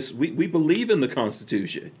 no, we believe in the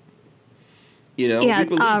Constitution. We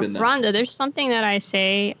believe in that. Rhonda, there's something that I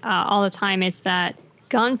say all the time. It's that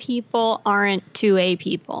gun people aren't 2A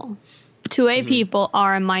people. 2A people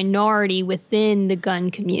are a minority within the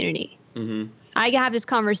gun community. I have this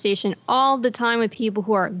conversation all the time with people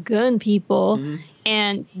who are gun people,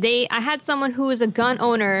 and I had someone who was a gun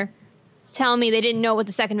owner tell me they didn't know what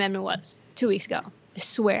the Second Amendment was 2 weeks ago. I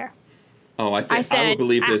swear. Oh, I would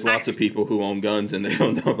believe there's lots of people who own guns and they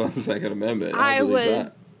don't know about the Second Amendment. I believe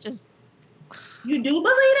that. You do believe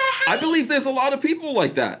that? I believe there's a lot of people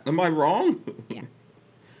like that. Am I wrong? Yeah.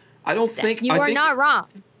 I don't think... You are not wrong.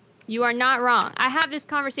 You are not wrong. I have this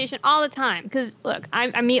conversation all the time because, look,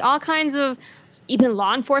 I meet all kinds of, even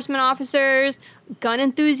law enforcement officers, gun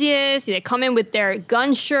enthusiasts. They come in with their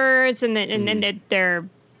gun shirts and then their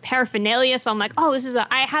paraphernalia. So I'm like, oh,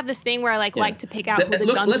 I have this thing where I like to pick out who the gun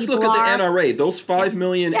people are. Let's look at the NRA. Those 5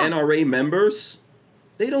 million NRA members,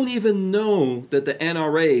 they don't even know that the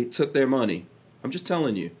NRA took their money. I'm just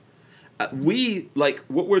telling you. We, like,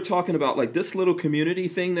 what we're talking about, like this little community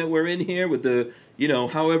thing that we're in here with the,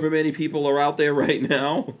 however many people are out there right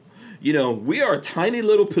now, we are a tiny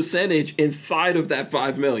little percentage inside of that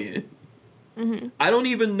 5 million. I don't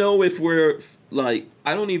even know if we're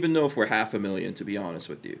 500,000, to be honest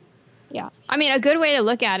with you. Yeah. I mean, a good way to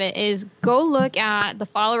look at it is go look at the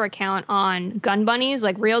follower count on gun bunnies,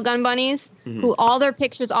 like real gun bunnies, who all their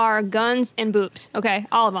pictures are guns and boobs. Okay.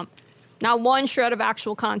 All of them. Not one shred of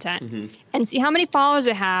actual content. And see how many followers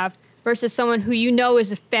they have versus someone who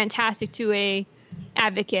is a fantastic 2A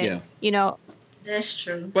advocate. Yeah. That's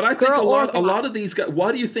true. But I think a lot of these guys,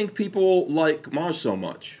 why do you think people like Maj so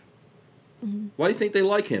much? Why do you think they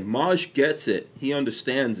like him? Maj gets it. He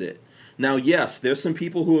understands it. Now, yes, there's some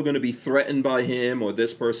people who are going to be threatened by him or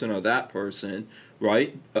this person or that person,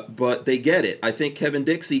 right? But they get it. I think Kevin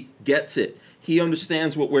Dixie gets it. He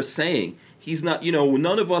understands what we're saying. He's not,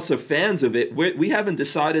 none of us are fans of it. We haven't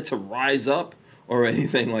decided to rise up or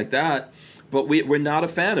anything like that. But we're not a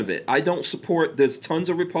fan of it. I don't support, there's tons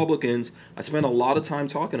of Republicans. I spent a lot of time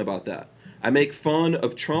talking about that. I make fun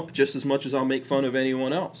of Trump just as much as I'll make fun of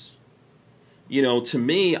anyone else. You know, to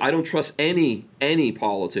me, I don't trust any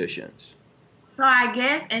politicians. So I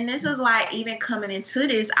guess, and this is why even coming into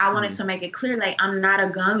this, I wanted to make it clear, like, I'm not a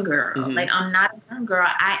gun girl. Like, I'm not a gun girl.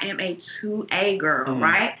 I am a 2A girl,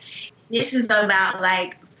 right? This is about,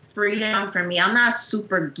 like, freedom for me. I'm not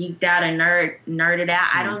super geeked out and nerded out.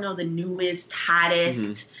 I don't know the newest,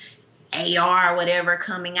 hottest AR or whatever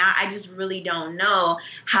coming out. I just really don't know.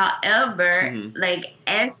 However, like,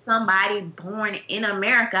 as somebody born in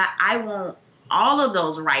America, I want all of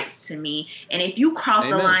those rights to me. And if you cross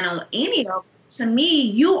the line on any of them, to me,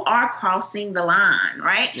 you are crossing the line,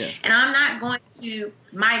 right? Yeah. And I'm not going to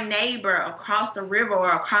my neighbor across the river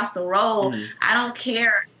or across the road. I don't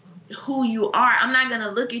care who you are. I'm not going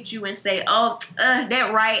to look at you and say, oh,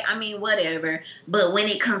 that right. I mean, whatever. But when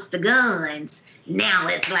it comes to guns, now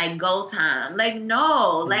it's like go time. Like,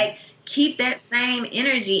 no, like keep that same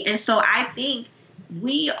energy. And so I think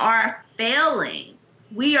we are failing.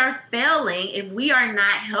 We are failing if we are not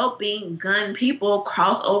helping gun people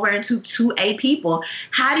cross over into 2A people.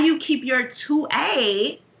 How do you keep your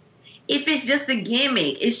 2A if it's just a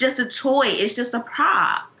gimmick? It's just a toy. It's just a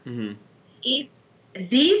prop. If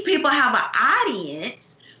these people have an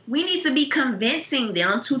audience, we need to be convincing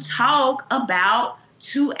them to talk about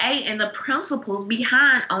 2A and the principles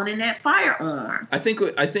behind owning that firearm. I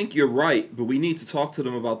think you're right, but we need to talk to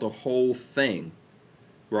them about the whole thing.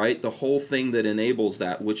 Right? The whole thing that enables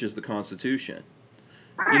that, which is the Constitution.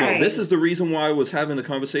 Right. You know, this is the reason why I was having the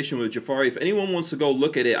conversation with Jafari. If anyone wants to go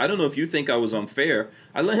look at it, I don't know if you think I was unfair.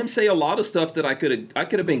 I let him say a lot of stuff that I could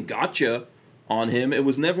have been gotcha on him. It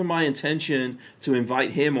was never my intention to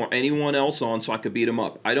invite him or anyone else on so I could beat him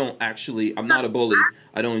up. I'm not a bully.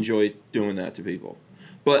 I don't enjoy doing that to people.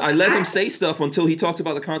 But I let him say stuff until he talked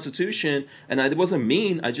about the Constitution, and it wasn't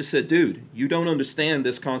mean. I just said, dude, you don't understand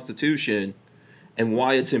this Constitution and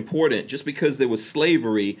why it's important. Just because there was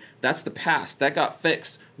slavery, that's the past. That got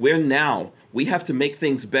fixed. We're now. We have to make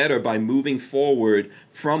things better by moving forward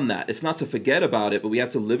from that. It's not to forget about it, but we have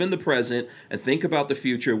to live in the present and think about the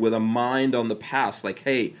future with a mind on the past. Like,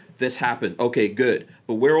 hey, this happened. Okay, good.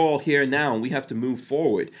 But we're all here now, and we have to move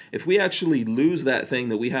forward. If we actually lose that thing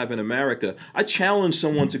that we have in America, I challenge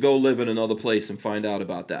someone to go live in another place and find out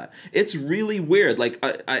about that. It's really weird. Like,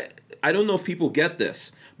 I don't know if people get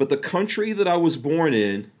this, but the country that I was born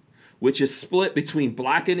in, which is split between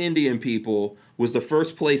black and Indian people, was the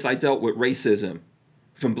first place I dealt with racism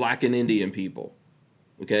from black and Indian people.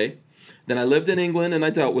 Okay? Then I lived in England and I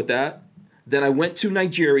dealt with that. Then I went to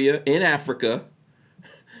Nigeria in Africa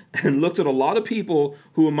and looked at a lot of people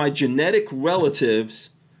who were my genetic relatives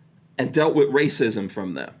and dealt with racism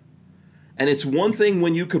from them. And it's one thing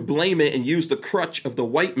when you could blame it and use the crutch of the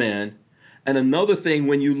white man, and another thing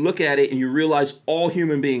when you look at it and you realize all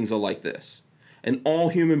human beings are like this. And all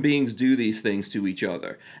human beings do these things to each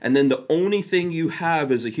other. And then the only thing you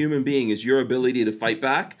have as a human being is your ability to fight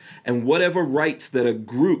back. And whatever rights that a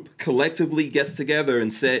group collectively gets together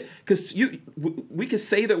and say, because we could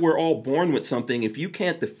say that we're all born with something. If you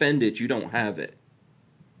can't defend it, you don't have it.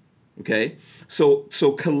 Okay? So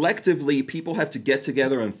collectively, people have to get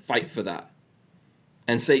together and fight for that.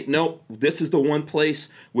 And say, no, this is the one place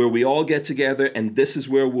where we all get together, and this is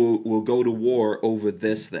where we'll go to war over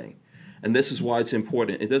this thing. And this is why it's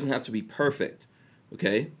important. It doesn't have to be perfect,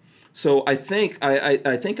 okay? So I think I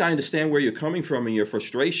understand where you're coming from and your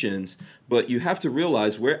frustrations, but you have to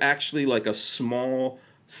realize we're actually like a small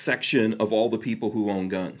section of all the people who own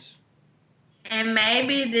guns. And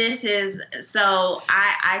maybe this is, so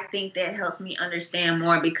I think that helps me understand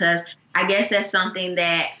more, because I guess that's something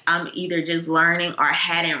that I'm either just learning or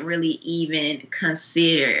hadn't really even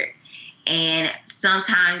considered. And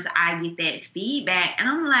sometimes I get that feedback and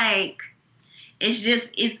I'm like,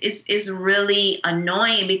 it's really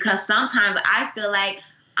annoying, because sometimes I feel like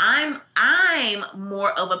I'm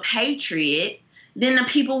more of a patriot than the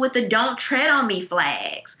people with the "don't tread on me"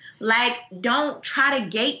 flags. Like, don't try to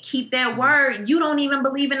gatekeep that word. You don't even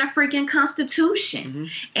believe in the freaking Constitution.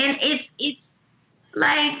 And it's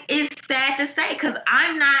like, it's sad to say, because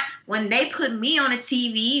I'm not, when they put me on a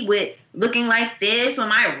TV with looking like this with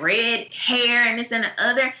my red hair and this and the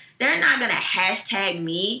other, they're not going to hashtag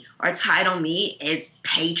me or title me as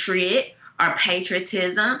patriot or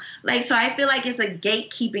patriotism. Like, so I feel like it's a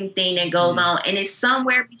gatekeeping thing that goes on, and it's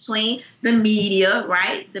somewhere between the media,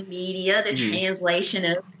 right? The media, the translation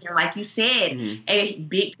of, like you said, a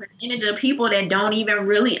big percentage of people that don't even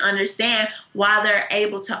really understand why they're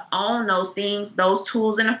able to own those things, those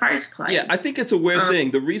tools in the first place. Yeah, I think it's a weird thing.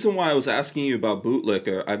 The reason why I was asking you about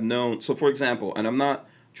bootlicker, I've known, so for example, and I'm not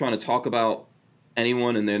trying to talk about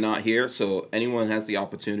anyone, and they're not here, so anyone has the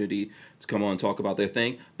opportunity to come on and talk about their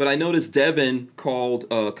thing. But I noticed Devin called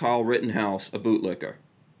Kyle Rittenhouse a bootlicker.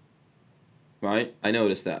 Right? I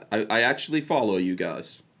noticed that. I actually follow you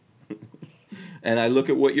guys. And I look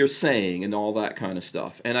at what you're saying and all that kind of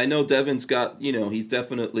stuff. And I know Devin's got, he's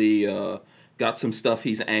definitely got some stuff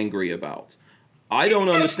he's angry about. I don't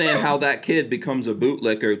understand how that kid becomes a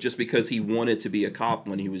bootlicker just because he wanted to be a cop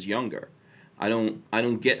when he was younger. I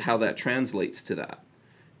don't get how that translates to that,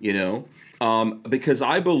 because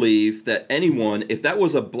I believe that anyone, if that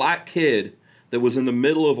was a black kid that was in the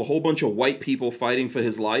middle of a whole bunch of white people fighting for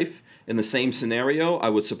his life in the same scenario, I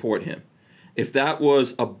would support him. If that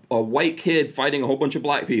was a white kid fighting a whole bunch of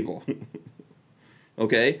black people,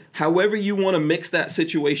 okay, however you want to mix that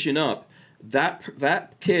situation up,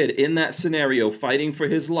 that kid in that scenario fighting for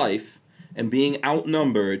his life and being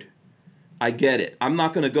outnumbered, I get it. I'm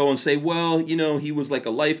not going to go and say, well, he was like a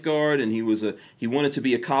lifeguard and he wanted to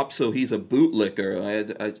be a cop, so he's a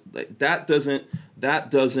bootlicker. That doesn't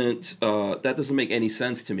make any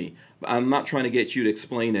sense to me. I'm not trying to get you to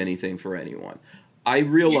explain anything for anyone. I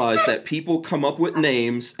realize that people come up with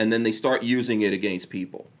names and then they start using it against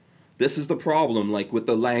people. This is the problem, like with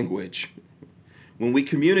the language. When we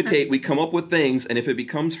communicate, we come up with things, and if it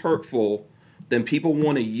becomes hurtful, then people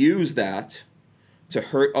want to use that to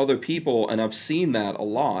hurt other people, and I've seen that a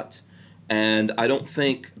lot. And I don't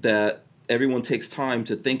think that everyone takes time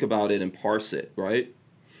to think about it and parse it, right?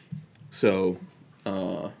 So...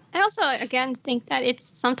 I also, again, think that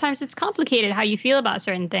sometimes it's complicated how you feel about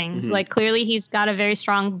certain things. Mm-hmm. Like, clearly he's got a very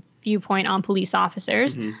strong viewpoint on police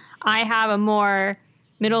officers. Mm-hmm. I have a more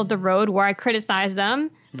middle of the road where I criticize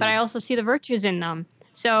them, but I also see the virtues in them.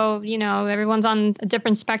 So, everyone's on a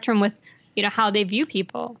different spectrum with, how they view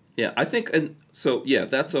people. Yeah, I think, and so, yeah,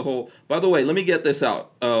 that's a whole, by the way, let me get this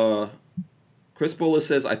out. Chris Bullis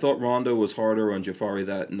says, I thought Rhonda was harder on Jafari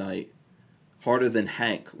that night. Harder than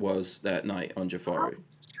Hank was that night on Jafari.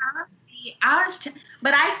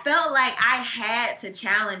 But I felt like I had to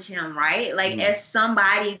challenge him, right? Like, as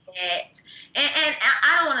somebody that, and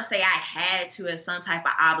I don't want to say I had to as some type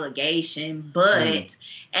of obligation, but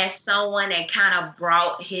as someone that kind of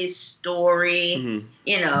brought his story,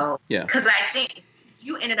 Yeah. Because I think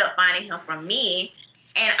you ended up finding him from me,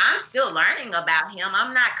 and I'm still learning about him.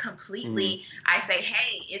 I'm not completely, I say,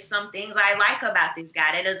 hey, it's some things I like about this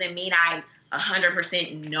guy. That doesn't mean I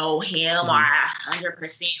 100% know him or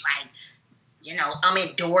 100% I'm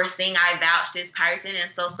endorsing, I vouch this person.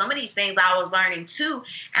 And so some of these things I was learning too.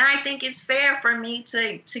 And I think it's fair for me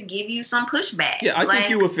to give you some pushback. Yeah, I think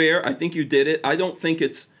you were fair. I think you did it. I don't think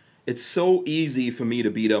it's so easy for me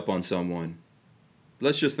to beat up on someone.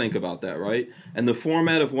 Let's just think about that, right? And the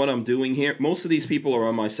format of what I'm doing here, most of these people are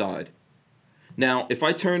on my side. Now, if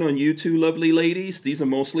I turn on you two lovely ladies, these are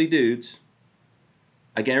mostly dudes.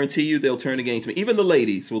 I guarantee you they'll turn against me. Even the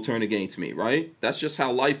ladies will turn against me, right? That's just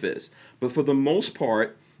how life is. But for the most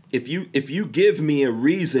part, if you give me a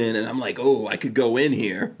reason and I'm like, oh, I could go in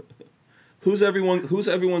here, everyone's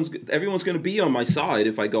going to be on my side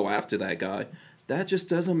if I go after that guy. That just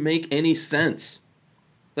doesn't make any sense.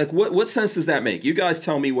 Like, what sense does that make? You guys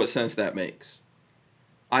tell me what sense that makes.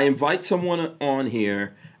 I invite someone on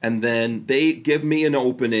here, and then they give me an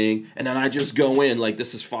opening, and then I just go in like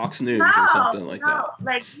this is Fox News or something like that.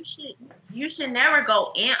 Like, you should never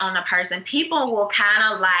go in on a person. People will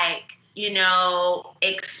kind of like,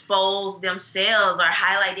 expose themselves or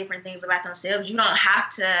highlight different things about themselves. You don't have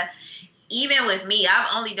to. Even with me, I've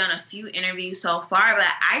only done a few interviews so far, but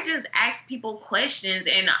I just ask people questions,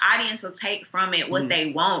 and the audience will take from it what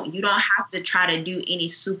they want. You don't have to try to do any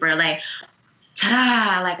super like,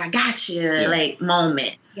 ta-da, like I got you, like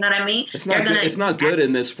moment. You know what I mean? It's not good. It's not good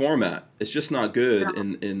in this format. It's just not good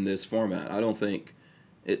in this format. I don't think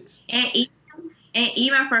it's. And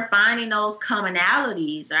even for finding those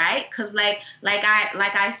commonalities, right? Because like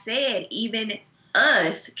I said, even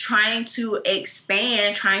us trying to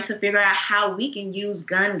expand, trying to figure out how we can use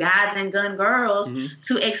gun guys and gun girls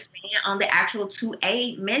to expand on the actual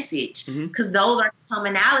 2A message. Because those are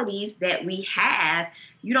commonalities that we have.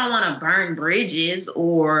 You don't want to burn bridges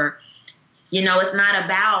or, it's not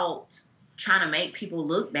about trying to make people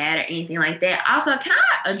look bad or anything like that. Also, can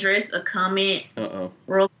I address a comment?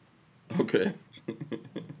 Okay.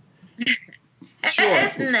 Sure.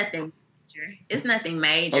 It's nothing major. It's nothing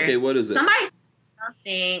major. Okay, what is it? Somebody said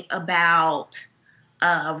something about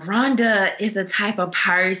Rhonda is a type of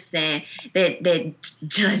person that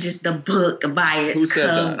judges the book by its Who said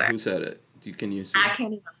cover. that? Who said it? Can you see? I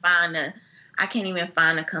can't even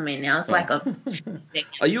find the comment now. It's like a.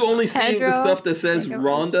 Are you only seeing the Pedro, stuff that says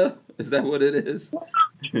Rhonda? Is that what it is?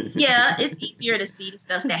 Yeah, it's easier to see the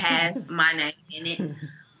stuff that has my name in it.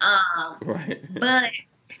 Right. But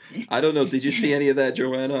I don't know. Did you see any of that,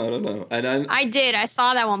 Joanna? I don't know. And I did. I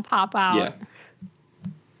saw that one pop out. Yeah.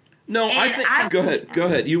 No, go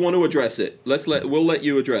ahead. You want to address it? We'll let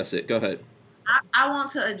you address it. Go ahead. I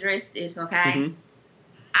want to address this, okay? Mm-hmm.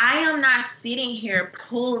 I am not sitting here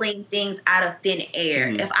pulling things out of thin air.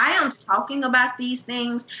 Mm-hmm. If I am talking about these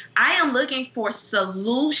things, I am looking for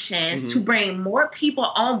solutions to bring more people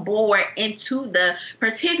on board into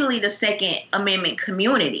particularly the Second Amendment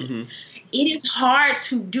community. Mm-hmm. It is hard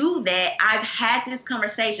to do that. I've had these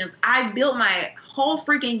conversations. I built my whole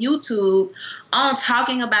freaking YouTube on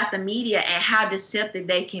talking about the media and how deceptive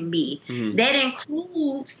they can be. Mm-hmm. That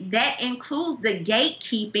includes the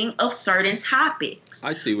gatekeeping of certain topics.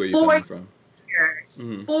 I see where you're coming from.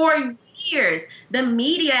 For years, the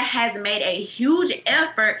media has made a huge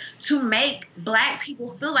effort to make Black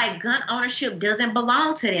people feel like gun ownership doesn't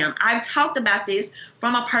belong to them. I've talked about this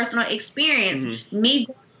from a personal experience. Mm-hmm. Me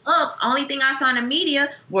growing up, only thing I saw in the media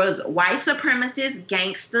was white supremacists,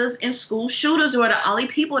 gangsters, and school shooters were the only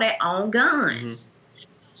people that own guns. Mm-hmm.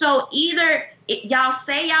 So either y'all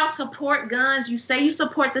say y'all support guns, you say you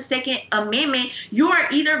support the Second Amendment, you are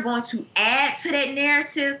either going to add to that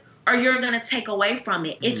narrative or you're going to take away from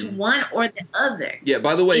it. It's one or the other. Yeah,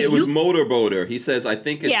 by the way, it was Motorboater. He says, I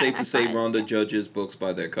think it's safe to say Rhonda judges books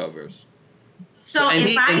by their covers. And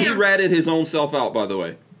he ratted his own self out, by the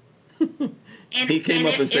way. He came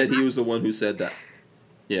up and said he was the one who said that.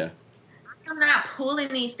 Yeah. I'm not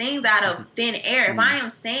pulling these things out of thin air. If I am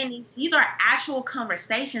saying these are actual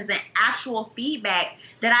conversations and actual feedback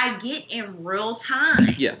that I get in real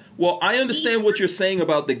time. Yeah. Well, I understand what you're saying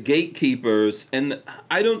about the gatekeepers, and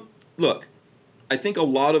I think a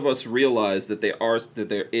lot of us realize that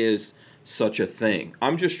there is such a thing.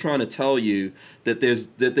 I'm just trying to tell you that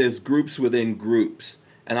there's groups within groups.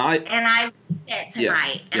 And I did that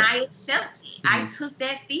tonight, and I accept it. I took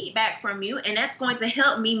that feedback from you, and that's going to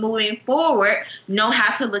help me moving forward know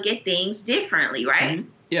how to look at things differently, right? Mm-hmm.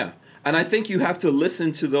 Yeah, and I think you have to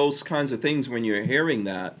listen to those kinds of things when you're hearing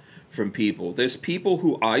that from people. There's people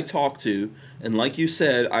who I talk to, and like you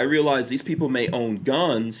said, I realize these people may own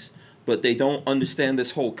guns, but they don't understand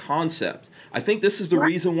this whole concept. I think this is the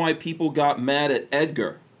reason why people got mad at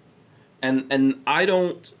Edgar, and I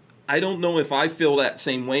don't know if I feel that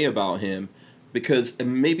same way about him, because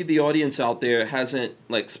maybe the audience out there hasn't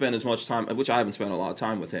spent as much time, which I haven't spent a lot of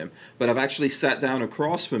time with him, but I've actually sat down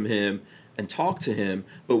across from him and talked to him.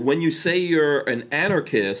 But when you say you're an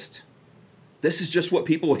anarchist, this is just what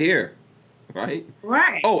people hear, right?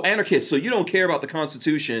 Right. Oh, anarchist, so you don't care about the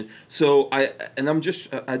Constitution. So I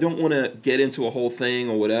don't want to get into a whole thing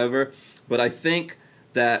or whatever, but I think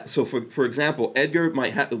that, so for example, Edgar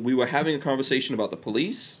we were having a conversation about the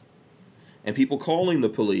police and people calling the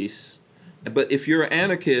police. But if you're an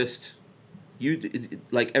anarchist,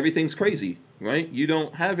 everything's crazy, right? You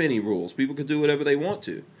don't have any rules. People could do whatever they want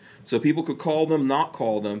to. So people could call them, not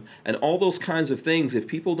call them, and all those kinds of things. If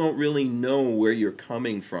people don't really know where you're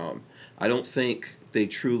coming from, I don't think they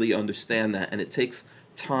truly understand that. And it takes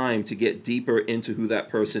time to get deeper into who that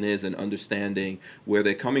person is and understanding where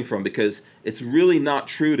they're coming from, because it's really not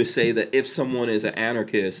true to say that if someone is an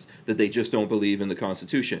anarchist that they just don't believe in the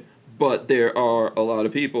Constitution. But there are a lot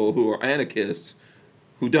of people who are anarchists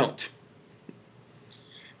who don't.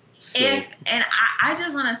 So. And I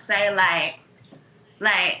just want to say,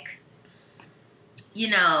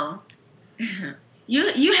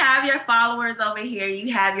 you have your followers over here,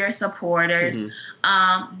 you have your supporters,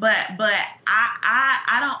 but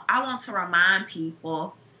I want to remind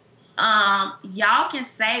people, y'all can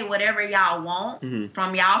say whatever y'all want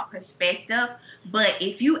from y'all perspective, but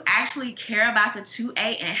if you actually care about the 2A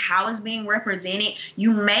and how it's being represented,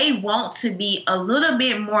 you may want to be a little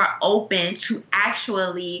bit more open to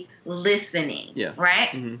actually listening, right?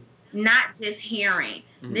 Mm-hmm. Not just hearing.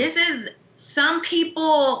 Mm-hmm. This is, some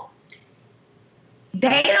people,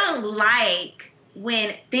 they don't like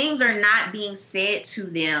when things are not being said to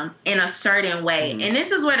them in a certain way. And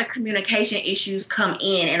this is where the communication issues come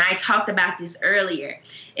in. And I talked about this earlier.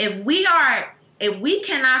 If we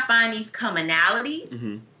cannot find these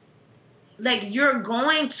commonalities, you're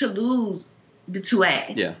going to lose the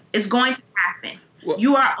 2A. Yeah. It's going to happen. Well,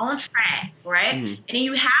 you are on track, right? And then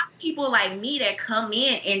you have people like me that come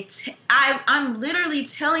in and I'm literally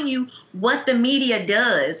telling you what the media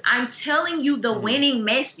does. I'm telling you the winning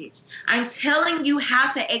message. I'm telling you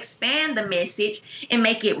how to expand the message and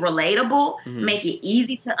make it relatable, make it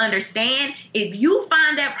easy to understand. If you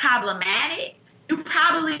find that problematic, you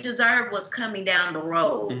probably deserve what's coming down the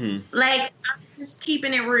road. Mm-hmm. Like, I'm just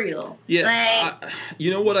keeping it real. Yeah. Like,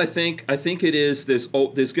 you know what I think? I think it is, there's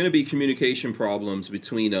going to be communication problems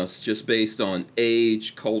between us just based on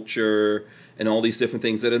age, culture, and all these different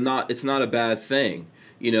things that are not, it's not a bad thing.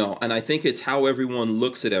 You know, and I think it's how everyone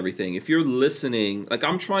looks at everything. If you're listening, like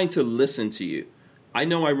I'm trying to listen to you. I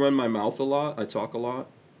know I run my mouth a lot. I talk a lot,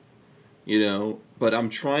 you know, but I'm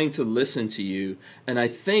trying to listen to you. And I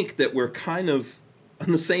think that we're kind of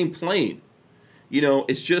on the same plane. You know,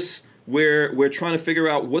 it's just we're trying to figure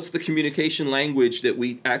out what's the communication language that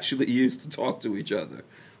we actually use to talk to each other.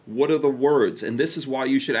 What are the words? And this is why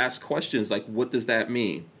you should ask questions like, what does that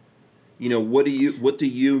mean? You know, what do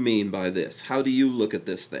you mean by this? How do you look at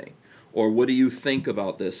this thing? Or what do you think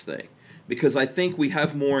about this thing? Because I think we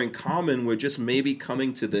have more in common. We're just maybe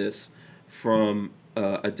coming to this from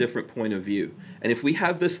a different point of view. And if we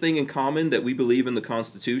have this thing in common that we believe in the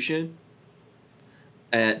Constitution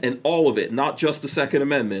and all of it, not just the Second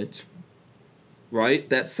Amendment, right?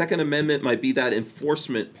 That Second Amendment might be that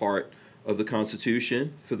enforcement part of the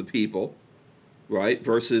Constitution for the people, right?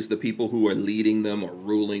 Versus the people who are leading them or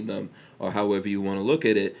ruling them or however you want to look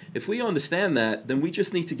at it. If we understand that, then we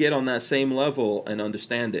just need to get on that same level and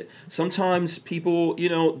understand it. Sometimes people, you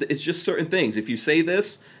know, it's just certain things. If you say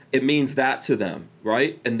this, it means that to them,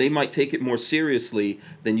 right? And they might take it more seriously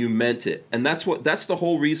than you meant it. And that's the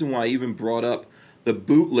whole reason why I even brought up the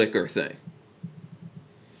bootlicker thing.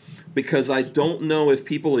 Because I don't know if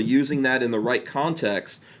people are using that in the right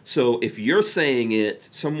context. So if you're saying it,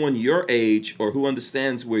 someone your age or who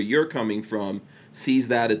understands where you're coming from sees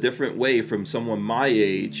that a different way from someone my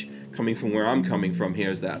age coming from where I'm coming from.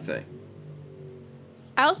 Here's that thing.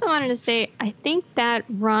 I also wanted to say, I think that,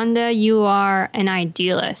 Rhonda, you are an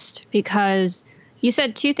idealist, because you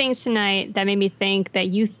said two things tonight that made me think that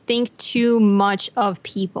you think too much of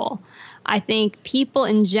people. I think people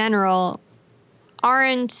in general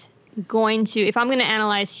aren't going to, if I'm going to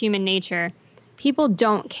analyze human nature, people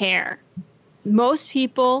don't care. Most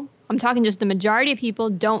people, I'm talking just the majority of people,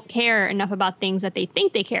 don't care enough about things that they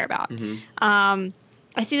think they care about. Mm-hmm.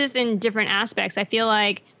 I see this in different aspects. I feel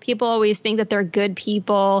like people always think that they're good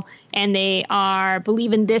people and they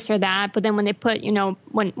believe in this or that. But then when they put, you know,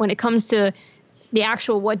 when it comes to the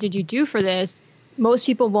actual, what did you do for this? Most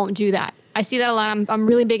people won't do that. I see that a lot. I'm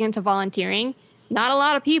really big into volunteering. Not a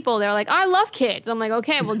lot of people, they're like, I love kids. I'm like,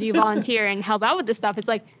 okay, well, do you volunteer and help out with this stuff? It's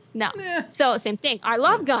like, no. So same thing. I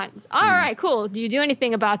love guns. All right, cool. Do you do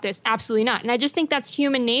anything about this? Absolutely not. And I just think that's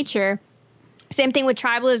human nature. Same thing with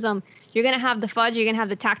tribalism. You're going to have the fudge. You're going to have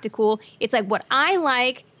the tactical. It's like what I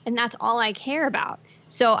like, and that's all I care about.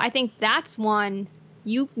 So I think that's one.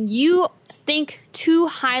 You think too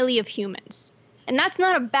highly of humans. And that's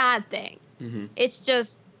not a bad thing. Mm-hmm. It's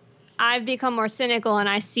just I've become more cynical, and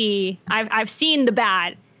I've seen the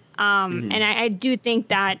bad. And I do think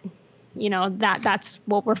that, you know, that's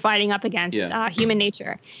what we're fighting up against, human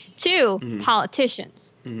nature. Two,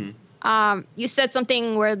 politicians. Mm-hmm. You said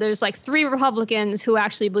something where there's like 3 Republicans who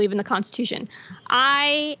actually believe in the Constitution.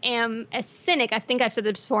 I am a cynic. I think I've said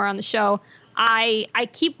this before on the show. I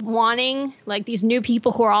keep wanting like these new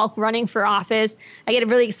people who are all running for office. I get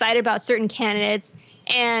really excited about certain candidates,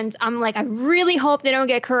 and I'm like, I really hope they don't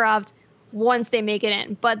get corrupt once they make it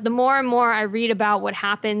in. But the more and more I read about what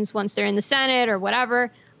happens once they're in the Senate or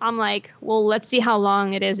whatever, I'm like, well, let's see how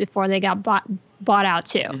long it is before they got bought out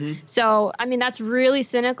too. Mm-hmm. So, I mean, that's really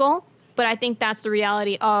cynical, but I think that's the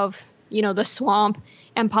reality of, you know, the swamp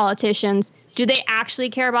and politicians. Do they actually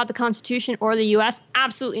care about the Constitution or the U.S.?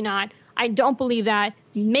 Absolutely not. I don't believe that.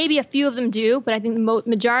 Maybe a few of them do, but I think the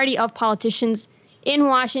majority of politicians in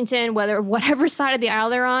Washington, whatever side of the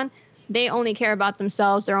aisle they're on, they only care about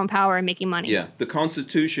themselves, their own power, and making money. Yeah, the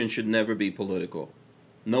Constitution should never be political.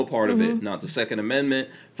 No part of it. Not the Second Amendment,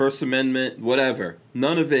 First Amendment, whatever.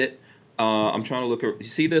 None of it. I'm trying to look. You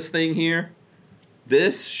see this thing here?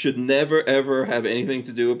 This should never, ever have anything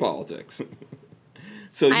to do with politics.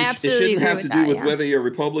 So it shouldn't have to do with whether you're a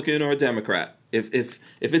Republican or a Democrat. If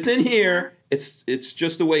it's in here, it's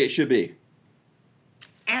just the way it should be.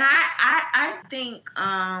 And I think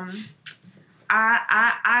I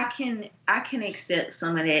can accept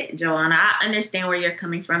some of that, Joanna. I understand where you're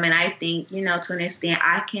coming from, and I think, you know, to an extent,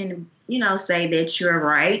 I can, you know, say that you're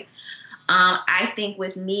right. I think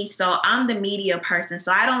with me, so I'm the media person,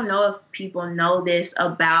 so I don't know if people know this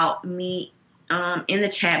about me in the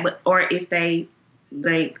chat, or if they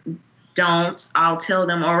don't, I'll tell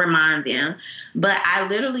them or remind them. But I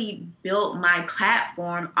literally built my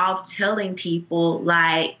platform off telling people,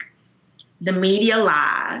 like, the media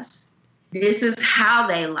lies. This is how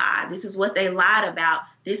they lie. This is what they lied about.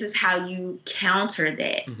 This is how you counter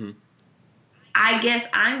that. Mm-hmm. I guess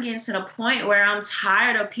I'm getting to the point where I'm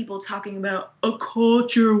tired of people talking about a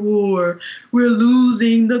culture war. We're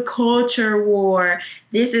losing the culture war.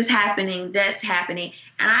 This is happening, that's happening.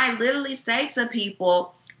 And I literally say to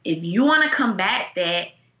people, if you want to combat that,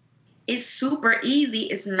 it's super easy.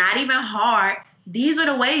 It's not even hard. These are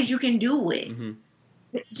the ways you can do it.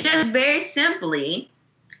 Mm-hmm. Just very simply.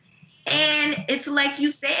 And it's like you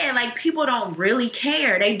said, like, people don't really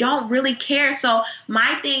care. They don't really care. So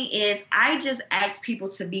my thing is, I just ask people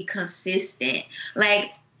to be consistent.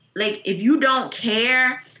 Like if you don't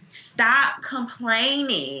care, stop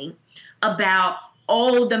complaining about,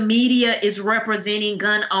 oh, the media is representing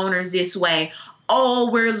gun owners this way. Oh,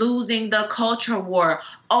 we're losing the culture war.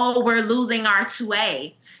 Oh, we're losing our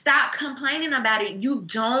 2A. Stop complaining about it. You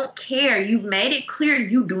don't care. You've made it clear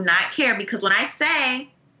you do not care. Because when I say,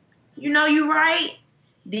 you know, you're right,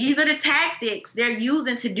 these are the tactics they're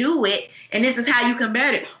using to do it, and this is how you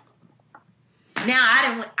combat it. Now,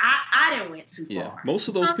 I didn't went too far. Yeah, most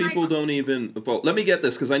of those people don't even vote. Let me get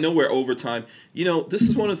this, because I know we're over time. You know, this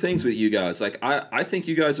is one of the things with you guys. Like, I think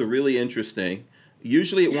you guys are really interesting.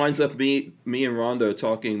 Usually it winds up me and Rhonda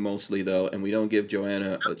talking mostly, though, and we don't give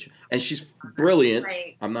Joanna and she's brilliant.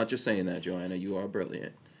 Right. I'm not just saying that, Joanna. You are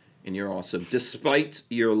brilliant, and you're awesome, despite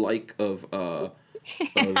your like of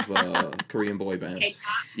Korean boy bands.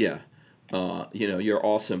 Yeah. You know, you're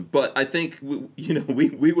awesome. But I think,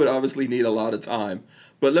 we would obviously need a lot of time.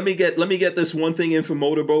 But let me get this one thing in from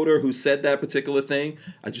Motorboater, who said that particular thing.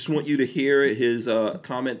 I just want you to hear his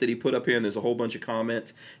comment that he put up here, and there's a whole bunch of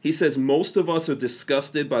comments. He says, most of us are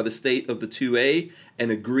disgusted by the state of the 2A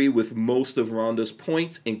and agree with most of Rhonda's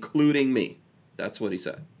points, including me. That's what he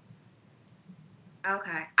said.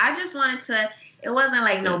 Okay. I just wanted to, it wasn't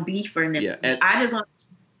like no beef or nothing. Yeah. I just wanted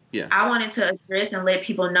to, I wanted to address and let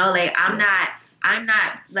people know, like, I'm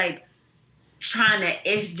not like trying to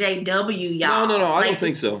SJW y'all. No, I don't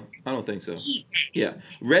think so. Yeah.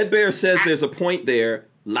 Red Bear says there's a point there,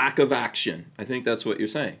 lack of action. I think that's what you're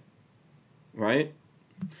saying. Right?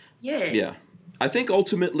 Yes. Yeah. I think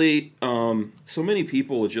ultimately, so many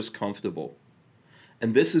people are just comfortable.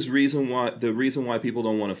 And this is the reason why people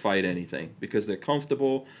don't want to fight anything, because they're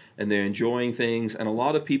comfortable and they're enjoying things. And a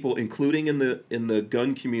lot of people, including in the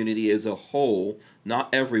gun community as a whole, not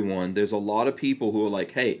everyone, there's a lot of people who are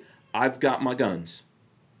like, hey, I've got my guns.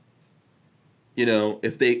 You know,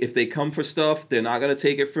 if they come for stuff, they're not going to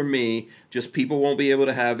take it from me. Just people won't be able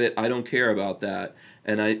to have it. I don't care about that.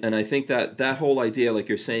 And I think that whole idea, like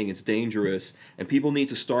you're saying, is dangerous, and people need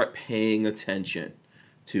to start paying attention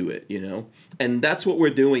to it, you know? And that's what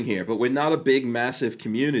we're doing here. But we're not a big, massive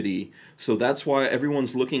community, so that's why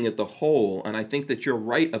everyone's looking at the whole. And I think that you're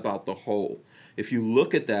right about the whole. If you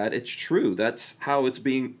look at that, it's true. That's how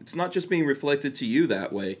it's not just being reflected to you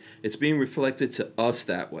that way. It's being reflected to us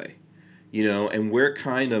that way, you know? And we're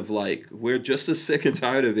kind of like, we're just as sick and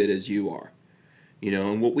tired of it as you are, you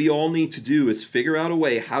know? And what we all need to do is figure out a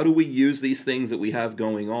way, how do we use these things that we have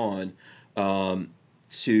going on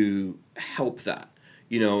to help that?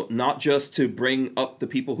 You know, not just to bring up the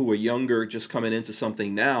people who are younger, just coming into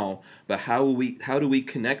something now, but how do we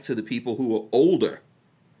connect to the people who are older?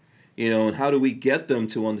 You know, and how do we get them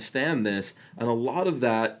to understand this? And a lot of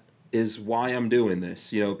that is why I'm doing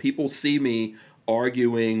this. You know, people see me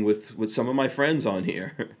arguing with some of my friends on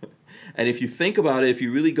here. And if you think about it, if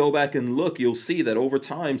you really go back and look, you'll see that over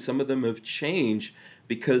time, some of them have changed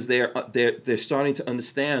because they're starting to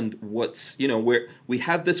understand what's, you know, where we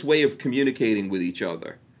have this way of communicating with each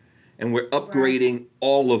other. And we're upgrading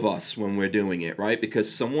all of us when we're doing it, right?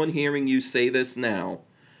 Because someone hearing you say this now,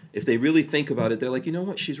 if they really think about it, they're like, you know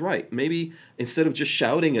what, she's right. Maybe instead of just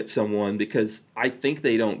shouting at someone because I think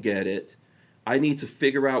they don't get it, I need to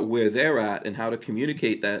figure out where they're at and how to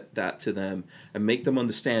communicate that to them and make them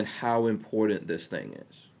understand how important this thing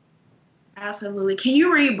is. Absolutely. Can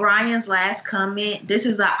you read Brian's last comment? This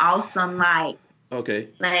is an awesome, Okay.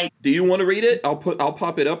 Do you want to read it? I'll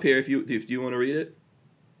pop it up here if you want to read it.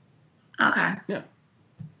 Okay. Yeah.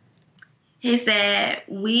 He said,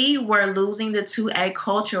 we were losing the 2A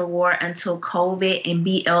culture war until COVID and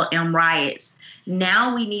BLM riots.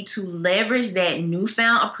 Now we need to leverage that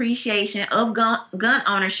newfound appreciation of gun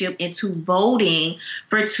ownership into voting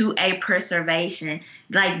for 2A preservation.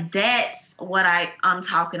 Like, that's what I'm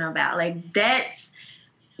talking about. Like, that's,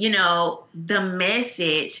 you know, the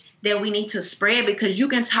message that we need to spread, because you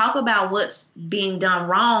can talk about what's being done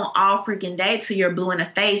wrong all freaking day till you're blue in the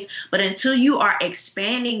face. But until you are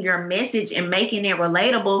expanding your message and making it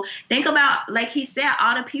relatable, think about, like he said,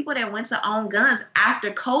 all the people that went to own guns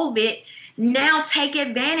after COVID, now take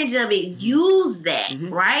advantage of it. Use that,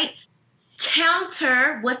 right?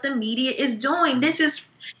 Counter what the media is doing. This is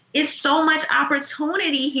it's so much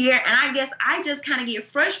opportunity here. And I guess I just kind of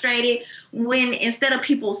get frustrated when instead of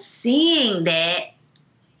people seeing that,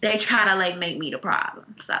 they try to like make me the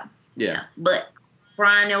problem. So yeah. But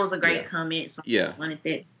Brian, that was a great comment. So I just wanted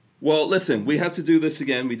that. Well, listen, we have to do this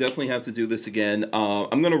again. We definitely have to do this again.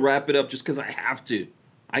 I'm going to wrap it up just because I have to.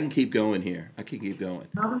 I can keep going here. I can keep going.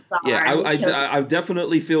 I'm sorry. Yeah, I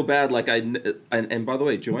definitely feel bad. Like and by the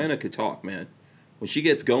way, Joanna could talk, man. When she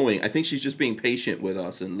gets going, I think she's just being patient with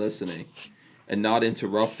us and listening and not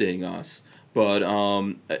interrupting us. But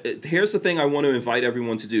here's the thing I want to invite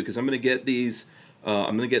everyone to do, because I'm going to get these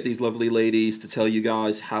lovely ladies to tell you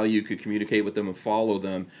guys how you could communicate with them and follow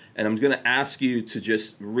them. And I'm going to ask you to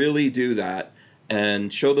just really do that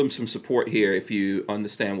and show them some support here if you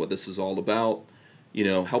understand what this is all about. You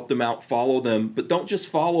know, help them out, follow them, but don't just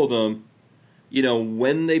follow them, you know,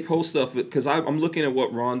 when they post stuff, because I'm looking at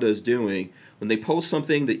what Rhonda is doing. When they post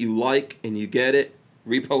something that you like and you get it,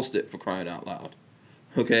 repost it, for crying out loud.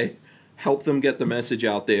 Okay? Help them get the message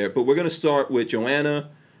out there. But we're going to start with Joanna,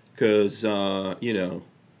 because, you know,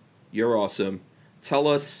 you're awesome. Tell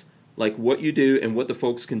us, like, what you do and what the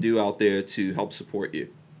folks can do out there to help support you.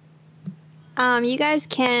 You guys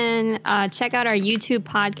can check out our YouTube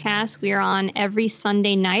podcast. We are on every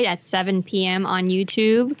Sunday night at 7 p.m. on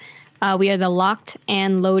YouTube. We are the Locked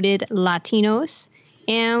and Loaded Latinos.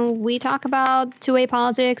 And we talk about two-way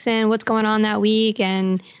politics and what's going on that week.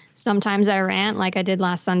 And sometimes I rant like I did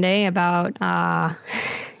last Sunday about... I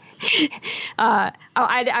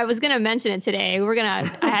was gonna mention it today.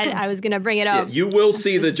 I was gonna bring it up. Yeah, you will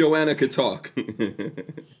see that Joanna could talk.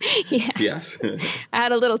 Yes. I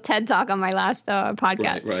had a little TED talk on my last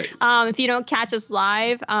podcast. Right. If you don't catch us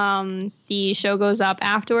live, the show goes up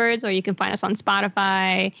afterwards, or you can find us on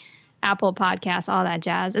Spotify, Apple Podcasts, all that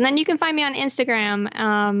jazz. And then you can find me on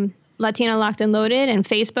Instagram, Latina Locked and Loaded, and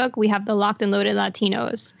Facebook. We have the Locked and Loaded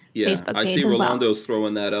Latinos. Yeah, Facebook I page see as Rolando's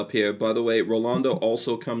throwing that up here. By the way, Rolando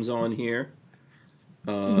also comes on here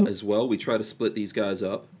as well. We try to split these guys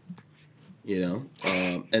up, you know.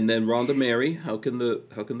 And then Rhonda Mary, how can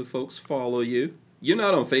the folks follow you? You're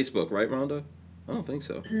not on Facebook, right, Rhonda? I don't think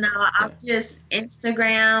so. No, I'm just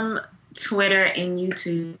Instagram, Twitter, and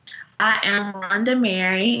YouTube. I am Rhonda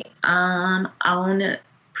Mary on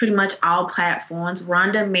pretty much all platforms.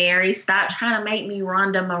 Rhonda Mary. Stop trying to make me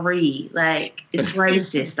Rhonda Marie. Like, it's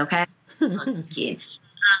racist, okay? I'm just kidding.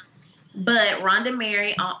 But Rhonda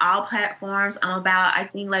Mary on all platforms. I'm about, I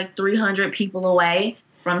think, like 300 people away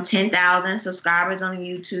from 10,000 subscribers on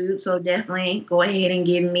YouTube. So definitely go ahead and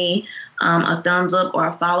give me a thumbs up or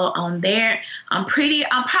a follow on there. I'm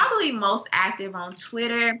probably most active on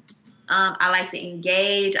Twitter. I like to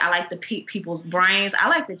engage. I like to pick people's brains. I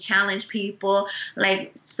like to challenge people.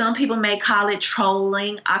 Like, some people may call it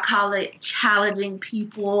trolling. I call it challenging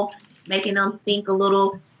people, making them think a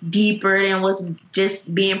little deeper than what's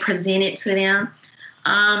just being presented to them.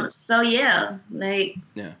 So yeah,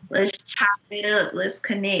 let's chop it up. Let's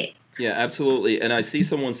connect. Yeah, absolutely. And I see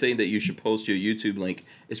someone saying that you should post your YouTube link.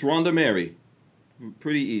 It's Rhonda Mary.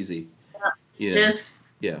 Pretty easy. Yeah.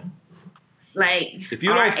 Like, if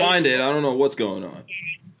you don't find it, I don't know what's going on.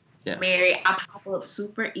 Yeah. Mary, I pop up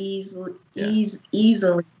super easily.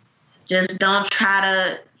 Easily. Just don't try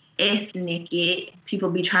to ethnic it. People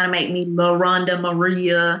be trying to make me LaRhonda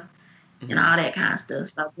Maria and all that kind of stuff.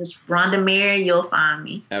 So just Rhonda Mary, you'll find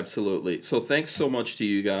me. Absolutely. So thanks so much to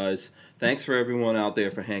you guys. Thanks for everyone out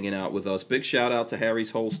there for hanging out with us. Big shout out to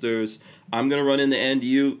Harry's Holsters. I'm going to run in the end.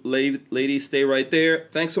 You ladies, stay right there.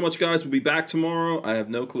 Thanks so much, guys. We'll be back tomorrow. I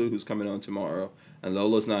have no clue who's coming on tomorrow. And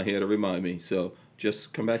Lola's not here to remind me. So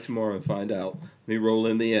just come back tomorrow and find out. Let me roll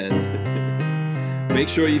in the end. Make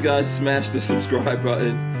sure you guys smash the subscribe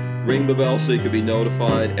button. Ring the bell so you can be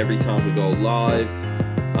notified every time we go live.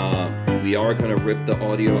 We are going to rip the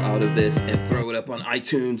audio out of this and throw it up on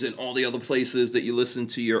iTunes and all the other places that you listen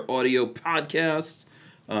to your audio podcasts.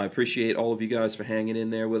 I appreciate all of you guys for hanging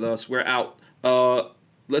in there with us. We're out.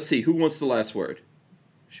 Let's see. Who wants the last word?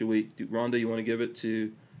 Should we do? Rhonda, you want to give it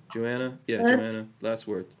to Joanna? Yeah, Joanna. Last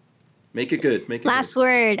word. Make it good. Make it last good.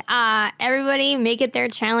 Word. Everybody make it their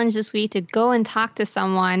challenge this week to go and talk to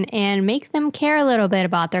someone and make them care a little bit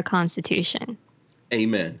about their Constitution.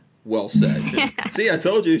 Amen. Well said. See, I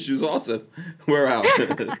told you she was awesome. We're out.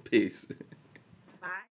 Peace.